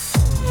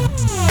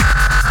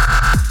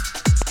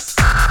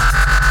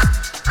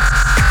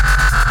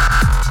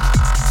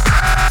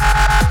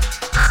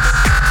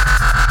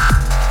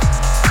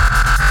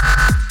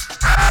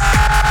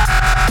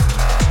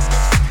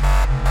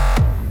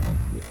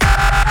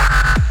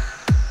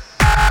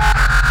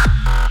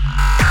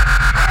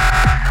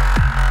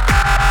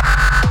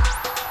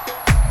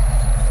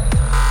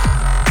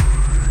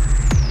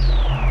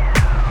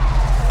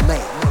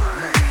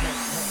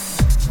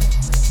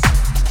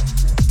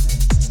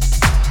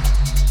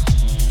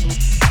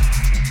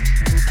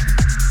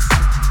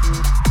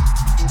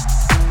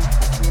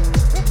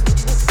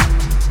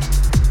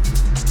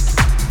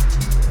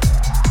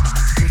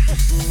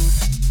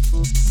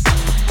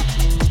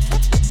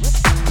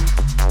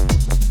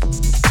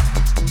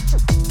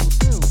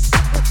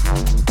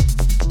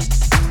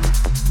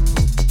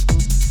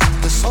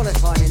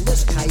 Personified in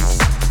this case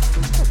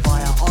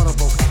by our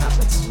honourable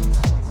habits.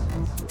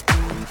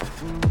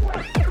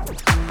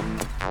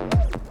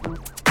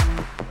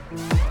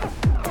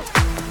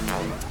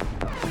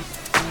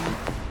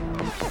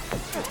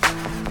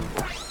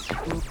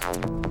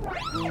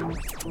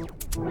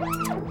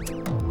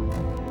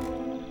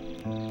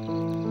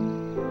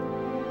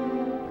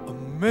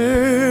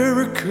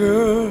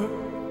 America,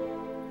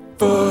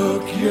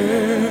 fuck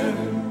yeah.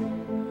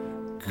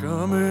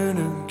 Coming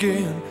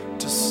again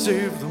to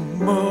save the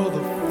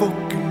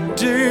motherfucking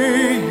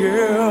day,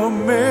 yeah,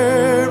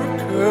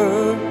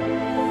 America,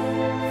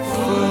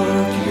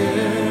 fuck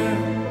yeah.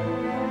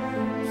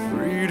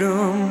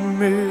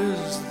 Freedom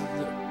is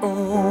the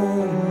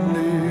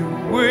only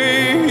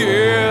way,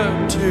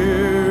 yeah,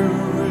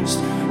 terrorist,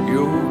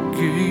 your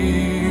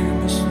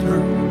game is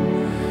through.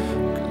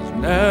 'Cause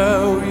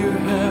now you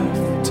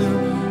have to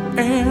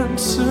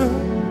answer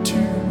to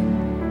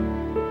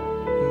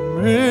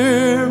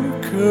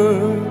America,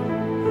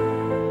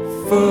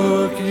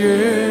 fuck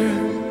yeah,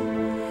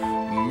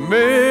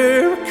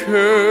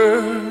 America,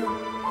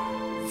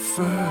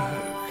 fuck.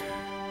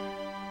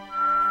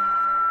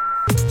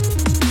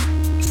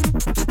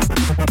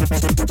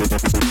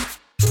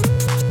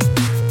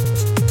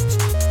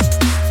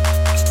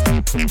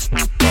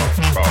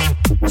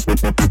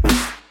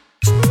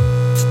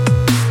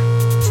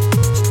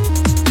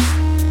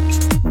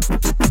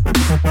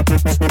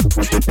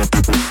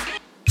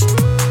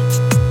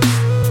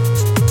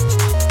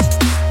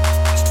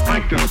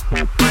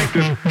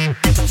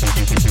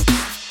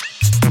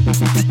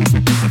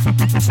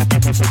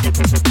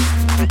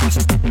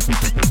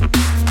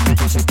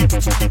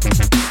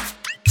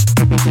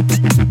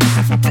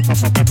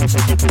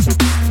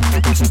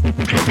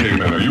 Okay,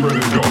 man, are you ready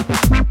to go?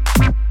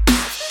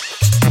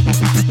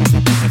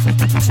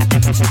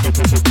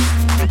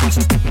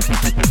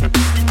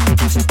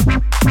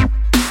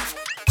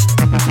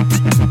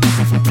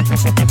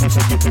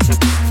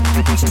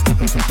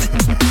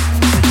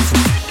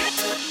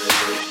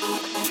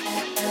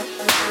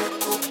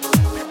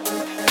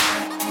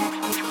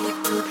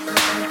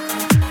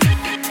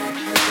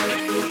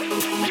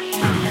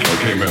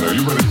 Okay, man, are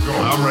you ready to go?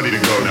 I'm ready to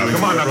go. Now,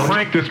 come on, now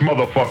crank this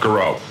motherfucker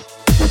up.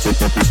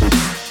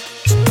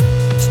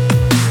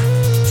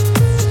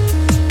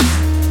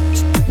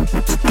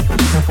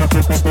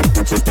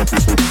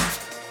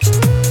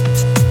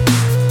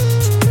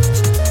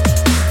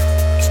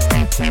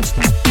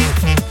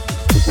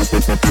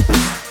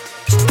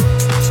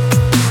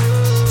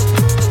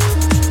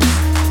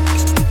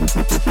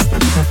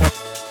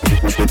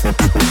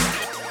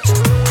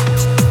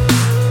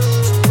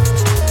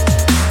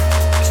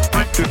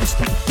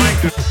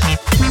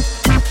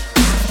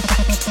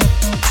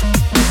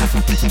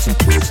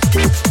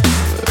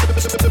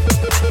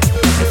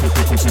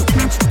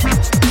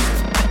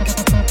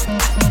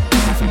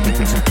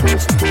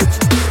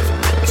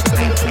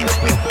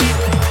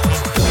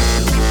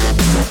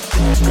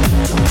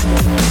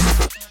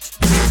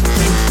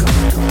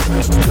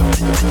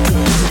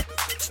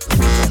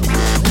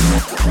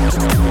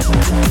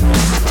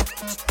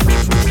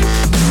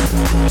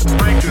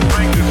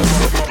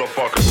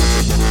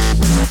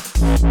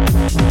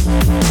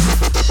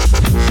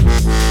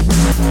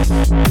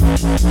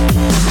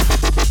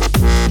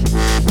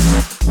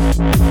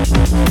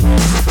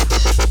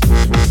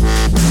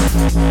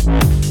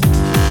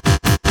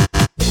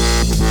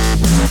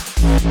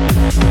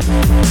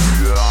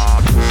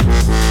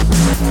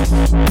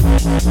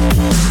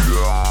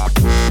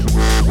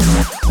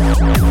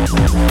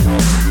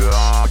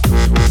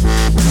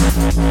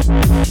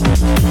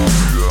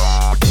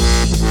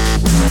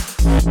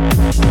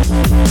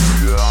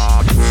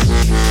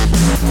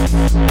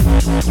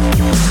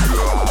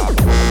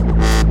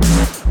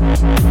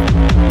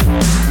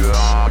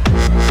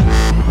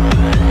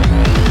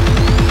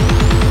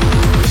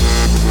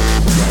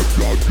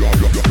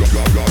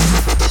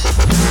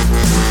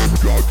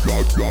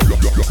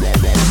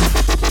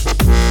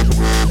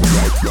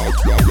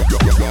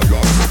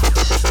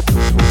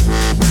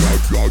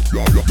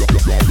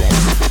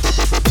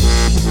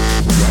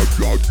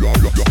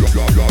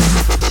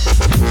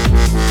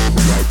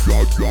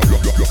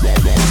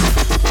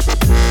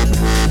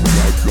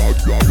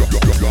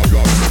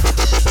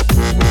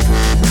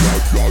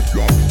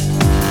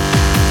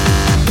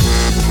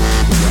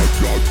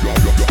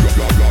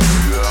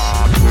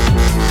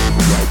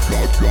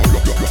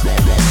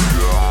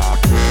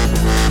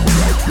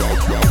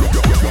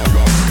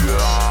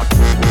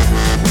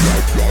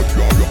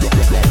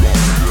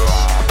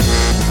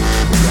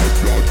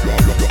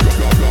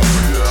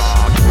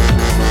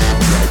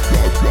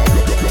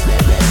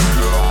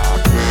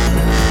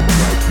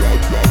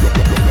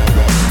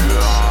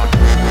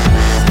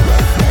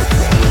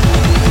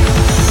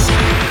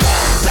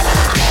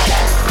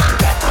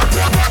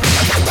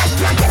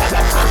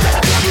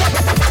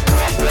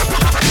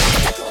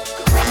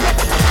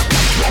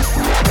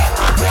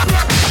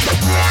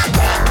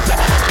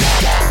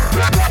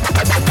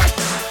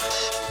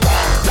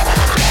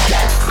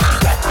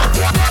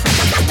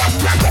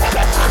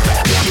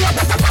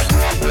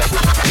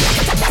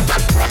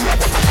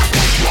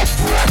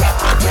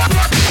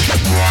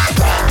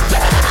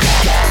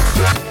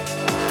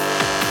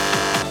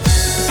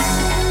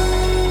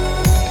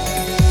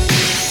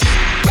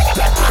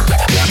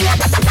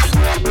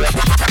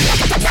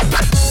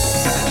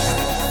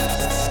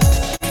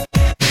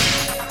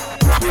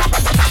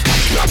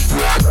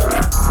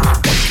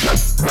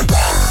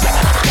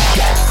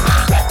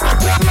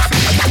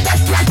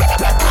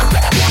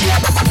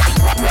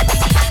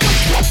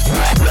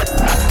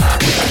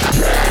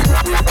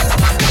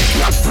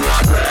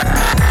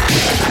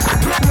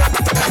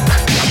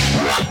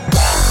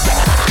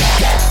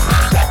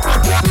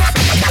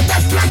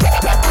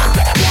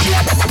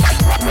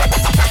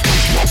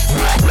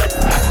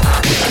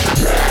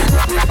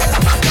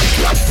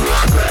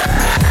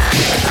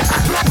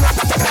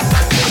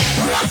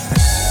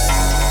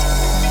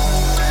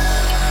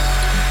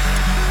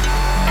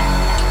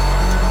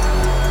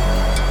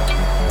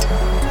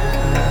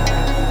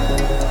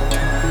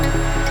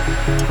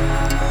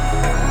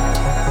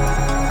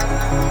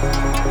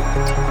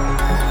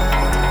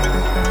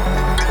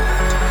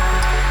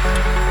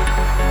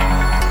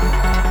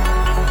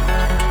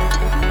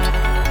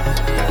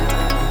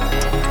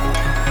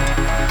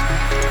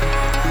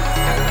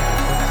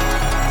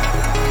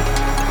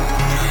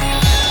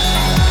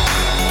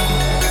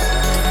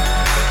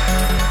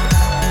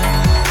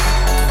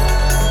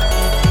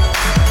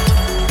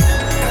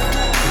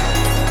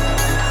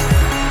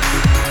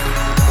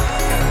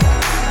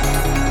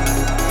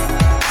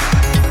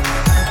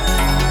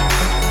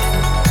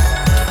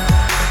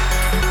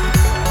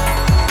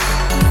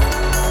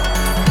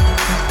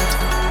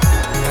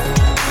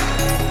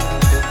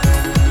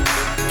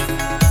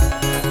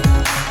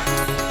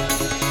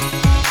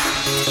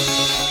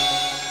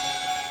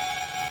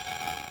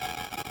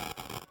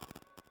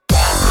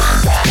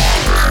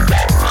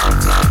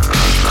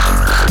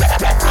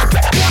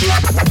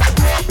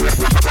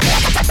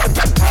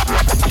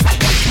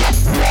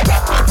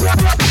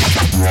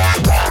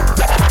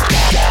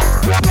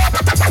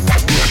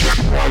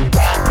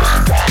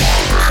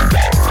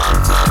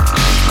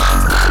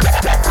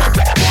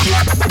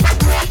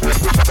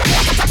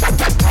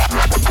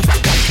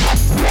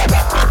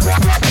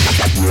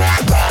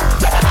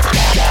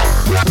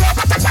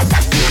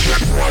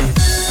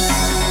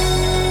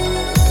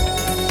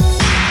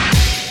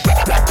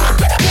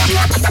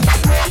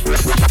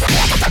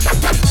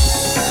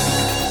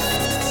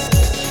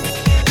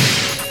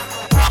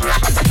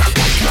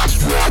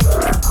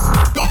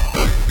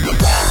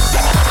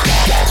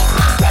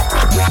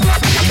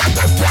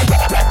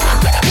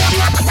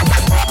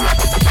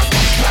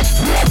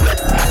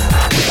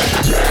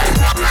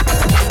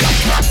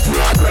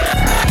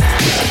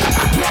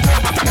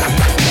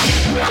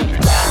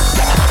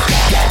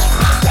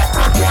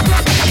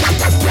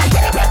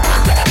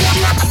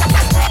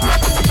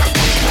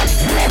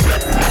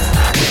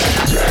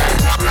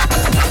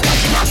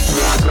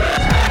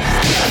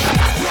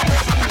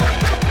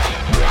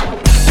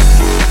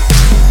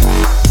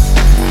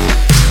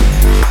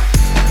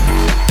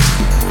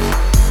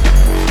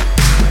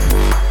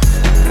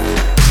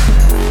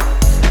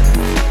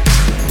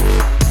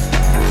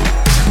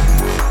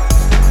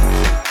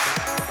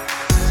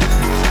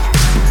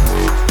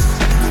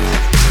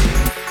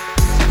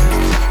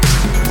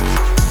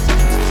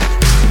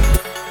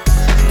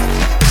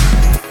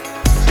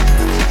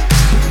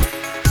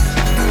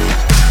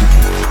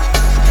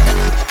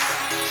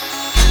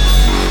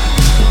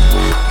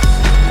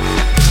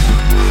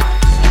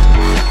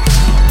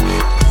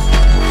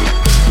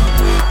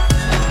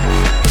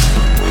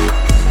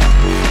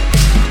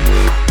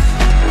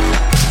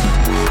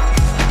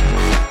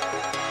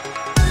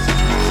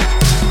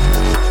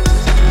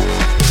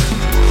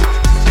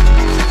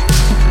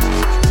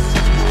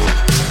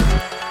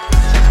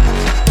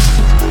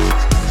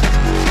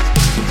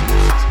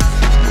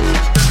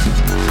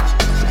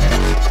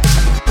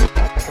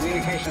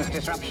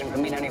 disruption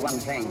can mean only one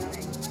thing: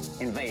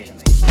 invasion.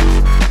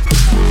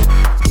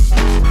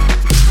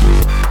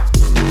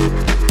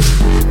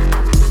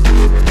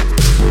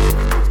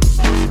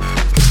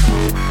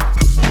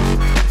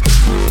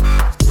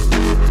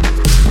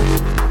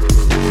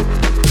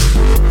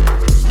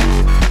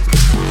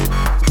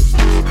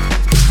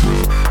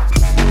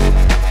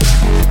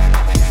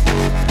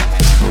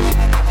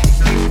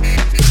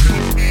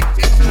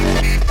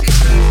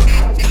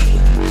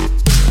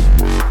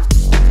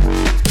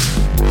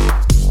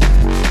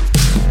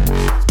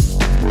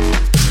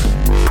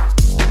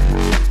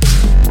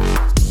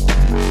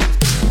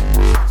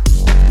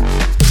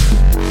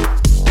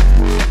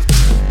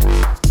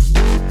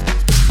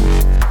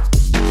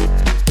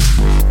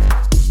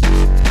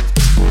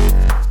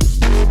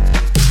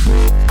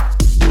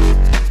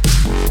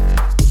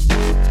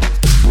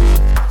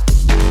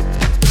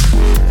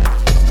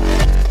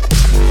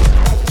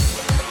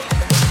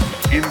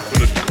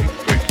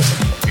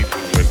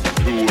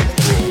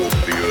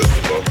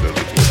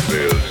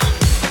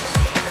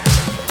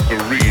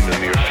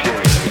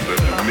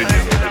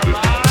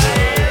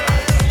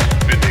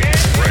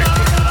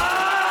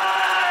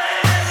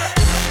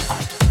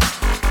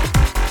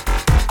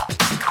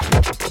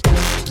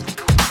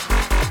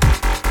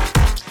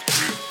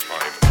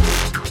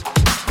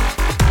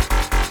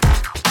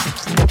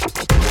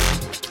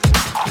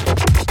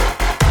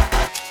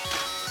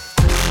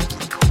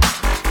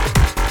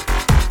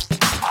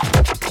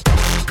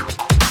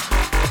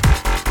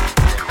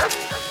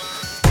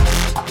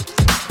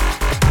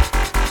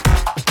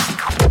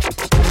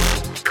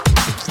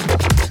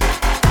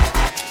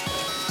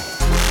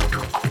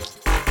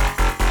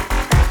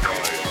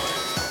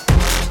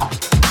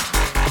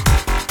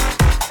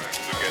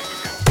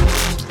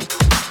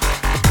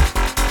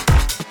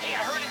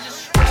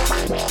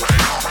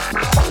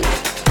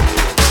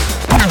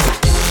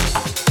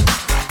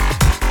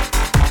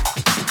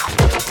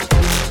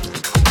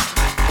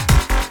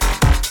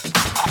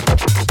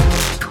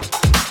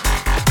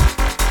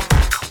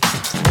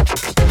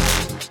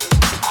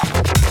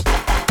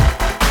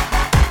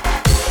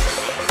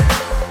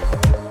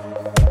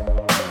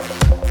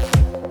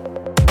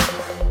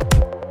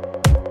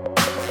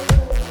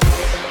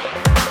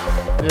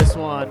 This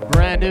one,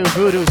 brand new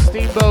Voodoo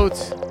Steamboat.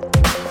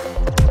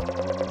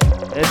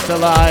 It's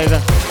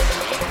alive.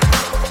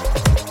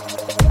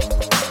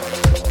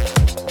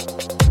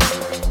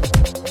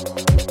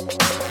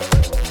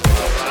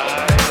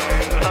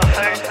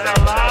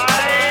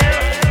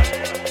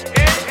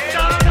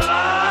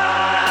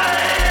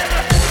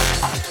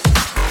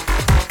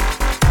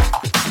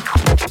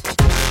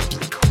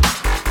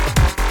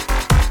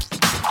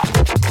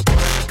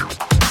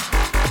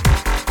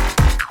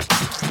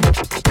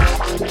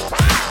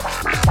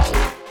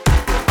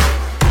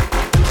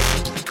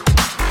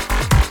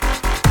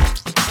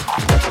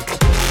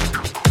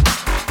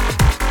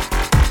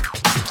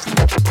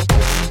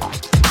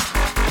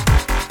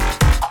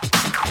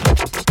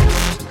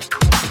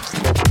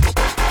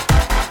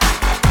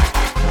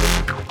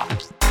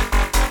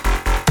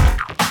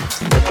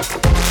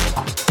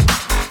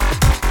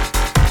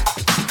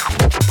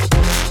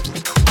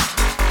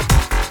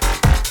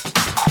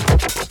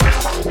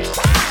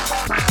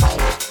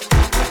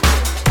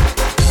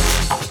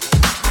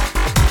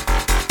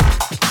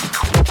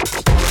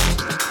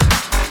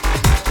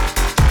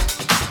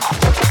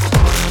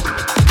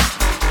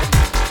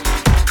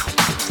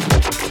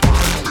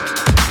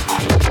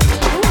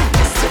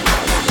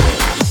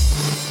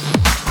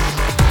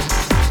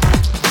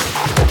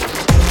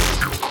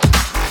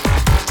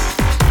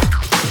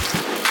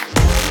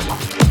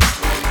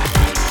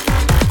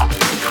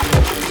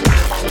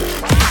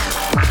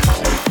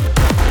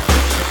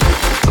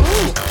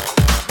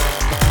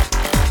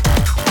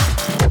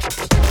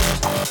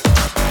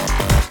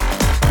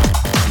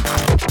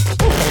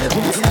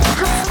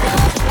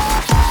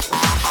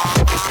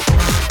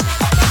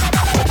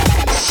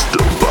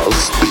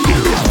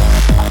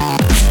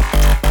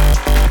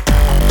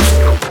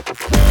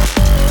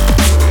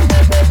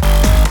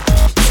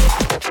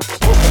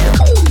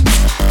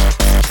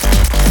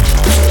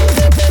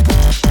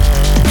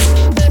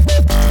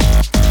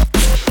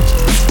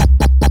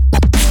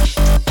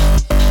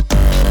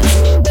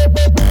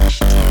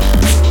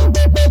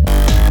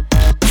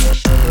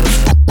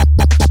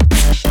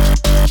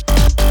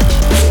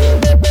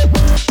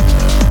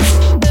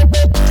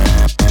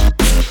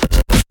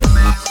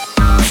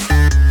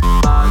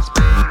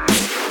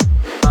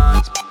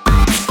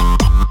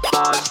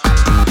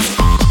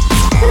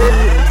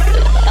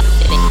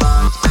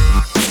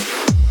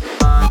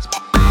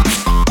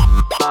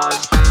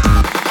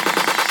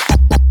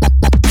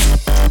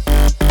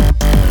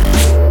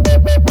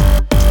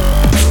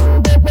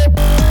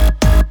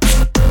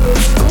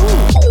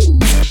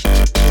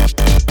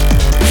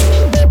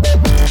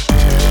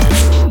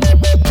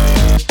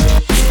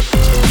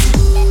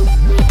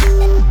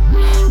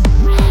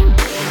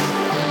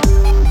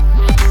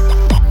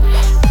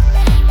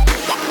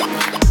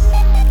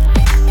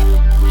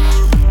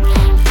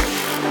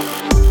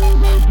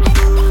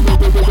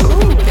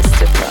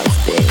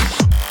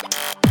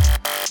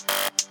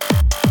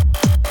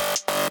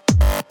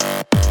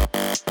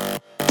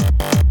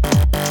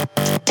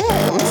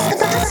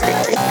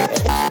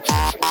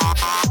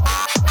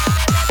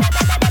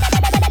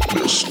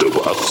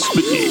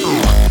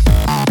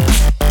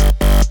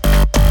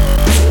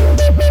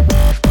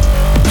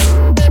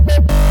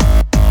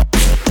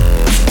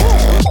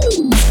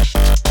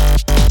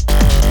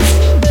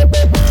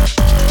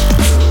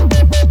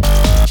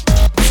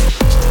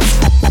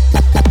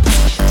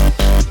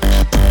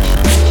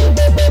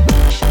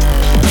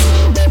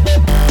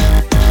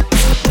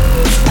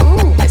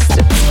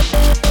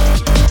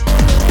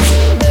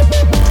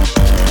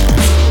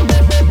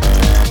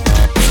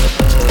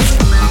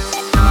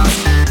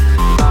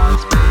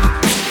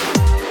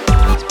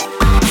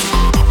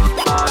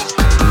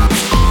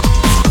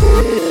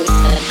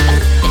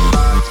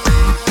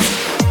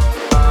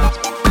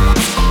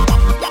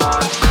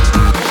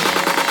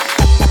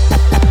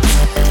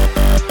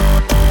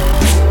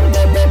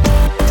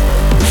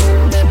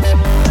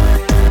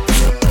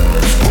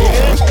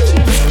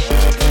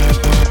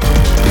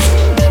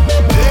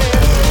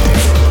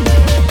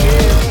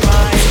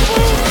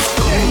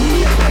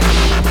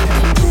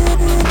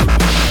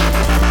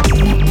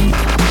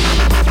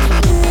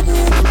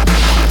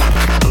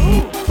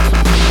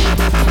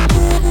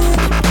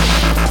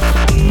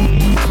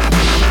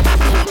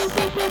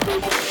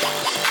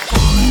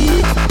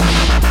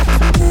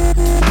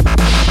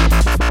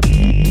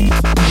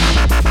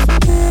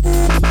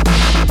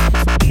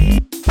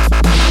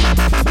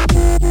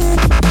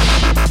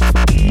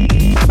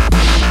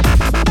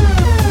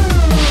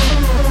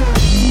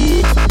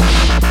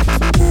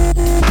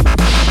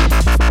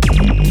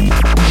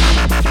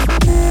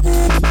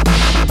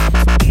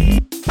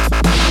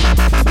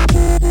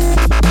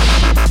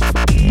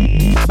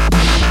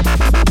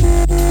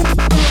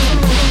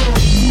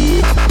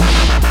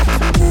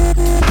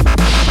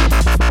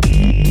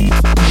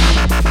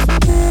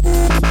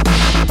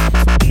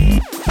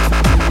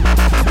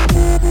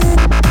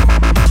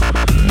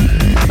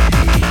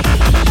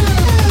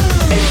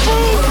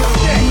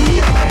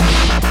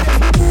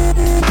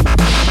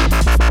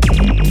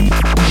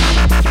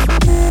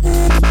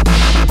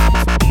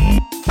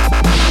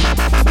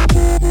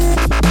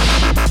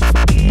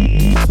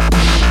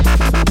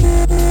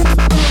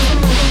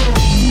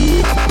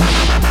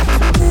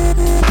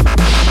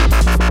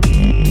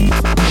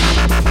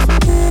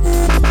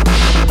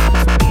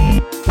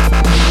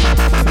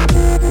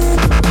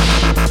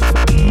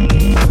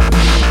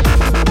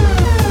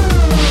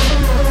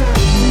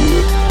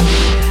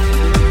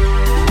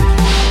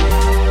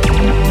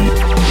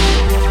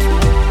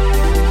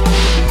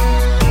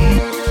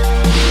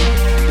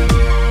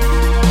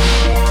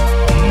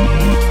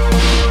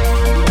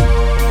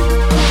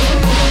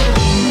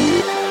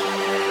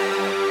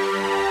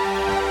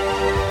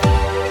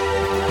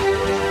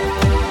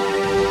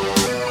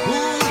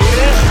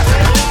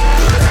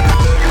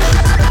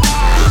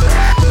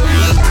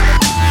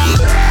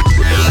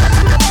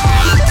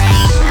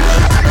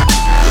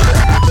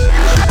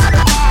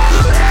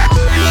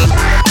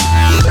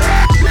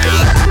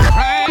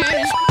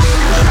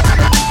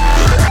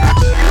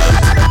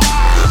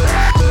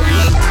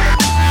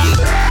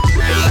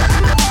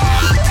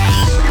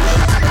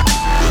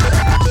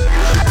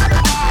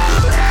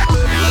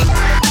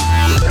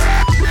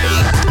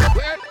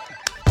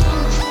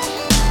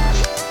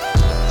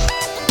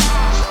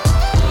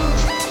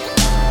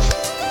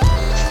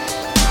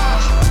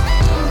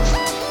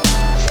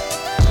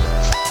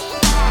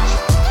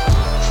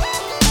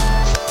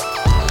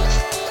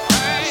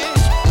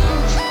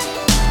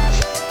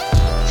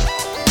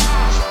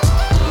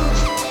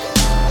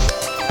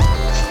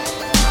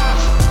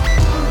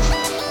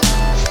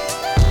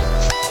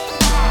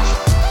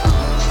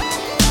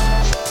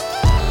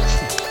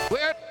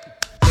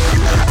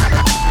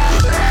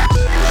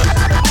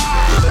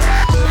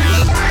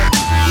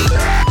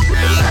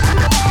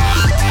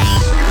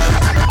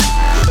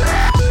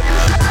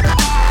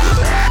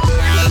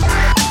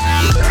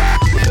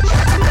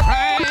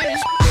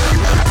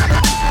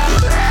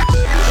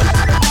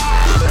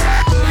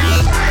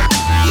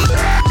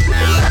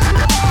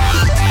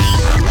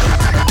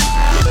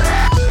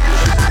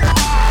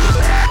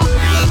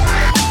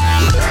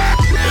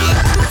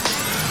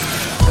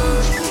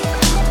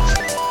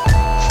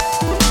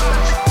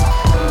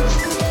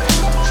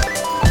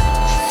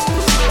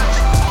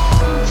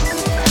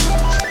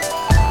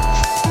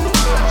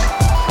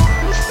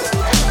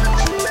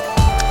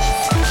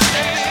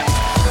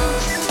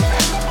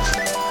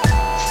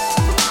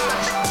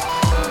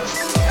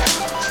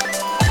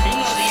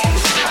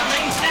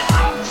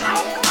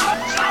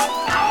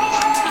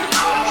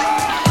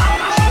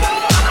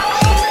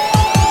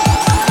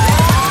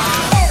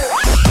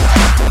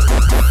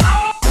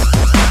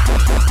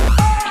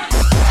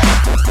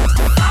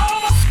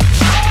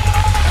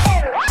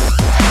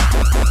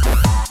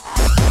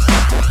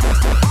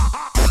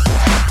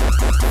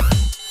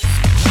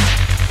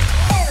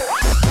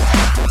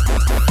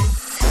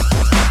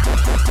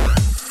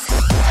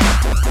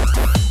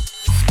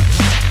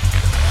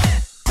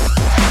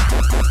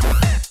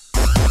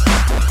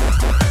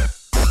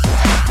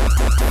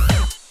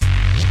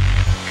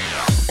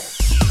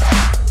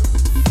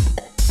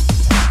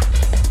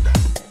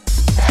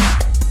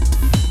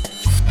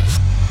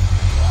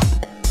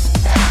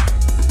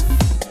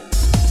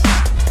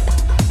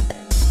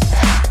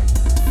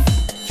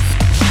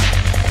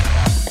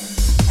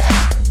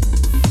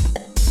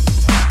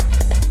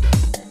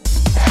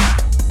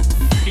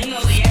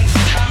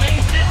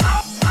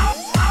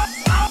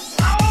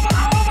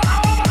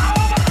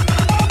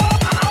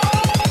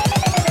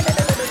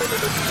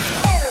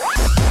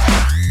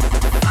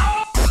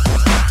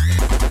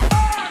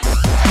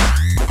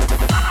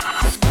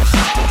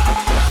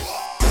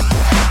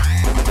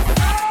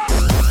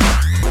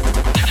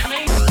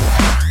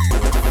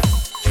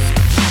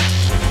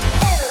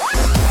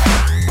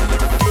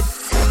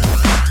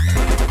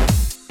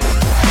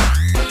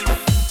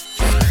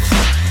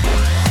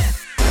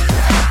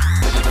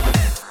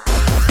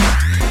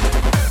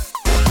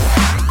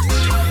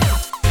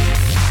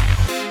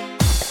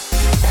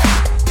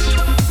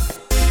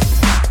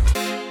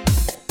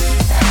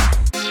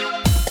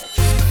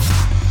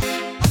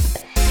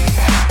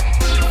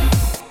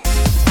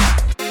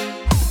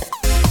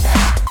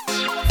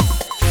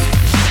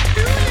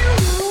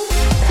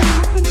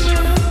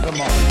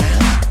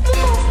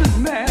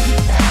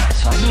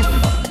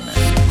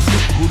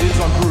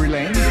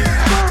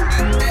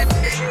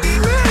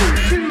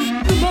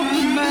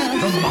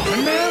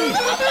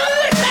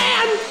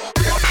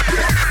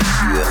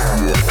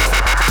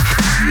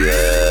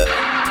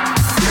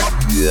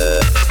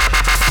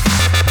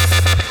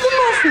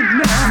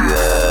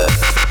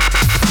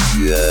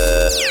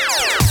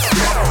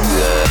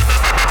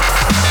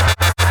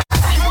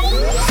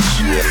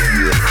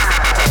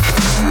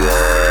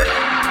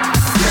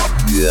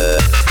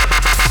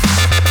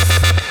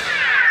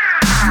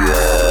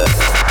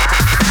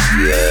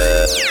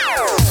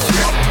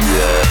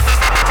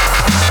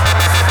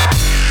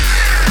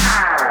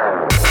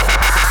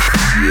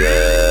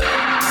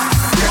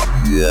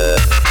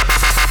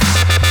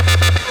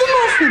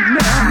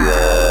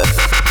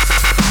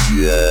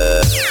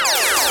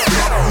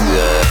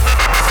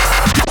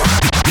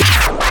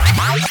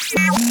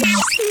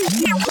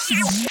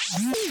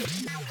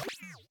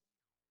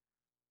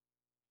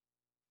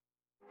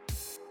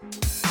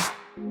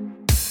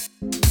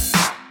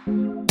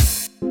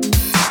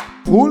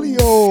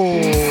 Julio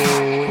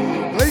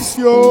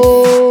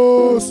Iglesias.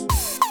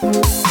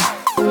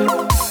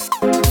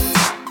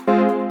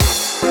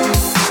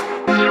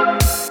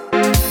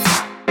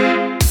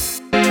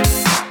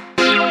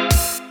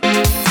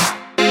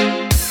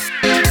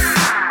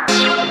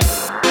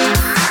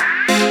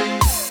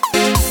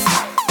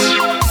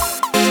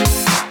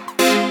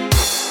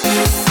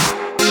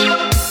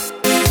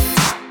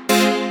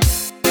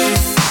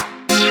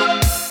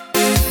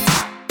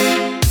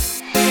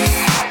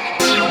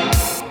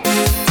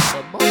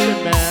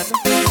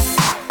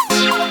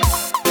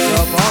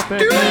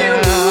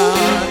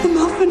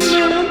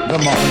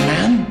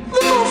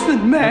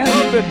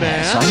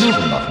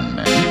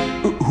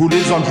 Who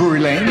lives on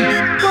Drury Lane?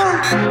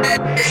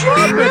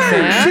 Trumpet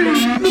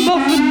Man. The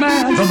Muffin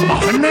Man. The Muffin Man? The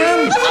Muffin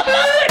Man! The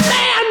Muffin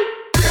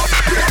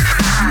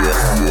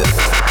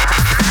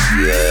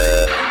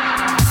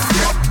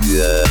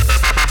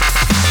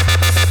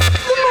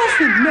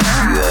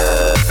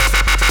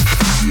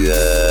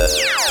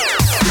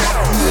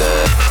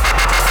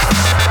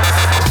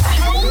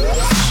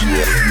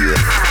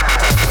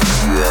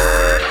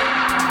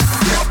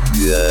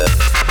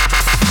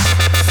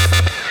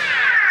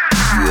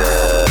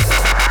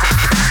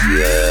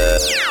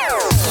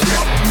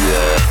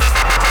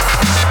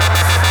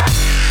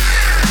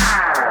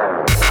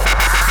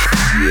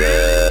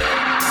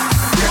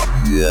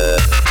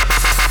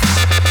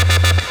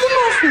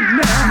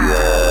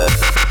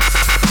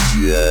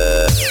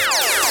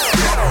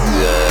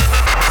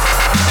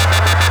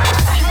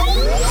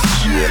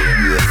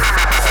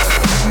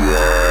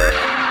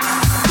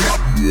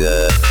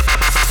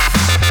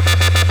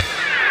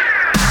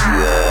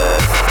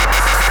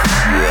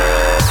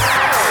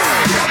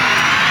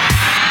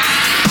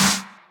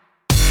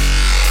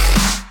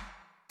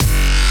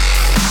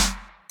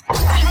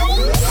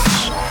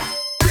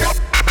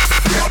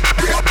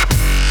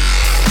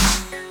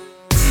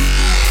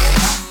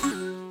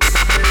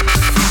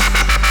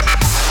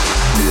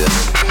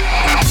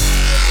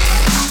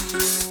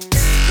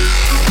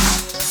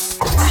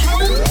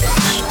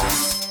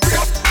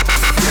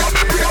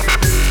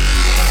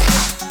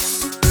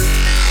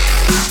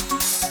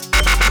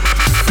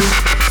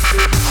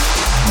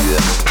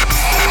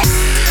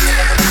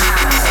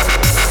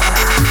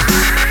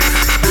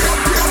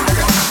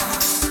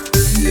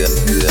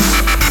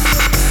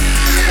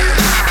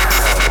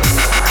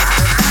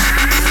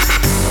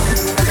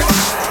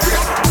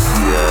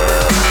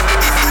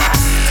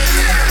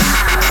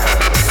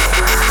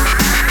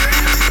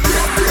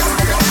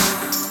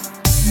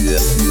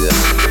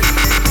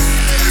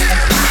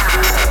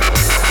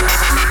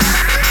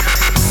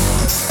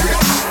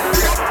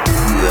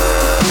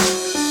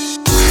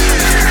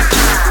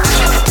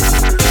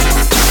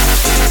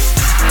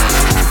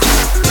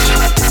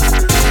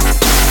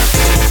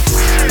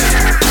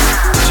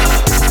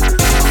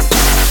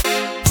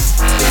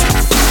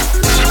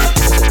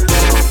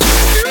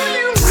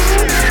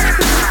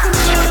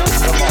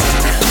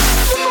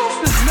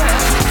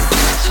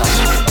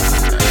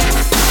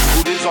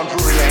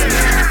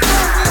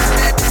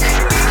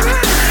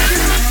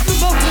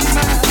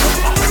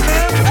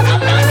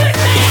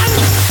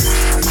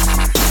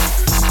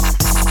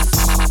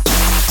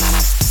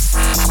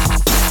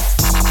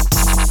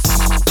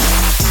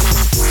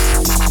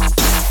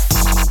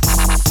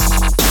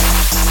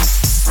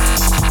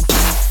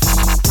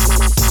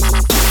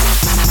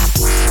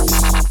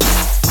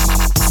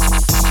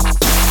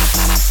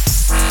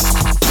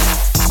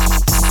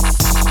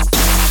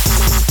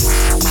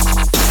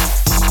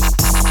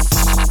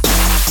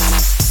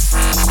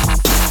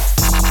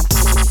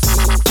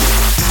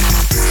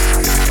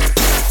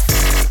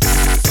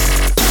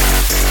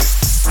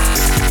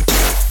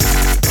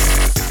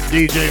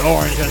DJ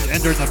Orange has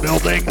entered the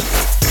building.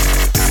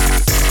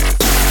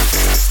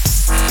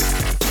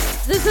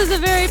 This is a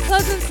very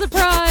pleasant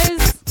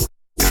surprise.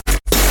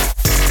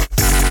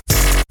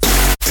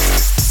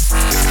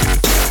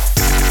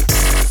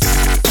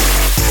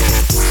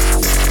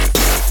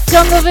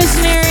 Jungle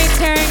Visionary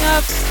tearing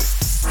up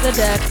the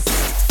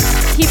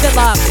decks. Keep it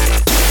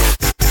locked.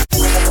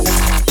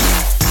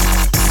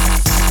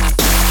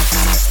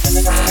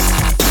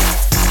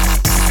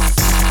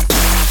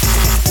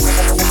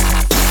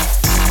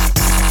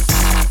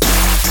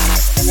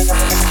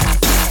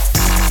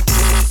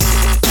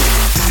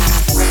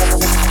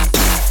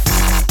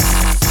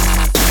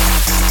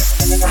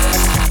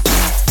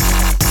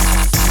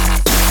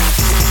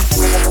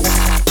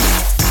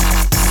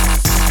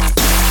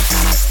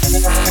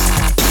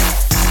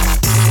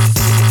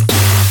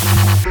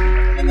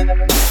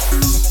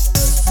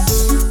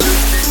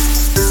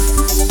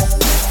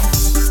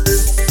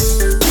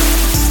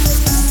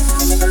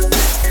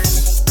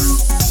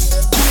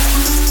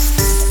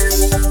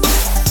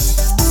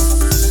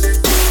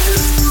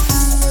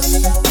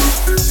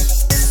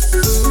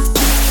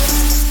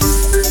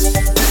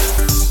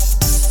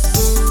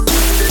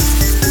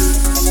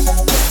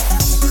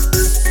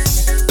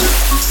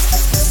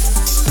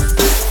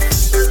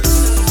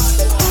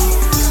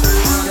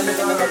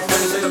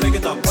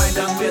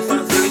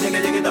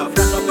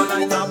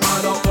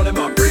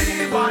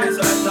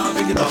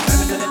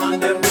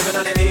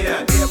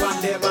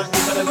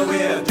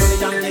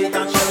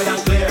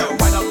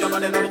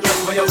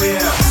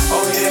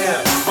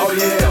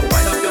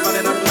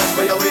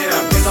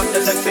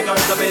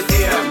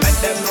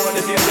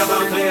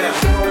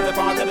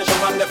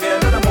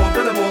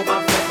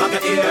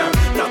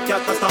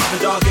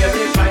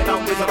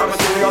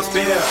 serious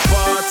beer.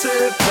 Party,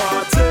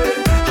 party,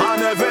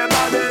 and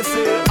everybody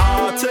feel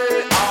arty,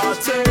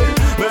 arty.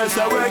 We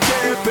say we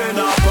keeping a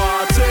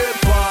party,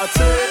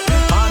 party,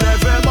 and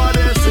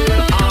everybody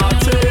feel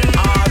arty,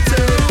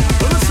 arty.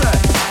 What you say?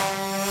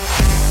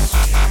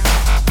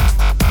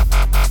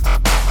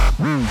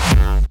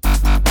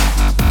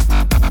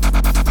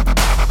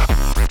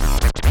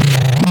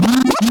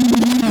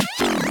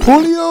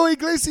 Julio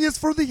Iglesias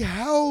for the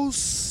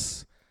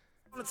house.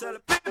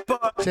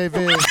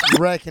 JV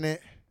wrecking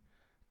it.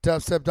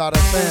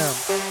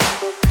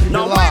 Dubstep.fm.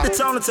 Now wait the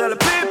time to tell the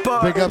people.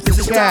 Big ups This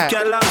to is Cat. Top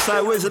Cat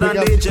alongside Wizard Big and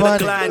ups DJ to the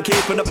Bunny. Clan,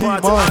 keeping the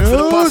party T-Money. on for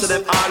the boss of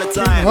them all the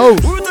time.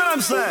 Host. Who them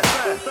say?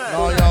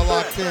 All y'all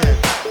locked in.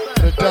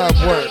 The dub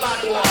work.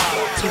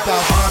 2010.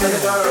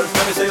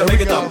 Let me see you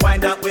pick it up,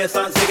 wind that waist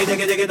and zig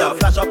it up.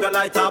 Flash up your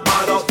light up,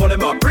 ball up, pull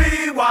them up.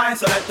 Rewind,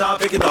 select up,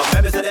 pick it up.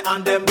 Let me see the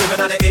hand them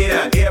moving on the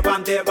ear. Here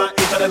and there and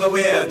each and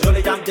everywhere.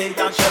 Julie and D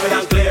and Sherry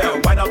and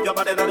Clear. Wind up your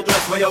body on the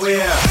dress where you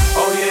wear.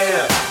 Oh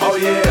yeah, oh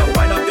yeah.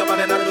 Wind up your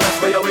body on the dress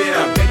where you wear.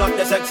 Pick up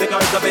the sexy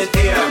girls up in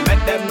here.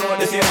 Make them know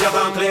this year you're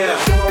gone clear.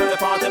 Show the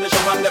party, the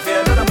show and the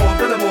fear. Do the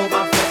move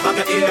and flip back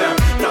your ear.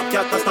 Top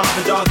Cat to start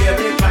the jog here.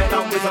 Decline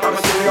and whistle of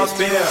a serious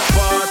beer.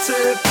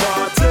 Party,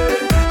 party,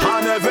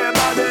 and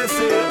everybody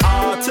feel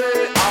arty,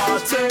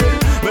 arty.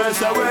 We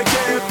say we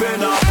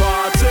keeping a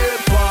party,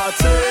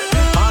 party,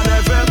 and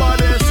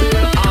everybody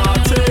feel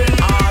arty,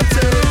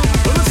 arty.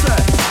 What you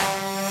say?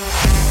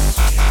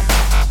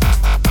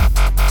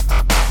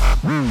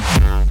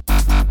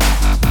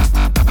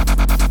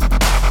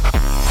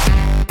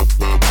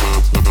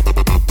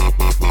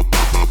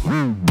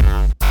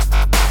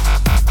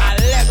 I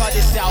love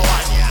this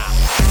one, yeah.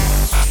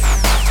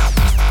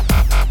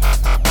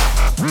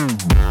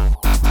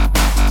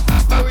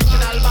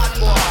 Original bad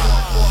boy.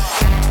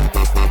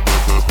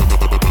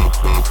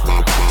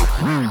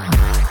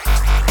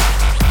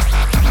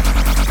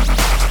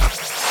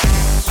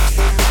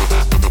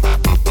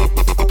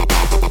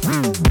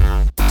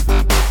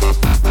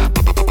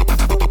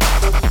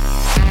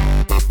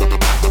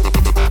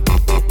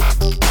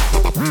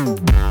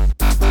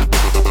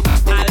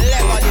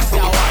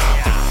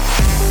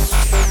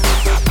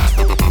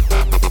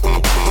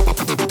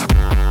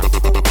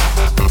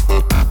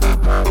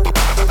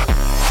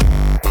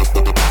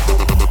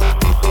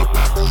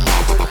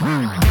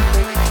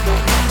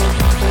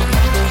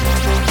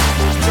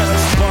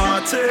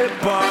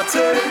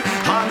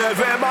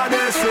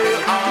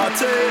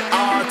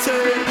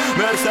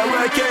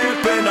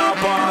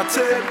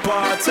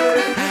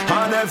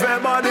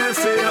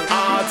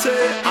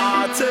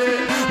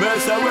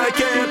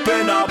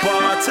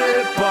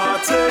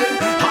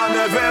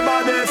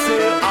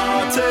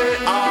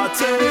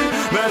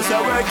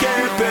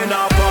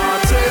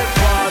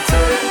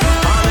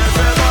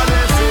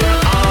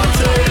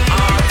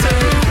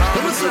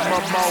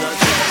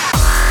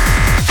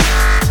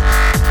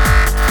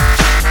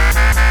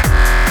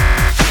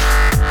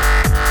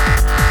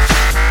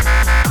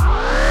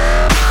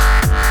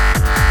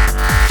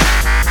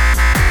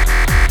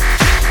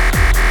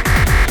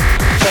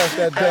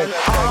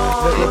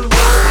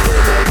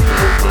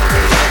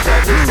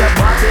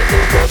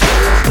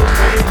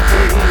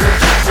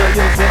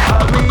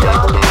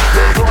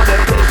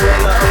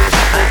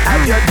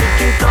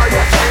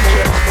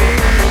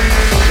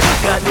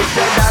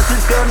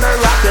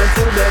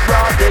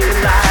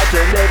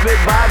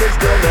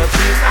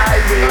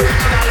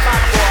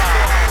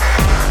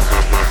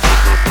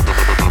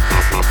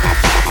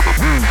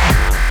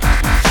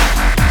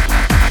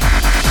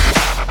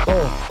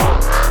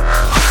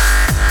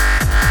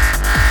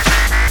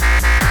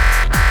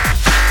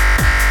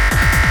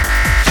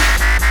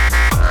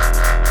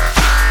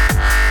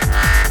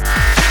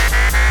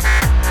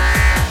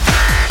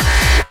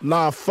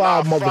 Line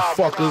 5,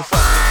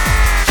 motherfuckers.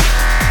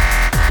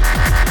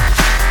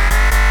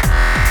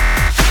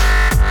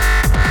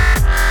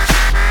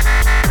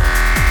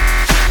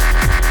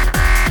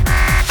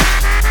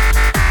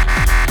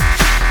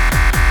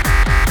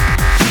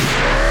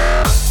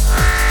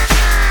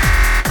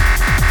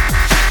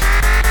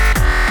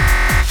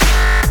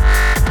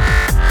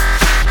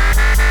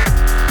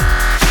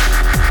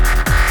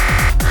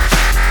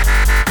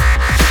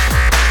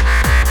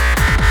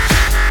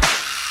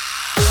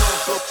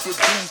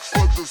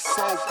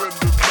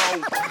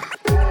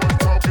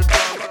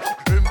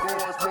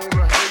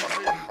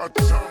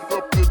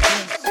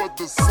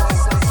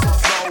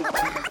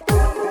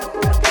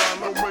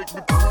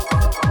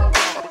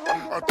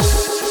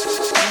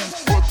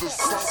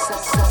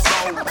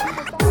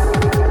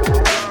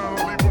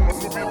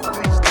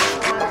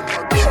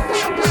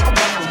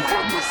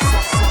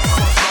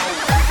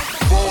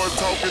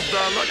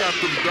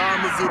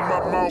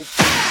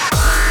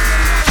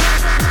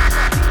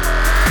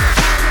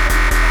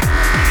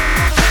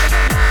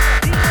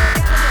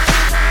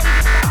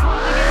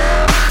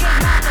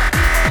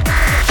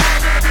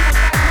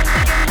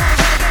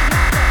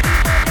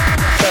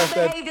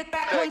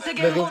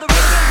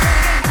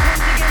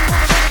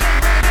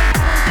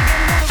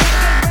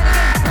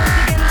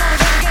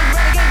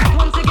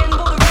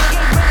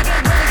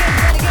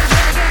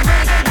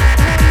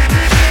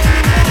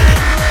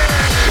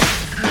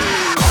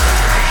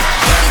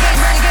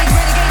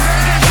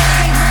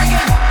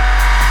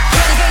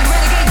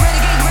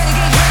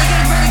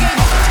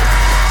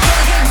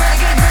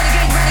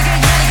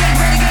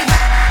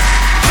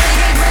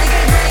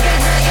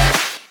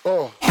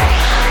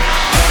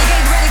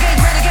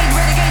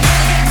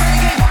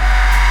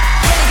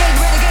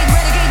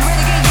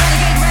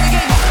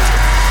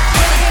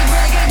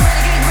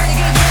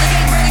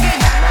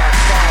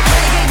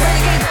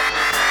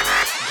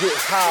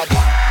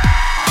 one.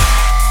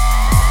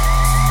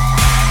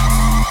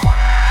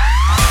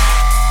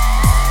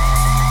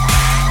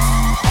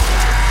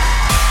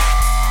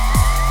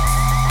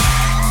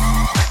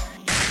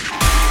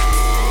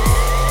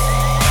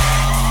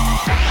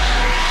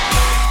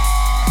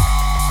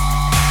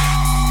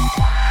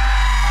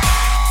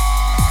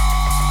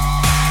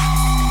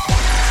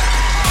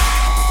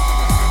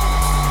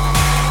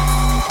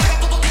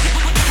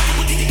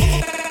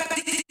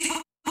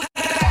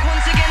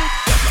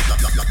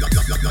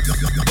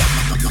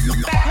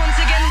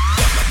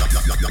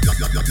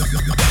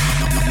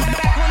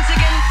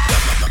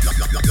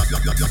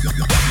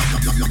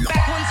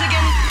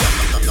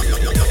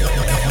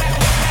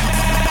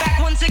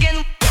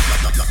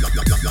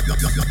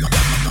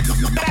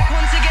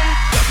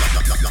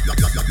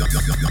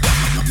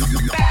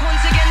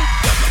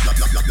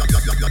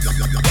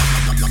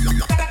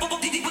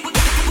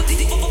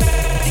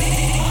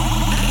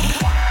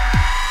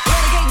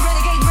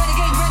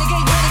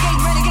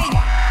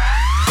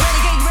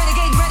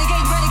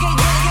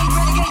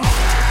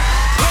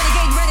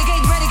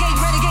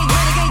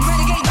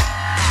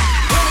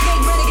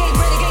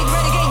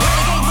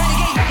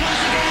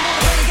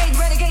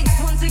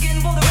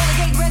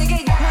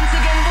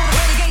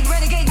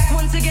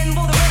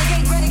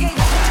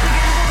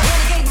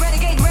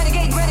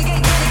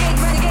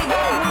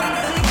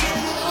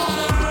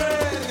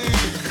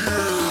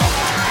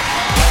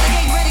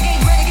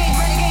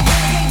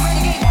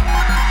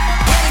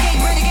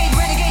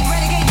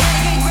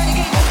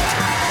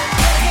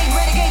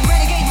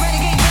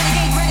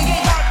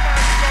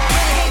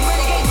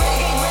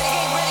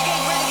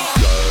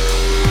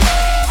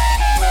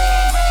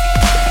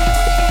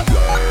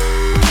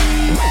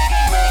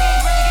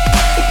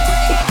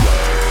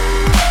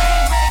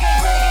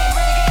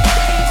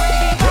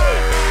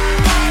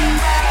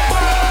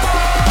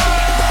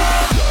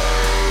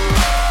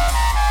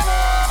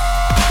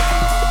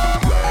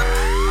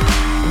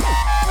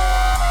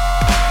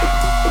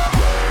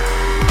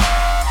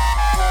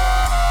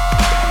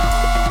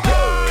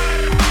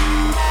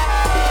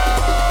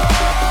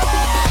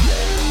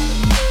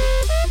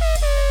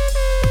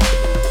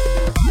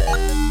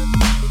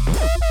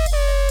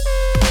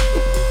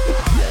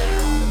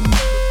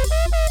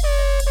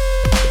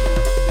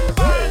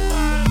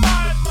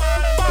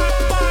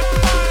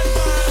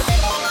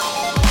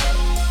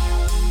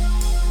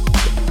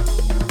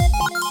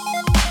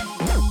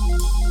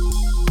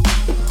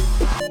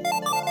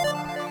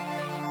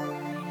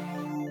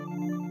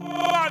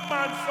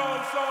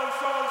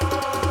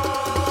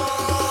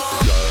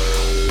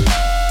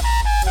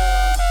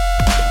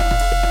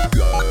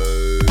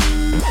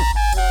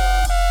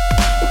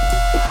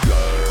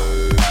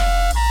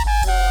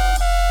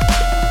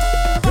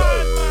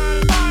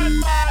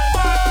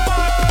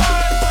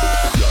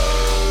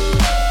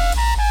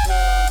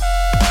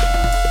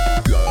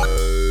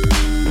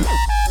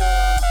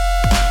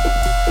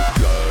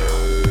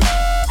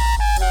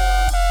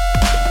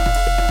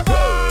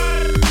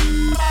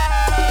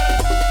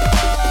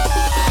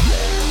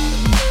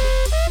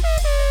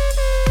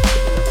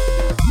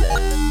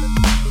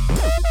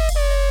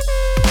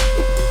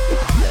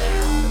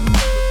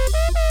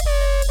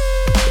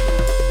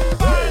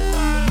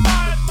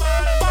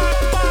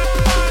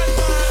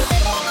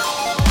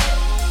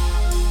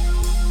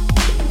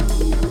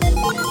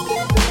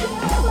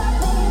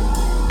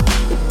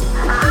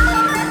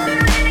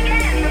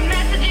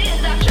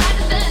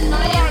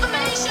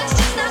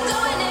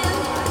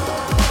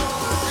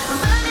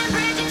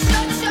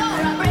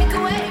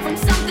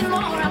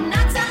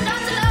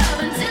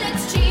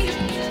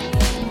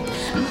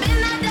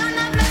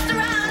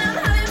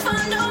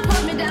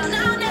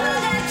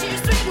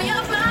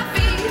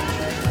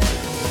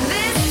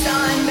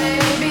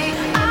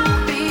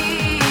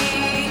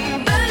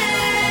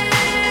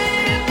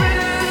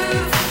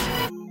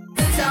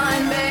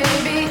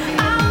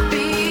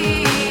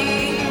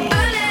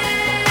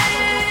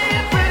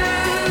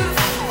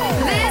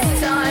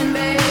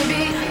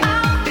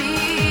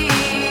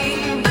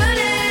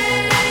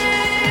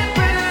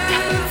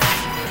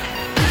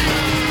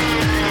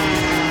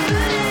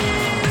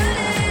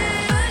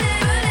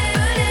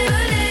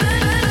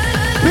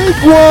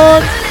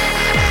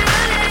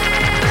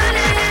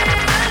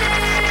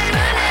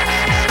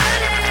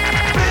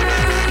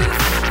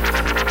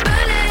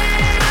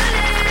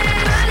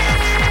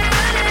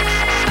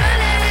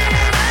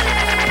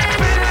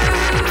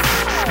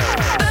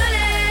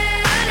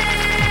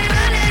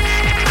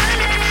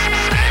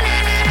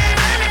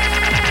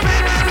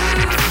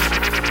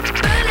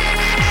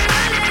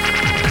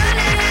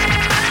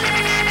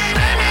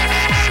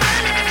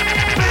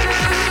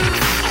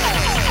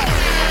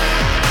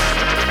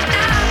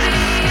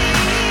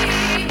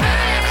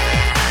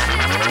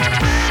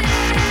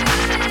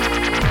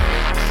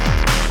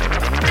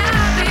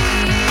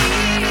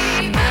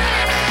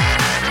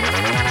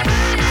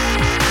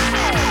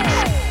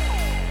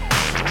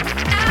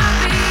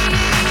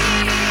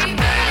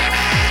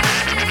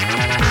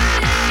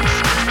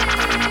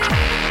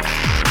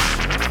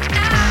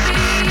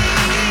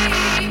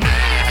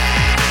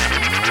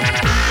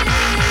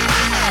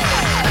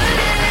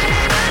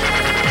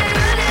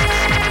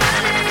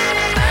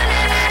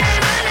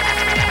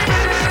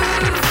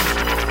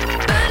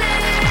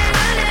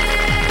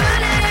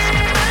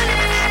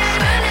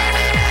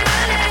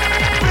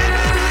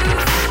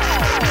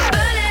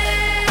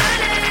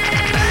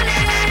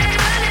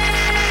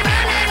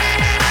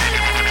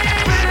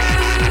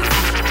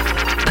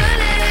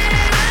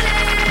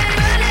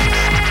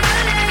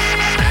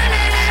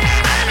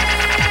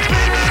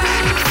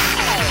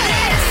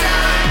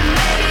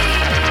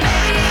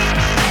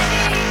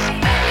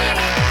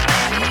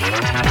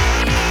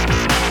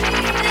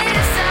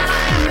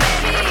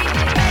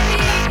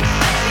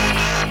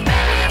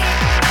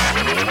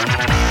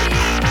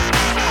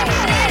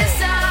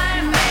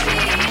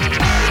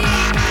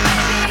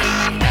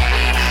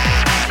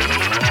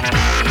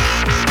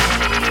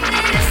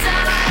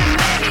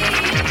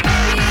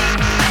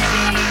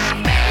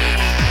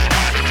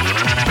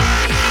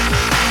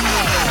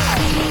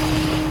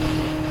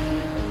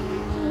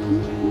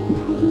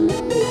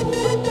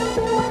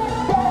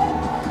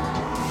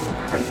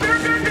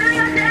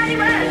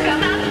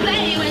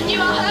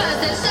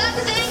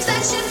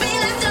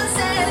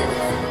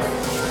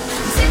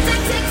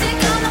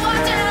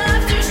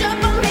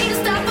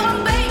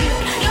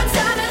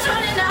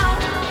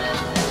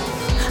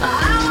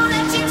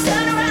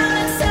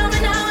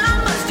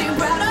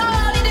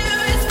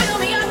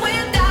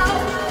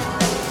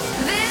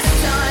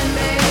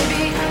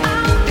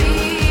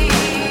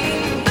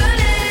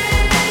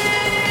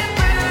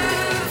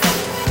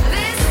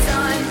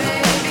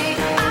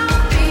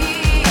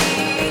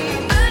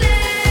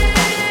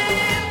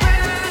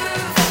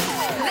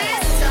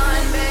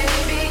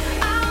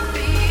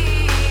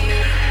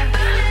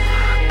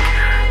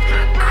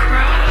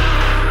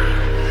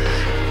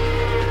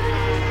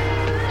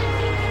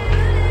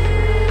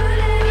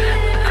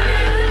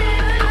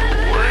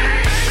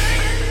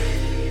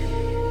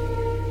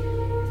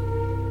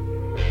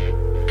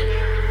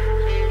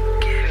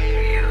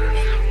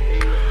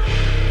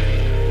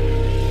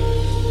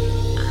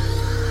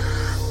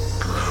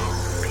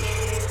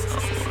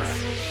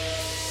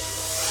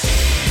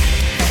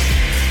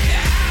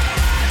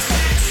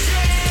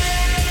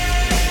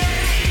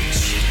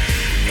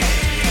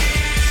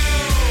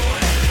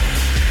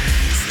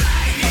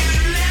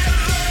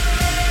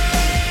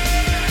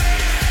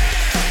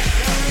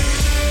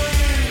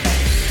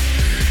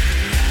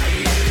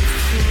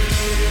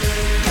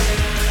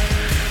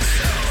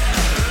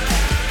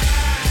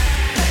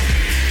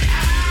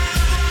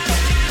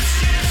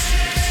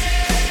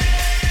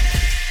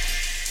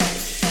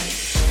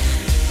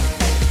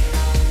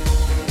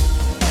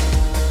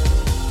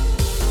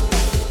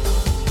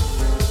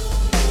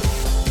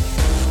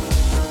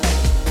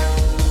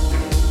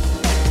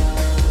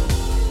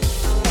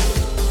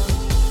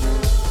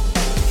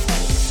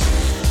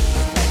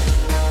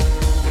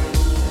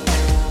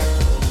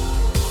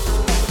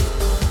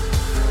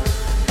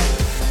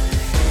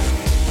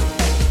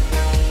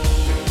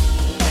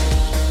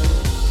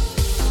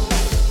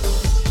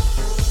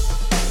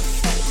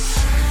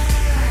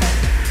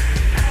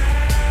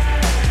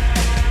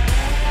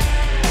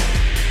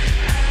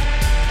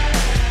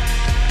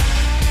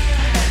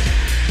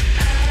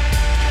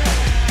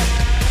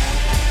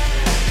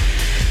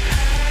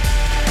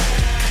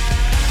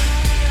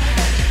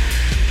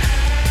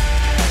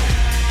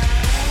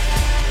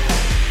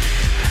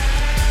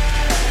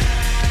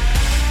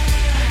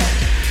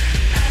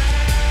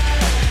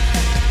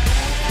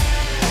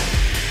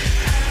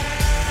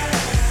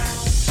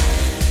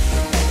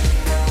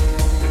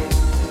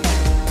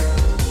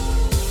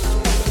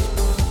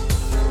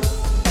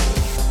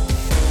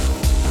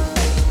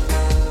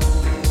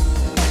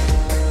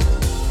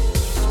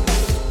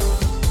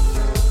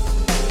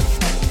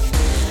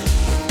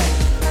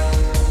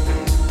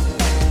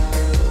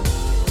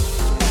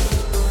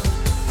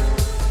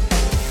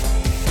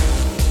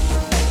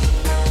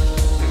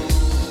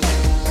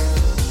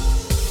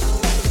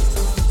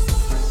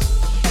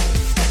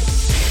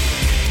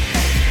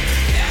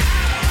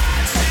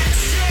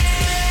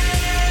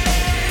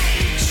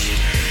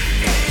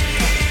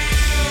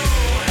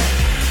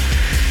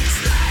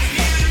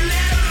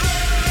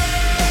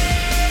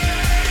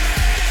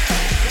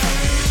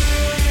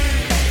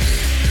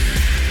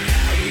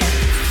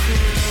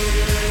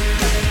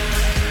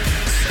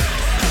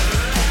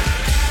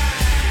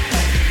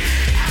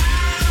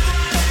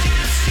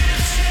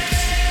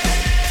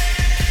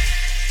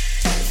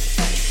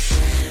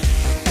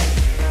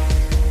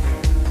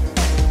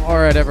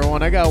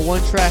 one. I got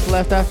one track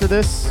left after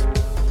this.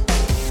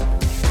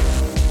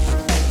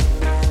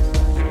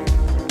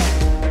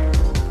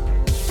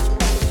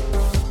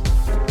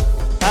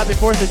 Happy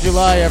 4th of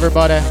July,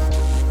 everybody.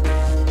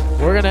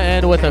 We're gonna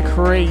end with a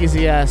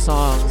crazy ass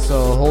song,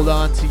 so hold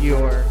on to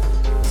your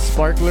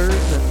sparklers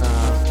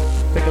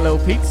and pick a little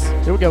peeks.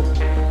 Here we go.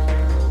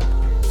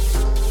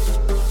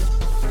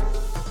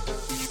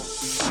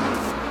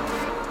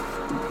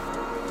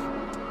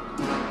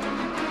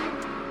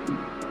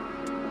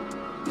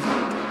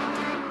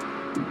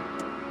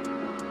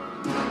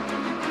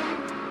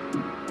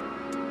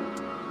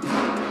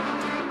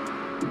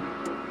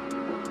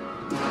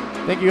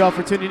 Thank you all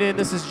for tuning in.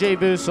 This is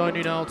J-Boo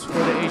signing out for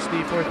the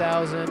HD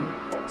 4000.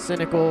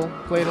 Cynical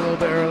played a little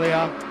bit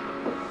earlier.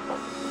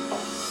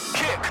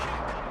 Kick,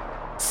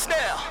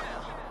 snare,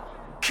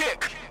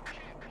 kick,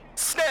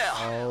 snare.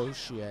 Oh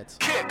shit.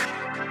 Kick,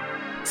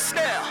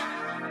 snare,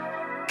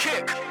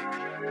 kick,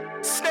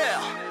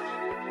 snare,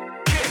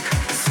 kick,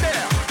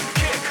 snare,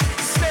 kick,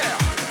 snare,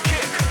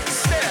 kick,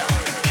 snare,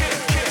 kick,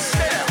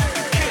 snare,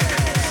 kick,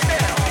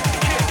 snare,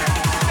 kick,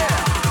 snare,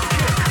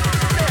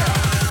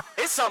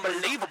 kick. It's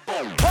unbelievable.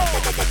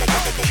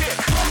 Kick,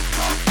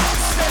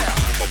 snare,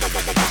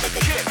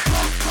 kick,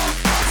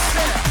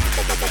 snare, kick,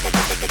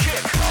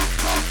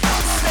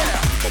 snare,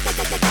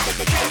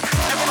 kick.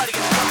 Everybody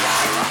get it.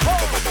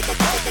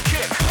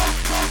 Kick,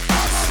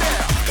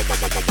 snare, kick,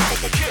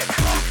 kick.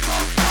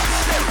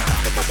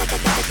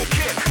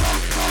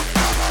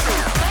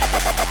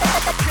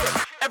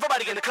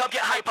 Everybody in the club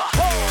get hyper.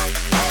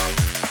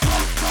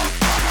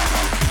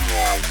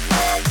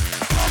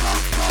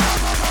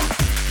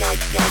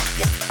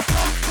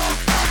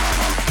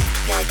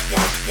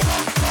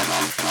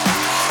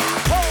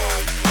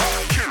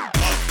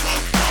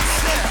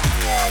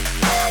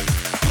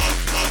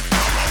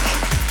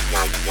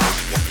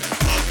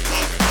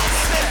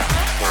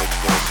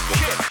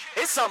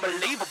 It's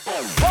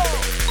unbelievable.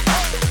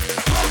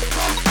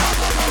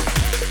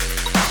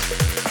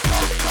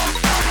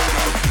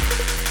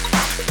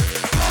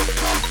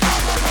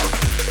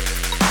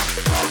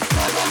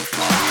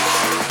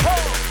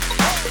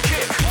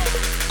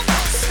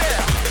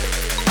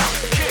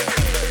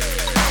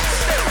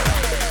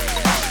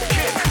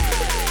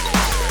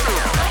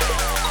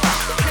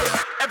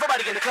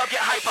 Everybody in the club get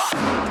hyper.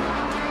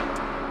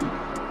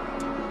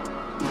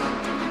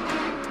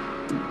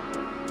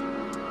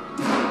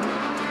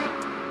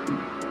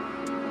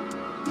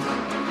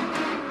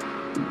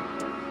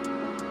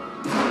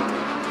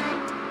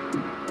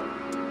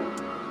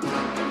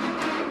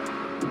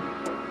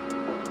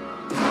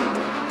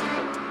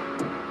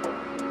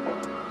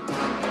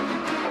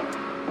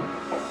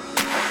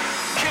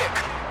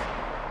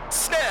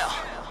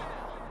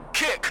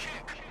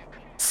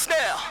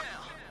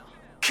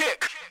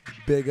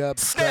 Big up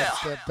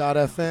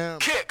Step.fm.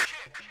 Kick,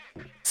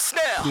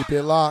 snare. Keep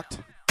it locked.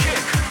 Kick,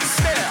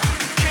 snare,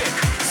 kick,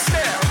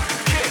 snare,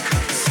 kick,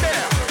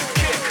 snare,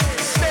 kick,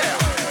 snare,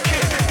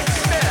 kick,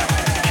 snare,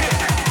 kick,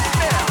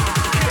 snare,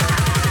 kick,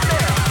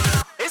 snare.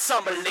 It's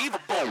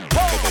unbelievable.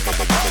 Kick,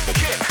 snare,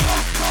 kick,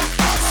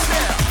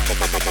 snare,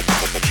 kick, snare,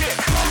 kick.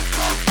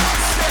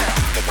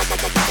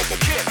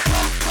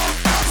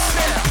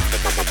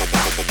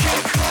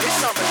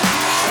 It's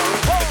unbelievable.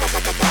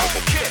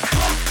 Kick,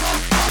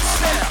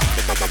 snare.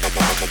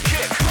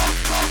 Kick,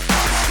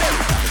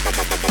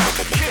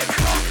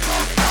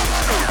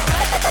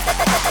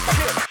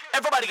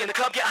 everybody in the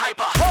club get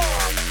hyper.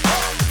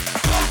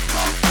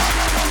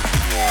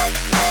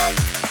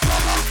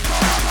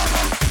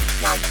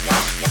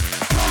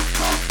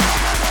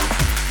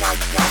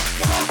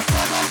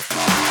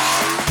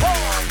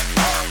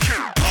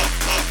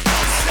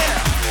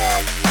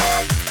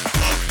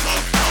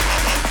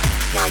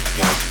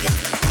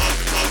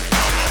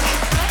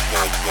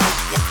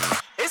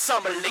 It's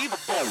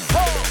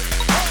unbelievable.